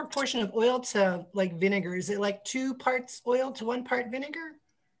 What's your proportion of oil to like vinegar? Is it like 2 parts oil to 1 part vinegar?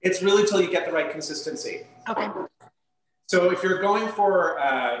 It's really till you get the right consistency. Okay. So if you're going for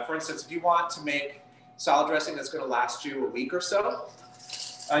instance, if you want to make salad dressing that's going to last you a week or so,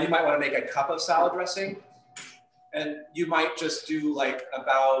 you might want to make a cup of salad dressing. And you might just do like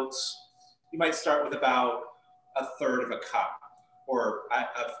you might start with about 1/3 of a cup or a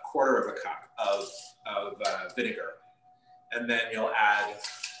 1/4 of a cup of vinegar. And then you'll add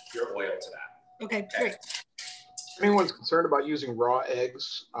your oil to that. Okay, great. If anyone's concerned about using raw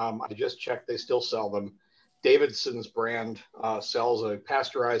eggs, I just checked, they still sell them. Davidson's brand sells a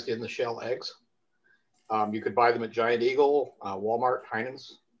pasteurized in the shell eggs. You could buy them at Giant Eagle, Walmart,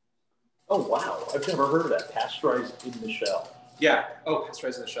 Heinen's. Oh, wow. I've never heard of that. Pasteurized in the shell. Yeah. Oh,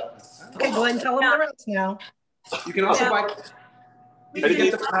 pasteurized in the shell. Okay, go ahead and tell them the rest now. You can also buy, you can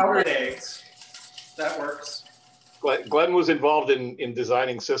get the powdered eggs. That works. Glenn was involved in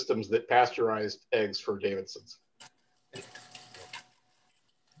designing systems that pasteurized eggs for Davidson's.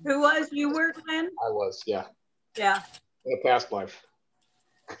 Who was? You were, Glenn? I was, yeah. Yeah. In a past life.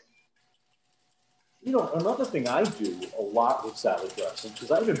 You know, another thing I do a lot with salad dressing,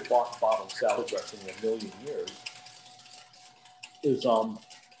 because I haven't bought bottled salad dressing in a million years, is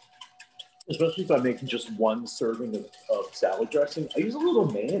especially if I'm making just one serving of salad dressing, I use a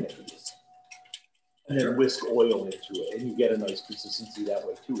little mayonnaise and then whisk oil into it, and you get a nice consistency that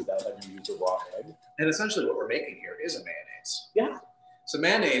way too, without having to use a raw egg. And essentially what we're making here is a mayonnaise. Yeah. So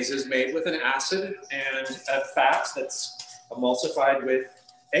mayonnaise is made with an acid and a fat that's emulsified with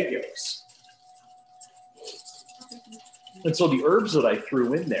egg yolks. And so the herbs that I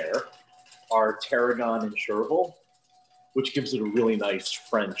threw in there are tarragon and chervil, which gives it a really nice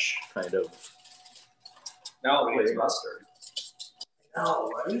French kind of. Now we need mustard.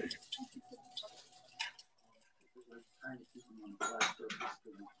 Oh, right?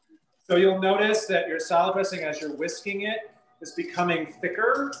 So you'll notice that your salad dressing, as you're whisking it, is becoming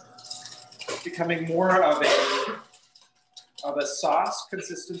thicker, becoming more of a sauce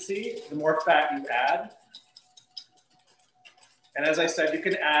consistency, the more fat you add. And as I said, you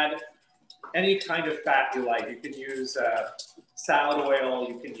can add any kind of fat you like. You can use salad oil,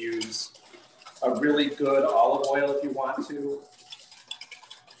 you can use a really good olive oil if you want to.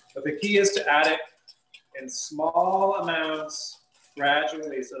 But the key is to add it in small amounts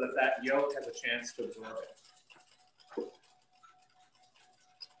gradually so that that yolk has a chance to absorb it.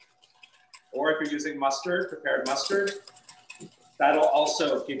 Or if you're using mustard, prepared mustard, that'll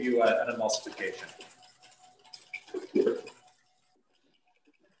also give you an emulsification.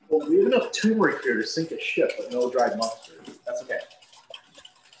 Well, we have enough turmeric here to sink a ship, but no dried mustard. That's okay.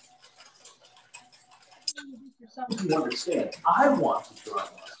 You understand, I want to dry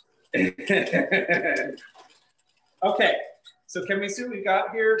mustard. Okay, so can we see what we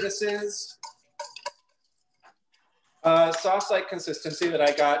got here? This is a sauce-like consistency that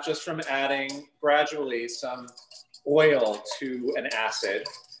I got just from adding gradually some oil to an acid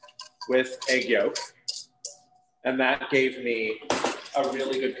with egg yolk. And that gave me a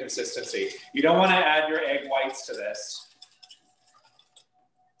really good consistency. You don't want to add your egg whites to this.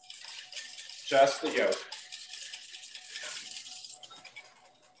 Just the yolk.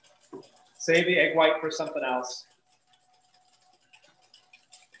 Save the egg white for something else.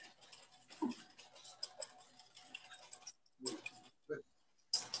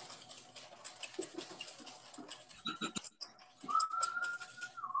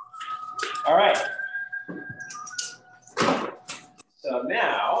 All right. So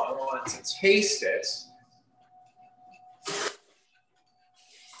now I want to taste it.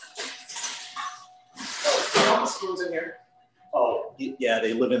 Oh, spoons in here. Oh, yeah,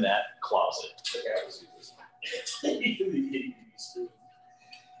 they live in that closet. Okay, I'll just use this.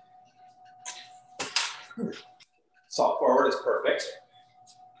 Salt forward is perfect.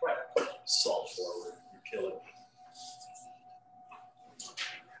 Right. Salt forward, you're killing me.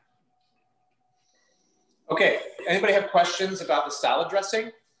 Okay, anybody have questions about the salad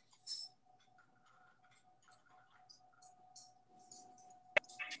dressing?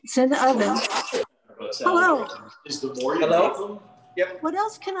 It's in the oven. Hello. Is the more you make them? Yep. What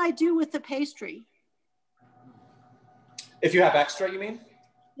else can I do with the pastry? If you have extra, you mean?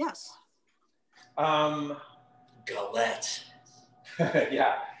 Yes. Galette.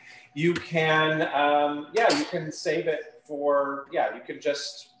 Yeah, you can. Yeah, you can save it for. Yeah, you can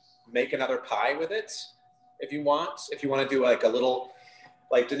just make another pie with it if you want. If you want to do like a little,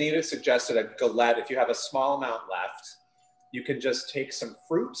 like Danita suggested, a galette. If you have a small amount left, you can just take some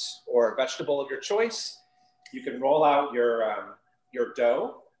fruit or a vegetable of your choice. You can roll out your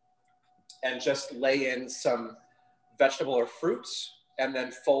dough and just lay in some vegetable or fruit and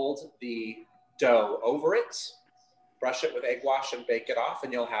then fold the dough over it, brush it with egg wash and bake it off,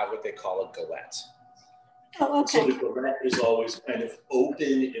 and you'll have what they call a galette. Oh, okay. So the galette is always kind of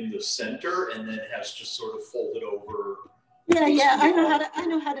open in the center and then has just sort of folded over. Yeah, I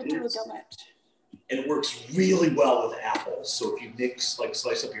know how to do a galette. And it works really well with apples. So if you mix, like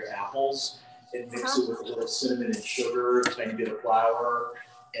slice up your apples and mix it with a little cinnamon and sugar, a tiny bit of flour,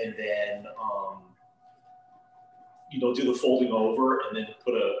 and then do the folding over and then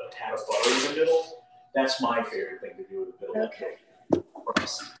put a tad of butter in the middle. That's my favorite thing to do in the middle. Okay.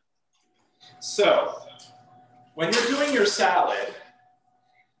 So when you're doing your salad,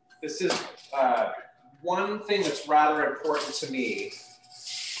 this is one thing that's rather important to me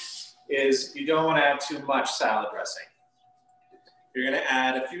is you don't want to add too much salad dressing. You're going to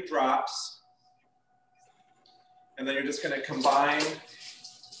add a few drops And then you're just going to combine.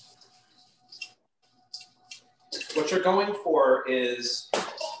 What you're going for is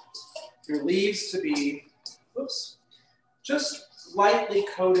your leaves to be, oops, just lightly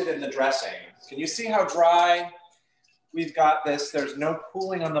coated in the dressing. Can you see how dry we've got this? There's no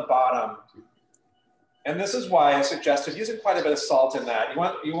pooling on the bottom. And this is why I suggested using quite a bit of salt in that.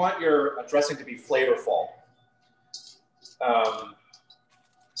 You want your dressing to be flavorful.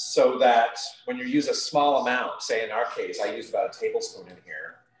 So that when you use a small amount, say in our case, I used about a tablespoon in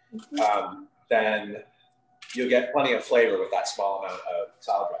here, then you'll get plenty of flavor with that small amount of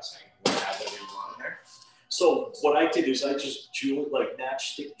salad dressing. You want to add whatever you want in there? So what I did is I just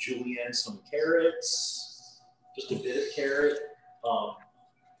matchstick julienne some carrots, just a bit of carrot,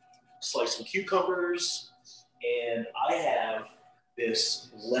 slice some cucumbers, and I have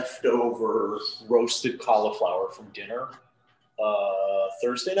this leftover roasted cauliflower from dinner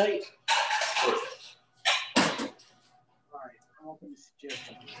Thursday night. Perfect. All right, I'll open the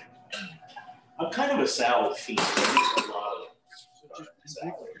suggestion. I'm kind of a salad fiend. I use a lot of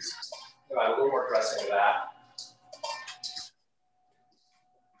salads. A little more dressing of that.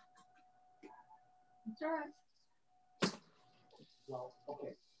 It's all right. Well,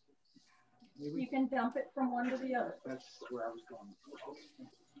 okay. You can dump it from one to the other. That's where I was going.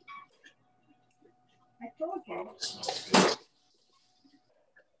 I told you.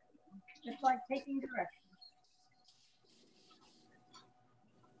 It's like taking directions.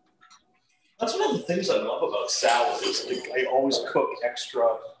 That's one of the things I love about salad is I always cook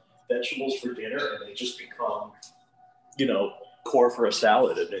extra vegetables for dinner and they just become, core for a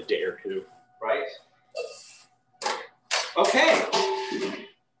salad in a day or two. Right? Okay.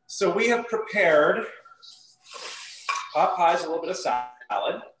 So we have prepared pot pies, a little bit of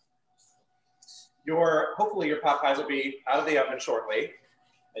salad. Hopefully your pot pies will be out of the oven shortly,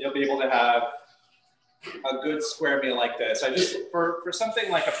 and you'll be able to have a good square meal like this. For something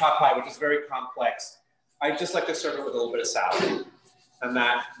like a pot pie, which is very complex, I just like to serve it with a little bit of salad, and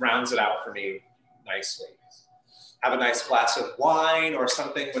that rounds it out for me nicely. Have a nice glass of wine or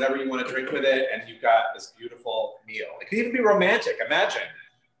something, whatever you want to drink with it, and you've got this beautiful meal. It can even be romantic. Imagine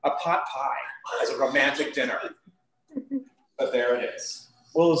a pot pie as a romantic dinner. But there it is.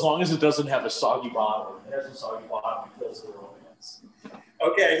 Well, as long as it doesn't have a soggy bottom. If it has a soggy bottom, it kills the romance.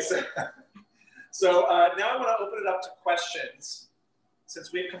 Okay, so now I want to open it up to questions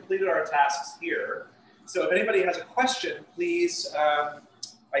since we've completed our tasks here. So if anybody has a question, please,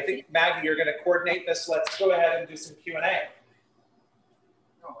 I think, Maggie, you're going to coordinate this. Let's go ahead and do some Q&A.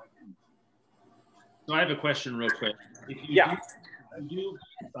 So I have a question real quick. If you do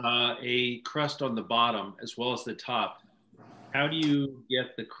a crust on the bottom as well as the top, how do you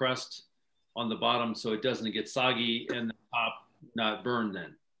get the crust on the bottom so it doesn't get soggy and the top not burn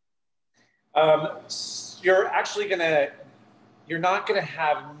then? You're not gonna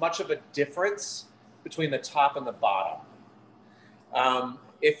have much of a difference between the top and the bottom.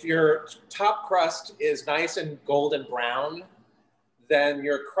 If your top crust is nice and golden brown, then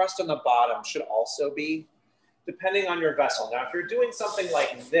your crust on the bottom should also be, depending on your vessel. Now, if you're doing something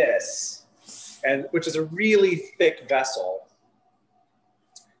like this, which is a really thick vessel,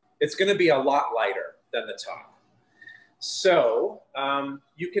 it's gonna be a lot lighter than the top. So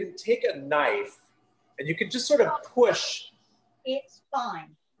you can take a knife and you can just sort of push. It's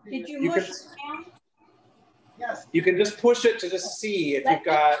fine. Did you mush it down? Yes. You can just push it to just see if you've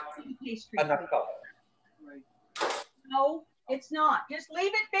got enough color. No, it's not. Just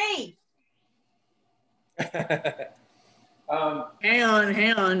leave it be. Hang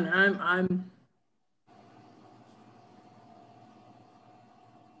on. I'm.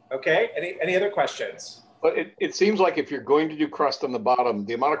 Okay. Any other questions? But it seems like if you're going to do crust on the bottom,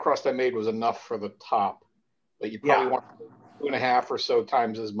 the amount of crust I made was enough for the top. But you probably want 2.5 or so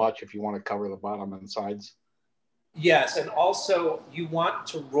times as much if you want to cover the bottom and sides. Yes, and also you want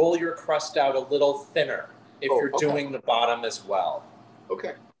to roll your crust out a little thinner if you're doing the bottom as well.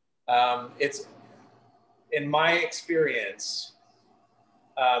 Okay. It's, in my experience,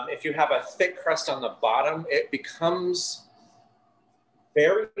 if you have a thick crust on the bottom, it becomes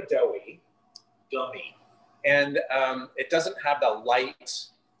very doughy, gummy, and it doesn't have the light,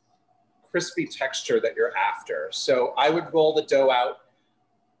 crispy texture that you're after. So I would roll the dough out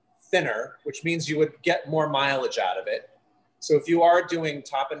thinner, which means you would get more mileage out of it. So if you are doing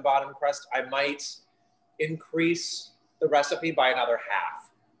top and bottom crust, I might increase the recipe by another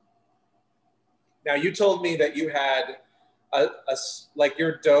half. Now, you told me that you had like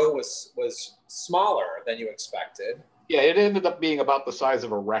your dough was smaller than you expected. Yeah, it ended up being about the size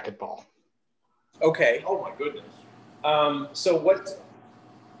of a racquetball. Okay. Oh my goodness. So what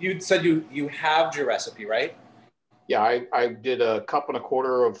you said you halved your recipe, right? Yeah, I did 1.25 cups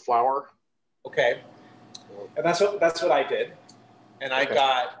of flour. Okay. And that's what I did. And I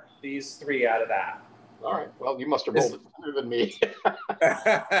got these 3 out of that. All right. Well, you must have rolled it better than me.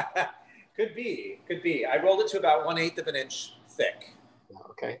 Could be. I rolled it to about 1/8 of an inch thick.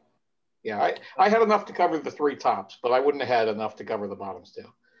 Okay. Yeah, I had enough to cover the 3 tops, but I wouldn't have had enough to cover the bottoms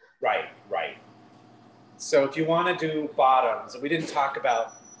too. Right. So if you want to do bottoms, and we really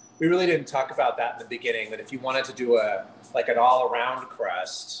didn't talk about that in the beginning, but if you wanted to do an all-around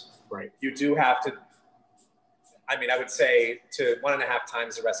crust, right, you do have to, I would say to 1.5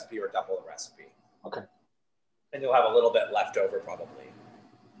 times the recipe or double the recipe. Okay. And you'll have a little bit left over probably.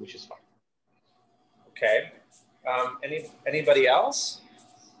 Which is fine. Okay. Anybody else?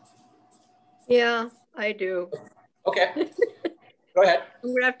 Yeah, I do. Okay. Go ahead.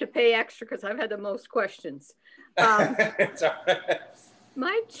 I'm gonna have to pay extra because I've had the most questions.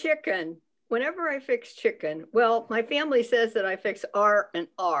 My chicken, whenever I fix chicken, well, my family says that I fix R and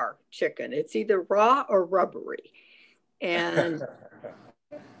R chicken. It's either raw or rubbery. And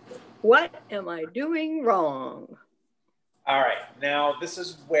what am I doing wrong? All right, now this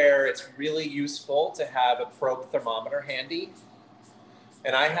is where it's really useful to have a probe thermometer handy.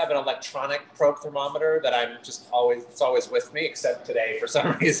 And I have an electronic probe thermometer that it's always with me, except today for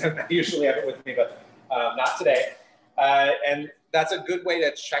some reason. I usually have it with me, but not today. And that's a good way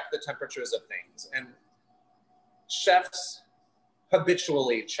to check the temperatures of things. And chefs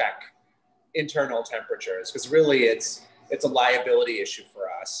habitually check internal temperatures because really it's a liability issue for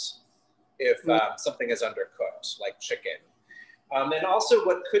us if something is undercooked, like chicken. And also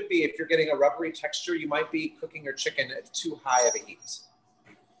what could be, if you're getting a rubbery texture, you might be cooking your chicken at too high of a heat.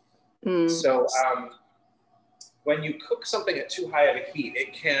 So when you cook something at too high of a heat,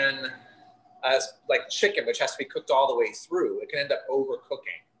 it can, like chicken, which has to be cooked all the way through, it can end up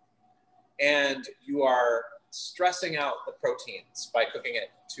overcooking. And you are stressing out the proteins by cooking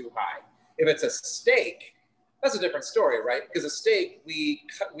it too high. If it's a steak, that's a different story, right? Because a steak, we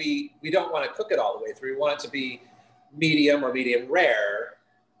don't want to cook it all the way through. We want it to be medium or medium rare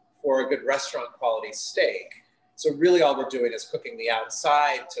for a good restaurant quality steak. So really all we're doing is cooking the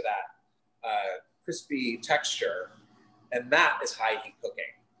outside to that crispy texture, and that is high heat cooking.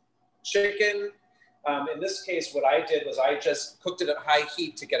 Chicken, in this case, what I did was I just cooked it at high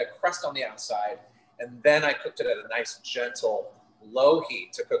heat to get a crust on the outside, and then I cooked it at a nice, gentle, low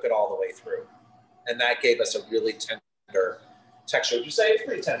heat to cook it all the way through. And that gave us a really tender texture. Would you say it's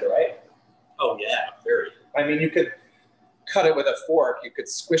pretty tender, right? Oh yeah, very. I mean, you could cut it with a fork, you could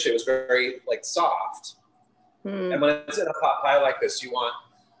squish it, it was very soft. And when it's in a pot pie like this, you want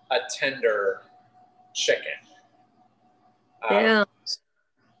a tender chicken. Yeah.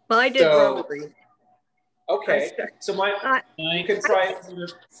 Well, I did rubbery. Okay. So you can try.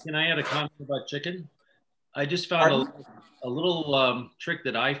 Can I add a comment about chicken? I just found a little trick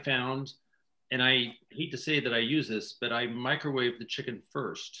that I found, and I hate to say that I use this, but I microwave the chicken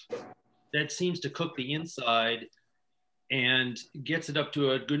first. That seems to cook the inside and gets it up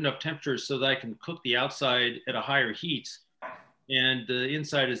to a good enough temperature so that I can cook the outside at a higher heat, and the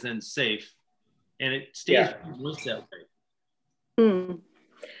inside is then safe, and it stays moist that way.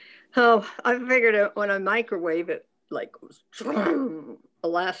 Oh, I figured it when I microwave it, was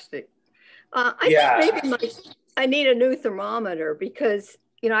elastic. I think maybe I need a new thermometer because,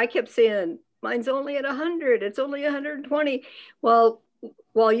 I kept saying mine's only at 100, it's only 120. Well,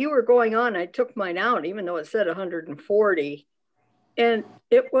 while you were going on, I took mine out, even though it said 140, and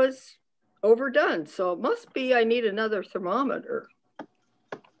it was overdone. So it must be I need another thermometer.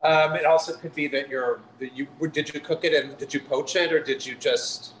 It also could be that did you cook it and did you poach it, or did you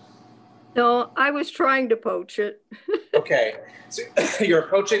just? No, I was trying to poach it. Okay, so your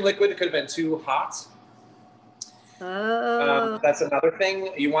poaching liquid could have been too hot. That's another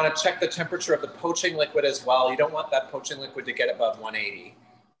thing. You want to check the temperature of the poaching liquid as well. You don't want that poaching liquid to get above 180.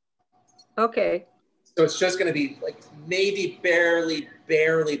 Okay. So it's just going to be maybe barely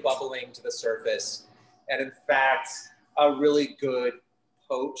bubbling to the surface. And in fact, a really good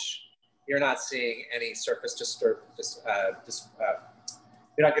poach, you're not seeing any surface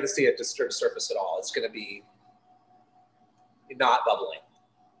you're not going to see a disturbed surface at all. It's going to be not bubbling.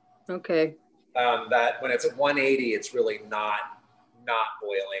 Okay. That when it's at 180, it's really not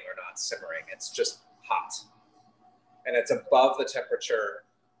boiling or not simmering. It's just hot. And it's above the temperature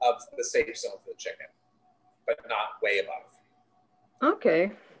of the safe zone for the chicken, but not way above.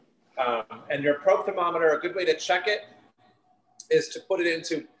 Okay. And your probe thermometer, a good way to check it is to put it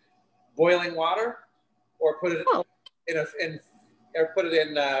into boiling water, or put it in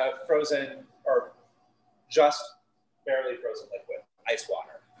frozen or just barely frozen liquid, ice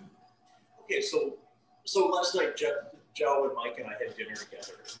water. Okay, so So last night, Joe and Mike and I had dinner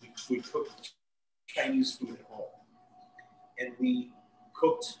together. We cooked Chinese food at home. And we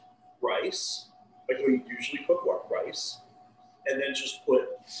cooked rice, like we usually cook rice, and then just put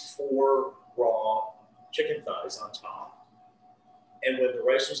 4 raw chicken thighs on top. And when the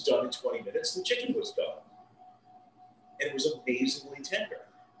rice was done in 20 minutes, the chicken was done. And it was amazingly tender.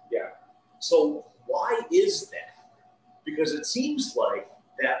 Yeah. So why is that? Because it seems like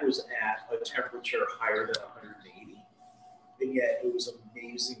that was at a temperature higher than 180, and yet it was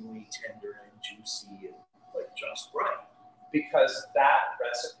amazingly tender and juicy and like just right. Because that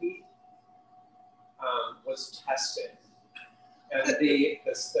recipe was tested, and the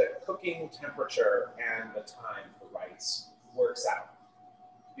cooking temperature and the time for rice works out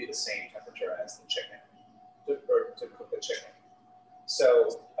to be the same temperature as the chicken, to cook the chicken.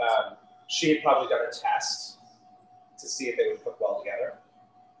 So she had probably done a test to see if they would cook well together,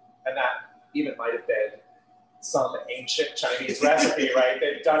 and that even might have been some ancient Chinese recipe, right?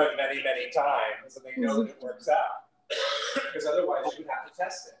 They've done it many, many times, and they know that it works out. Because otherwise, you would have to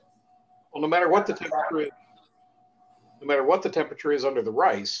test it. Well, no matter what the temperature is under the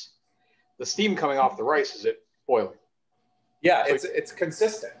rice, the steam coming off the rice is it boiling. Yeah, so it's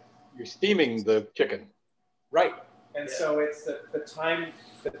consistent. You're steaming the chicken. Right. And so it's the time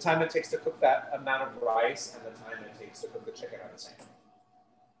it takes to cook that amount of rice and the time it takes to cook the chicken are the same.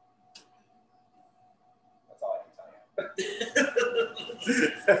 That's all I can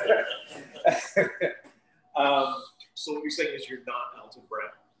tell you. So what you're saying is you're not out of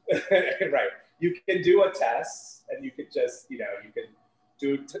bread. Right. You can do a test, and you could just, you can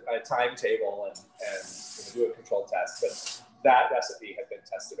do a timetable and do a controlled test, but that recipe had been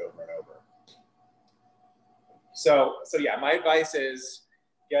tested over and over. So yeah, my advice is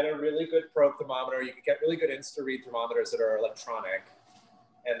get a really good probe thermometer. You can get really good InstaRead thermometers that are electronic,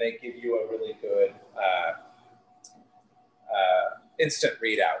 and they give you a really good instant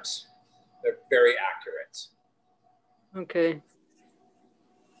readout. They're very accurate. Okay.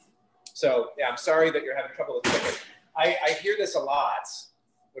 So yeah, I'm sorry that you're having trouble with chicken. I hear this a lot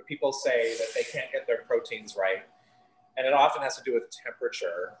where people say that they can't get their proteins right. And it often has to do with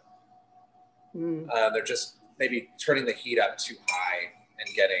temperature. They're just maybe turning the heat up too high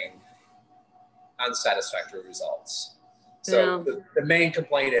and getting unsatisfactory results. So the main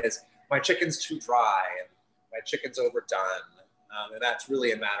complaint is my chicken's too dry and my chicken's overdone. And that's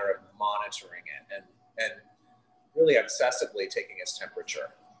really a matter of monitoring it and really obsessively taking its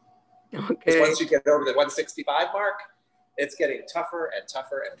temperature. Okay. Once you get over the 165 mark, it's getting tougher and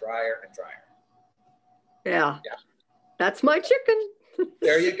tougher and drier and drier. Yeah. That's my chicken.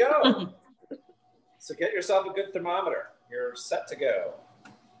 There you go. So get yourself a good thermometer. You're set to go.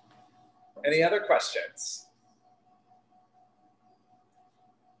 Any other questions?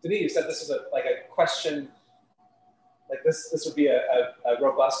 Denise, you said this is a question, like this would be a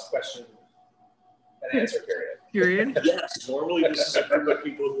robust question and answer period. Yes, normally this is a group of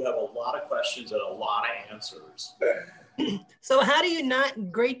people who have a lot of questions and a lot of answers. So how do you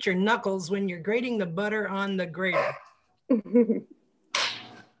not grate your knuckles when you're grating the butter on the grater?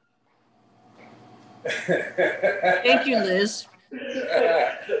 Thank you, Liz.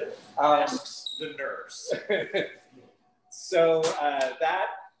 Asks the nurse. So that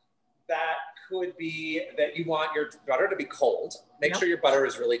could be that you want your butter to be cold. Make sure your butter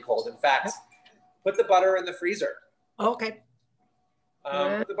is really cold. In fact, put the butter in the freezer. Okay.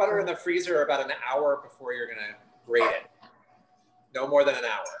 Put the butter in the freezer about an hour before you're gonna grate it. No more than an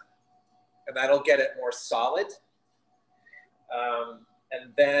hour. And that'll get it more solid.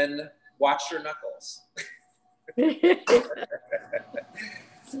 And then watch your knuckles. I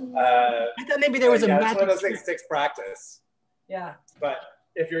thought maybe there was a magic. magic. It's one of those things that takes practice. Yeah. But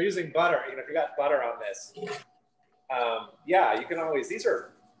if you're using butter, if you got butter on this, yeah, you can always,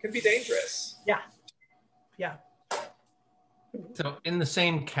 can be dangerous. Yeah. Yeah. So in the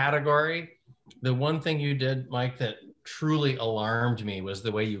same category, the one thing you did, Mike, that truly alarmed me was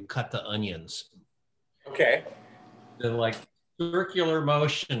the way you cut the onions. Okay. The like circular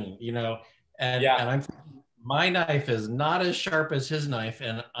motion, and my knife is not as sharp as his knife,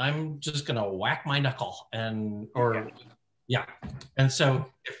 and I'm just gonna whack my knuckle and so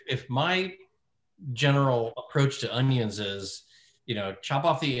if my general approach to onions is, chop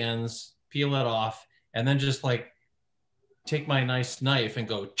off the ends, peel it off, and then just like take my nice knife and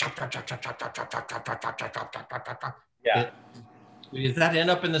go chop, chop, chop, chop, chop, chop, chop, chop, chop, chop, chop, chop, chop, chop, chop, chop. Yeah. Does that end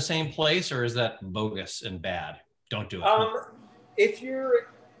up in the same place, or is that bogus and bad? Don't do it. If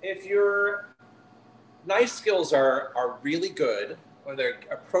your knife skills are really good, or they're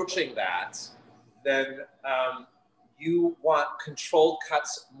approaching that, then you want controlled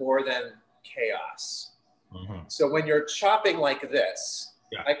cuts more than chaos. So when you're chopping like this,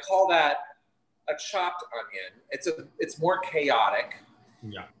 I call that a chopped onion. It's more chaotic.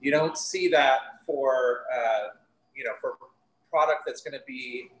 Yeah. You don't see that for for product that's going to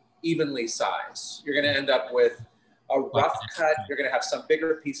be evenly sized. You're going to end up with a rough cut. You're going to have some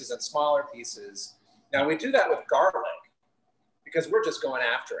bigger pieces and smaller pieces. Now we do that with garlic because we're just going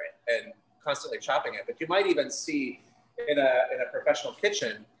after it and constantly chopping it. But you might even see in a professional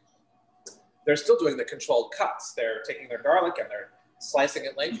kitchen, they're still doing the controlled cuts. They're taking their garlic and they're slicing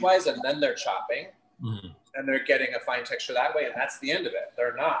it lengthwise, and then they're chopping, and they're getting a fine texture that way, and that's the end of it.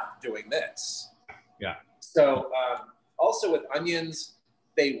 They're not doing this. Yeah. So also with onions,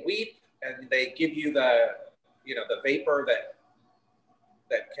 they weep and they give you the vapor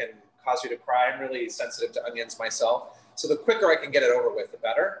that can cause you to cry. I'm really sensitive to onions myself. So the quicker I can get it over with, the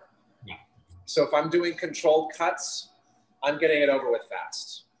better. Yeah. So if I'm doing controlled cuts, I'm getting it over with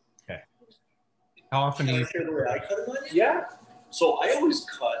fast. Okay. How often do you share the way I cut an onion? Yeah. So I always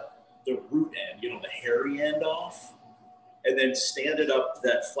cut the root end, the hairy end off, and then stand it up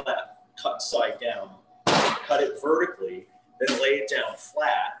that flat, cut side down, cut it vertically, then lay it down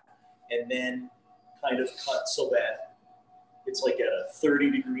flat, and then kind of cut so that it's like a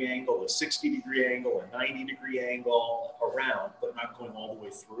 30-degree angle, a 60-degree angle, a 90-degree angle around, but not going all the way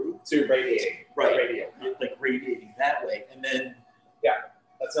through. So you're radiating. Right. Like radiating that way. And then,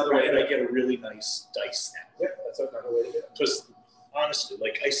 that's another way. And I get a really nice dice snap. Yeah, that's another way to do it. Because honestly,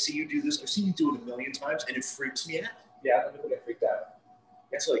 I see you do this. I've seen you do it a million times, and it freaks me out. Yeah, people get freaked out.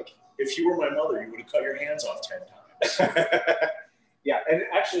 It's like, if you were my mother, you would have cut your hands off 10 times. Yeah, and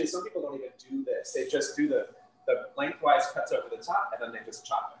actually, some people don't even do this. They just do the lengthwise cuts over the top, and then they just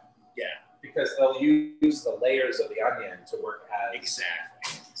chop it. Yeah. Because they'll use the layers of the onion to work as...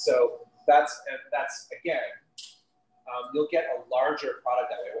 Exactly. So that's again, you'll get a larger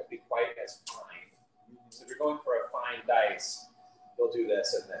product that way. It won't be quite as fine. So if you're going for a fine dice, you'll do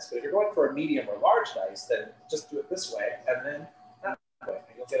this and this. But if you're going for a medium or large dice, then just do it this way, and then that way.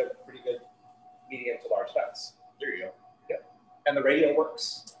 And you'll get a pretty good medium to large dice. There you go. Yep. And the radial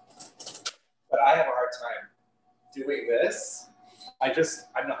works. But I have a hard time doing this.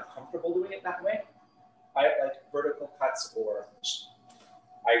 I'm not comfortable doing it that way. I like vertical cuts or,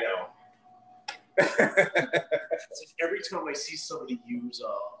 I know. It's like every time I see somebody use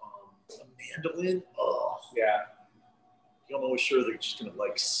a mandolin, yeah, you're almost sure they're just gonna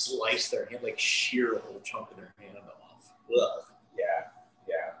slice their hand, shear a whole chunk of their hand off. Ugh. Yeah.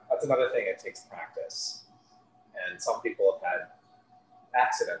 That's another thing. It takes practice, and some people have had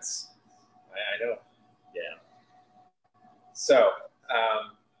accidents. I know. Yeah. So,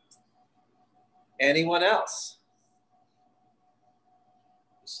 anyone else?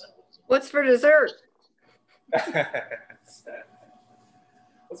 What's for dessert?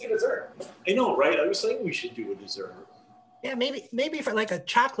 What's for dessert? I know, right? I was saying we should do a dessert. Yeah, maybe for like a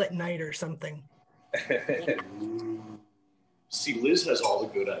chocolate night or something. See, Liz has all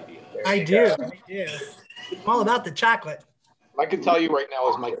the good ideas. I do. I'm all about the chocolate. I can tell you right now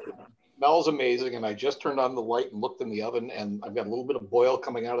is my smells amazing, and I just turned on the light and looked in the oven, and I've got a little bit of boil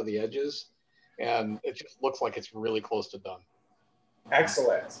coming out of the edges, and it just looks like it's really close to done.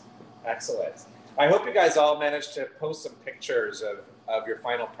 Excellent. I hope you guys all managed to post some pictures of your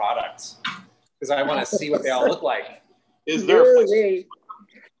final products, because I want to see what they all look like. Is there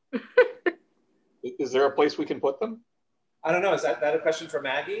a place we can put them? I don't know. Is that a question for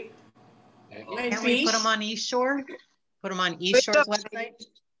Maggie? Can we put them on East Shore? Put them on East Shore's website?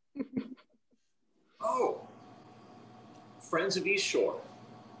 Oh, Friends of East Shore,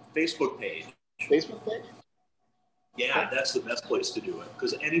 Facebook page. Facebook page? Yeah, that's the best place to do it,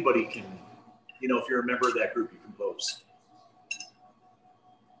 because anybody can, if you're a member of that group, you can post.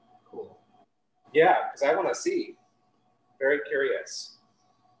 Cool. Yeah, because I want to see. Very curious.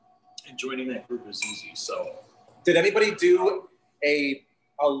 And joining that group is easy. So, did anybody do a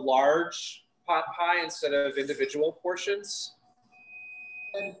large pot pie instead of individual portions?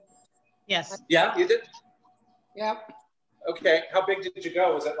 Yes. Yeah, you did? Yep. Okay. How big did you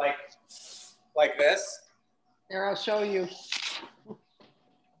go? Was it like this? Here, I'll show you.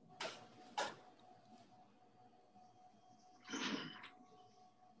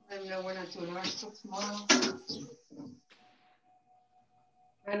 No, we're not doing ours till tomorrow.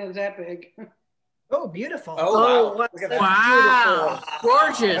 Mine is that big. Oh, beautiful. Oh, wow. Look at that. Wow.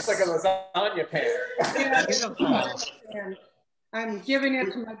 Gorgeous. That's like a lasagna pan. And I'm giving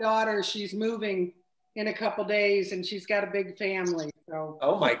it to my daughter. She's moving in a couple days, and she's got a big family. So.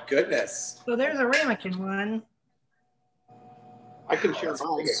 Oh my goodness. So there's a ramekin one. I can share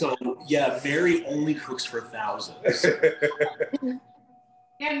mine. So yeah, Mary only cooks for thousands.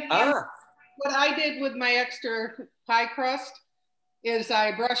 And what I did with my extra pie crust is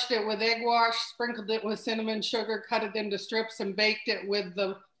I brushed it with egg wash, sprinkled it with cinnamon sugar, cut it into strips, and baked it with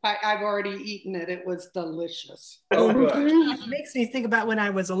the pie. I've already eaten it. It was delicious. Oh, good. It makes me think about when I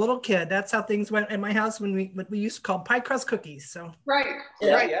was a little kid. That's how things went in my house when what we used to call pie crust cookies. So right,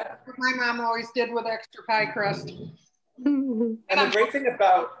 yeah, right. Yeah. What my mom always did with extra pie crust. And the great thing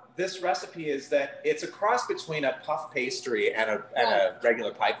about this recipe is that it's a cross between a puff pastry and a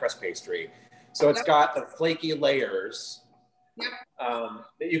regular pie crust pastry. So it's got the flaky layers.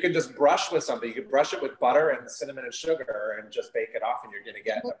 That you can just brush with something. You can brush it with butter and cinnamon and sugar and just bake it off, and you're going to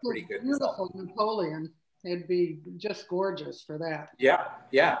get a pretty good result. Napoleon, it'd be just gorgeous for that. Yeah,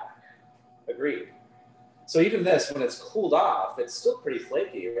 yeah, agreed. So even this, when it's cooled off, it's still pretty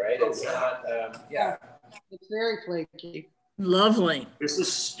flaky, right? It's not, yeah. It's very flaky. Lovely. This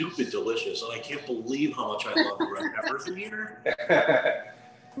is stupid delicious, and I can't believe how much I love the red peppers in here.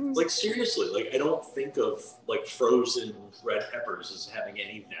 Like seriously, like I don't think of like frozen red peppers as having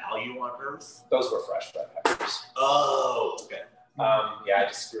any value on earth. Those were fresh red peppers. Oh, okay. Yeah, I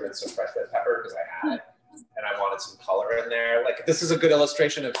just threw in some fresh red pepper because I had it, and I wanted some color in there. Like this is a good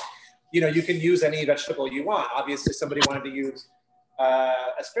illustration of, you know, you can use any vegetable you want. Obviously, somebody wanted to use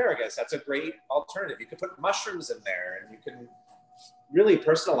asparagus. That's a great alternative. You could put mushrooms in there, and you can really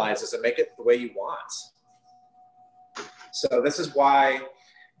personalize this and make it the way you want. So this is why.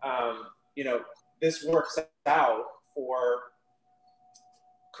 You know, this works out for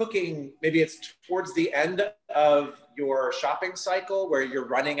cooking. Maybe it's towards the end of your shopping cycle where you're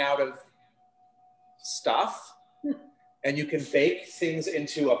running out of stuff and you can bake things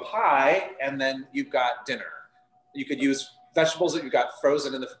into a pie and then you've got dinner. You could use vegetables that you've got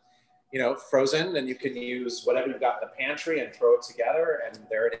frozen in the, you know, frozen, and you can use whatever you've got in the pantry and throw it together, and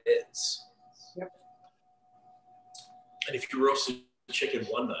there it is. Yep. And if you roasted chicken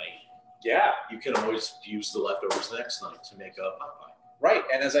one night, yeah, you can always use the leftovers the next night to make a pot pie. Right,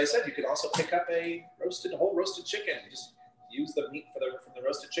 and as I said, you could also pick up a whole roasted chicken. Just use the meat from the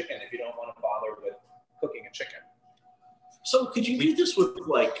roasted chicken if you don't want to bother with cooking a chicken. So could you do this with,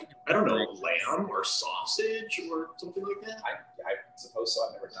 like, I don't know, lamb or sausage or something like that? I suppose so.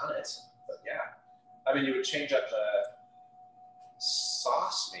 I've never done it, but yeah. I mean, you would change up the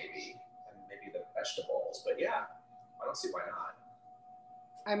sauce maybe, and maybe the vegetables, but yeah, I don't see why not.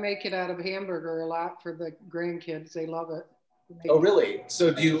 I make it out of hamburger a lot for the grandkids. They love it. Oh, really?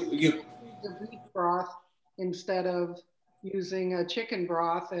 So do you the beef broth instead of using a chicken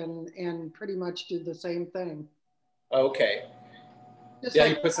broth and pretty much do the same thing. Okay. Just yeah,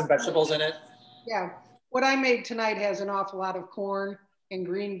 like, you put some vegetables in it? Yeah. What I made tonight has an awful lot of corn and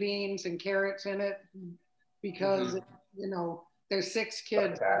green beans and carrots in it because, you know, there's 6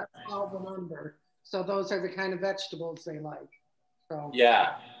 kids, 12 and under. So those are the kind of vegetables they like. So.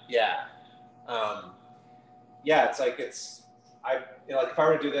 Yeah, yeah. Yeah, it's like you know, like if I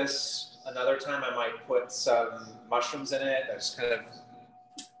were to do this another time, I might put some mushrooms in it. I just kind of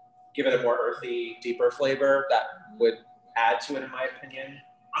give it a more earthy, deeper flavor that would add to it, in my opinion.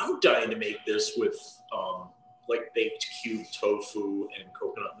 I'm dying to make this with like baked cube tofu and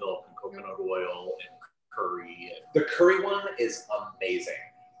coconut milk and coconut oil and curry. The curry one is amazing.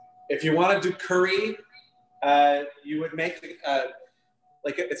 If you want to do curry, you would make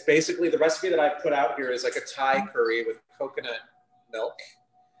like it's basically the recipe that I've put out here is like a Thai curry with coconut milk,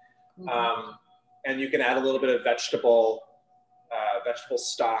 and you can add a little bit of vegetable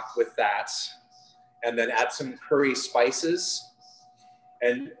stock with that, and then add some curry spices,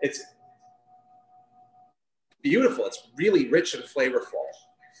 and it's beautiful. It's really rich and flavorful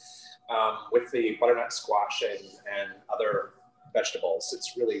with the butternut squash and other vegetables.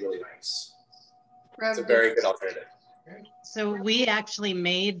 It's really, really nice. It's a very good alternative. So we actually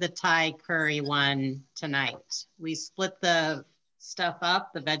made the Thai curry one tonight. We split the stuff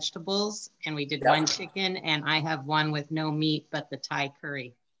up, the vegetables, and we did one chicken, and I have one with no meat, but the Thai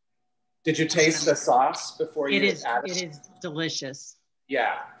curry. Did you taste the sauce before you added it? It is delicious.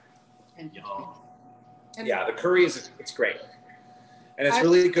 Yeah. Yeah, the curry it's great. And it's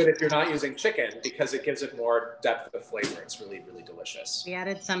really good if you're not using chicken because it gives it more depth of flavor. It's really, really delicious. We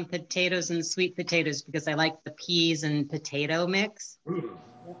added some potatoes and sweet potatoes because I like the peas and potato mix.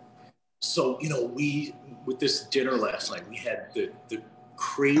 So, you know, with this dinner last night, we had the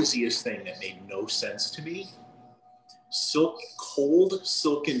craziest thing that made no sense to me. Cold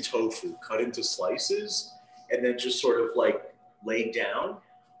silken tofu cut into slices and then just sort of like laid down.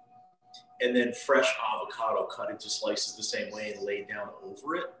 And then fresh avocado cut into slices the same way and laid down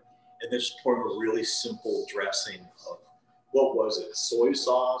over it. And then just pouring a really simple dressing of, what was it? Soy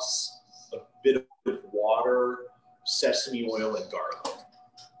sauce, a bit of water, sesame oil, and garlic.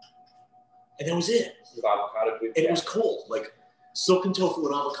 And that was it. With avocado. And it was cold, like silken tofu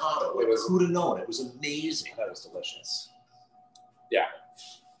and avocado. Like, who'd have known? It was amazing. That was delicious. Yeah.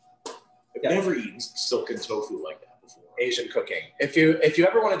 I've never eaten silken tofu like that before. Asian cooking. If you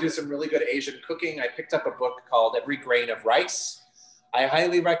ever want to do some really good Asian cooking, I picked up a book called Every Grain of Rice. I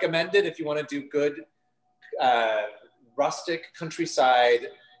highly recommend it if you want to do good rustic countryside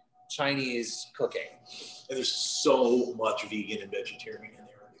Chinese cooking. And there's so much vegan and vegetarian in there.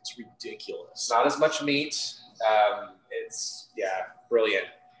 It's ridiculous. Not as much meat. It's brilliant.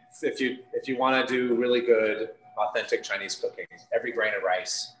 If you want to do really good authentic Chinese cooking, Every Grain of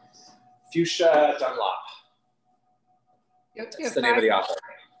Rice. Fuchsia Dunlop. That's the name of the author.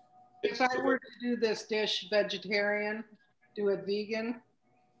 If I were to do this dish vegetarian, do it vegan,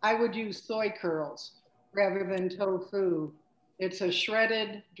 I would use soy curls rather than tofu. It's a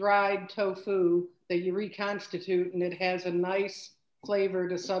shredded, dried tofu that you reconstitute, and it has a nice flavor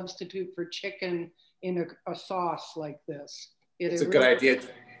to substitute for chicken in a sauce like this. It's a good idea.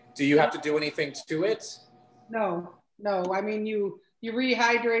 Do you have to do anything to it? No. I mean, you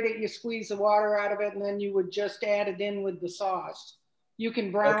rehydrate it, you squeeze the water out of it, and then you would just add it in with the sauce. You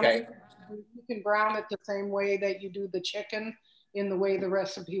can brown it. You can brown it the same way that you do the chicken in the way the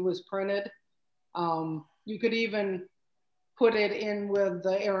recipe was printed. You could even put it in with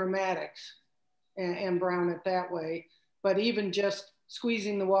the aromatics and brown it that way. But even just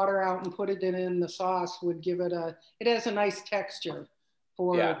squeezing the water out and putting it in the sauce would give it it has a nice texture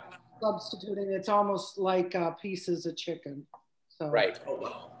for substituting. It's almost like pieces of chicken. So. Right. Oh,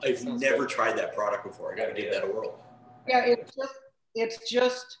 wow. I've never tried that product before. I got to give that a whirl. Yeah, it's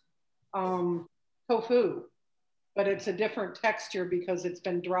just tofu, but it's a different texture because it's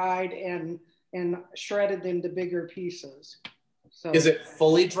been dried and shredded into bigger pieces. So is it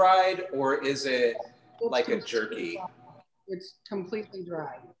fully dried or is it like a jerky? It's completely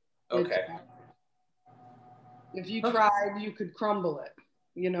dried. Okay. If you tried, you could crumble it.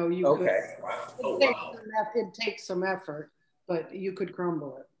 You know, you could. Wow. It takes some effort, but you could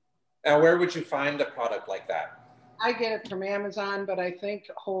crumble it. Now, where would you find a product like that? I get it from Amazon, but I think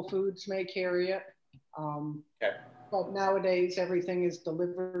Whole Foods may carry it. Okay. But nowadays, everything is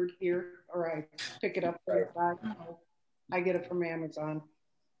delivered here, or I pick it up. Right. I get it from Amazon.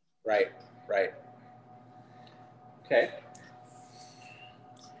 Right. Okay.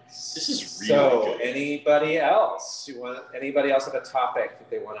 This is really so. good. Anybody else have a topic that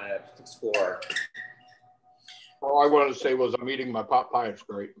they want to explore? All I wanted to say was I'm eating my pot pie. It's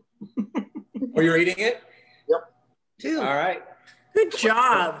great. Oh, you're eating it? Yep. Dude. All right. Good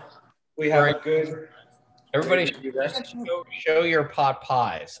job. We have a good. Everybody show your pot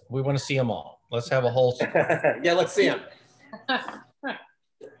pies. We want to see them all. Let's have a whole. Yeah, let's see them.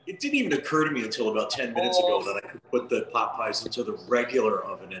 It didn't even occur to me until about 10 minutes ago that I could put the pot pies into the regular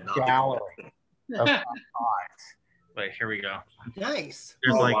oven and not the gallery of pot pies. Wait, here we go. Nice.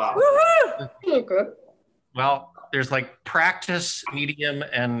 There's Okay. Well, there's like practice, medium,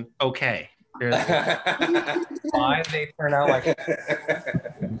 and okay. There's why they turn out like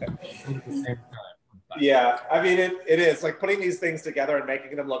Yeah, I mean it is like putting these things together and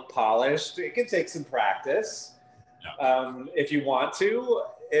making them look polished. It can take some practice. If you want to.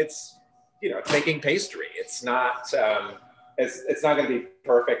 It's making pastry. It's not it's not going to be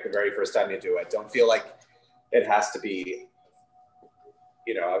perfect the very first time you do it. Don't feel like it has to be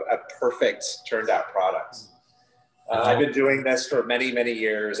a perfect turned out product. I've been doing this for many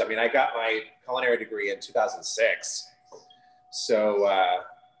years. I mean, I got my culinary degree in 2006, so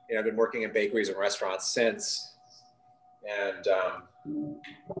I've been working in bakeries and restaurants since, and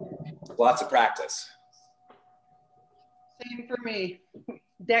lots of practice. Same for me.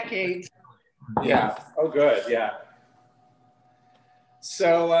 Decades. Yeah. Oh, good. Yeah.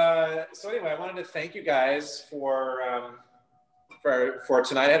 So anyway, I wanted to thank you guys for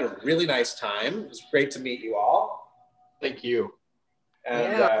tonight. I had a really nice time. It was great to meet you all. Thank you.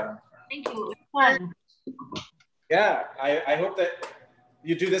 And thank you. It was fun. Yeah, I hope that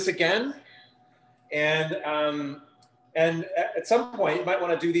you do this again. And at some point, you might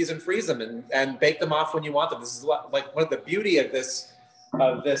want to do these and freeze them and bake them off when you want them. This is one of the beauty of this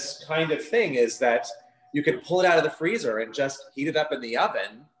kind of thing is that you can pull it out of the freezer and just heat it up in the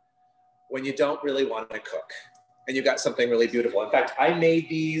oven when you don't really want to cook. And you've got something really beautiful. In fact, I made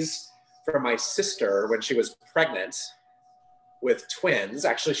these for my sister when she was pregnant with twins.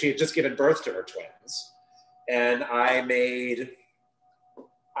 Actually, she had just given birth to her twins. And I made,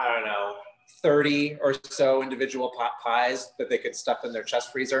 30 or so individual pot pies that they could stuff in their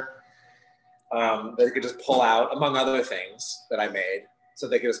chest freezer. That they could just pull out, among other things that I made. So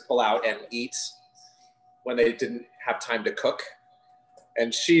they could just pull out and eat when they didn't have time to cook.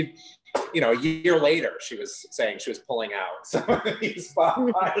 And she you know, a year later, she was saying she was pulling out some of these pot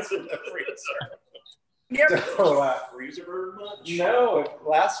pies in the freezer. Yep. So, freezer very much? No, it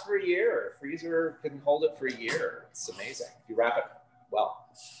lasts for a year. Freezer can hold it for a year. It's amazing. If you wrap it well.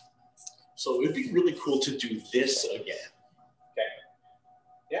 So it'd be really cool to do this again. Okay.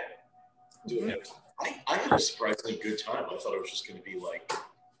 Yeah. Do it. I had a surprisingly good time. I thought it was just going to be like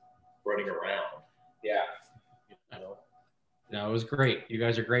running around. Yeah. You know? No, it was great. You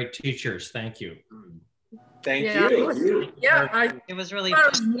guys are great teachers. Thank you. Thank Yeah, you. It was really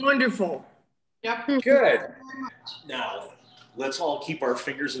that was wonderful. Yep. Good. Now, let's all keep our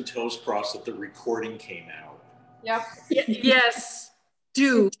fingers and toes crossed that the recording came out. Yep. Yes.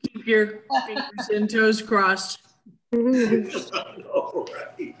 Do keep your fingers and toes crossed. All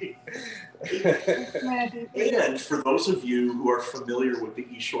right. And for those of you who are familiar with the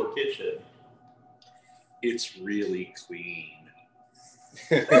East Shore Kitchen, it's really clean.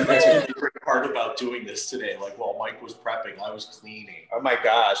 That's the favorite part about doing this today. Like while Mike was prepping, I was cleaning. Oh my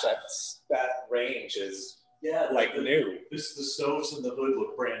gosh, that range is like new. The stoves in the hood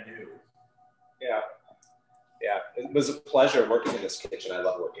look brand new. Yeah. Yeah, it was a pleasure working in this kitchen. I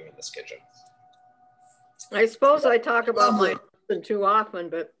love working in this kitchen. I suppose I talk about my husband too often,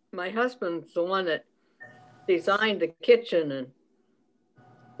 but my husband's the one that designed the kitchen and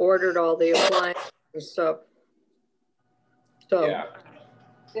ordered all the appliances and stuff. So yeah.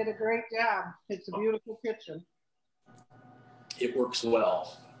 Did a great job. It's a beautiful kitchen. It works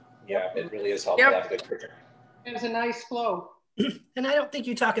well. Yeah, it really is helpful to have a good kitchen. There's a nice flow. And I don't think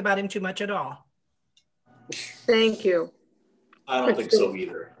you talk about him too much at all. Thank you. I don't think so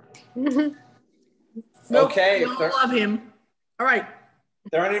either. Okay. We all love him. All right.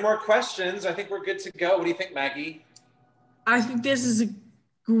 If there aren't any more questions, I think we're good to go. What do you think, Maggie? I think this is a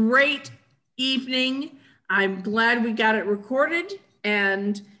great evening. I'm glad we got it recorded.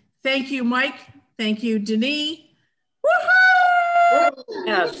 And thank you, Mike. Thank you, Denise. Woohoo!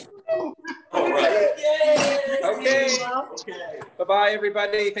 Yes. All right. Yay! Okay. Bye-bye,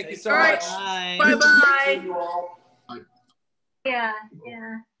 everybody. Thank you so much. Bye-bye. Yeah,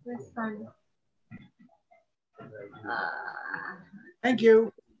 it was fun. Thank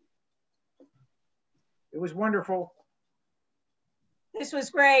you. It was wonderful. This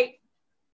was great.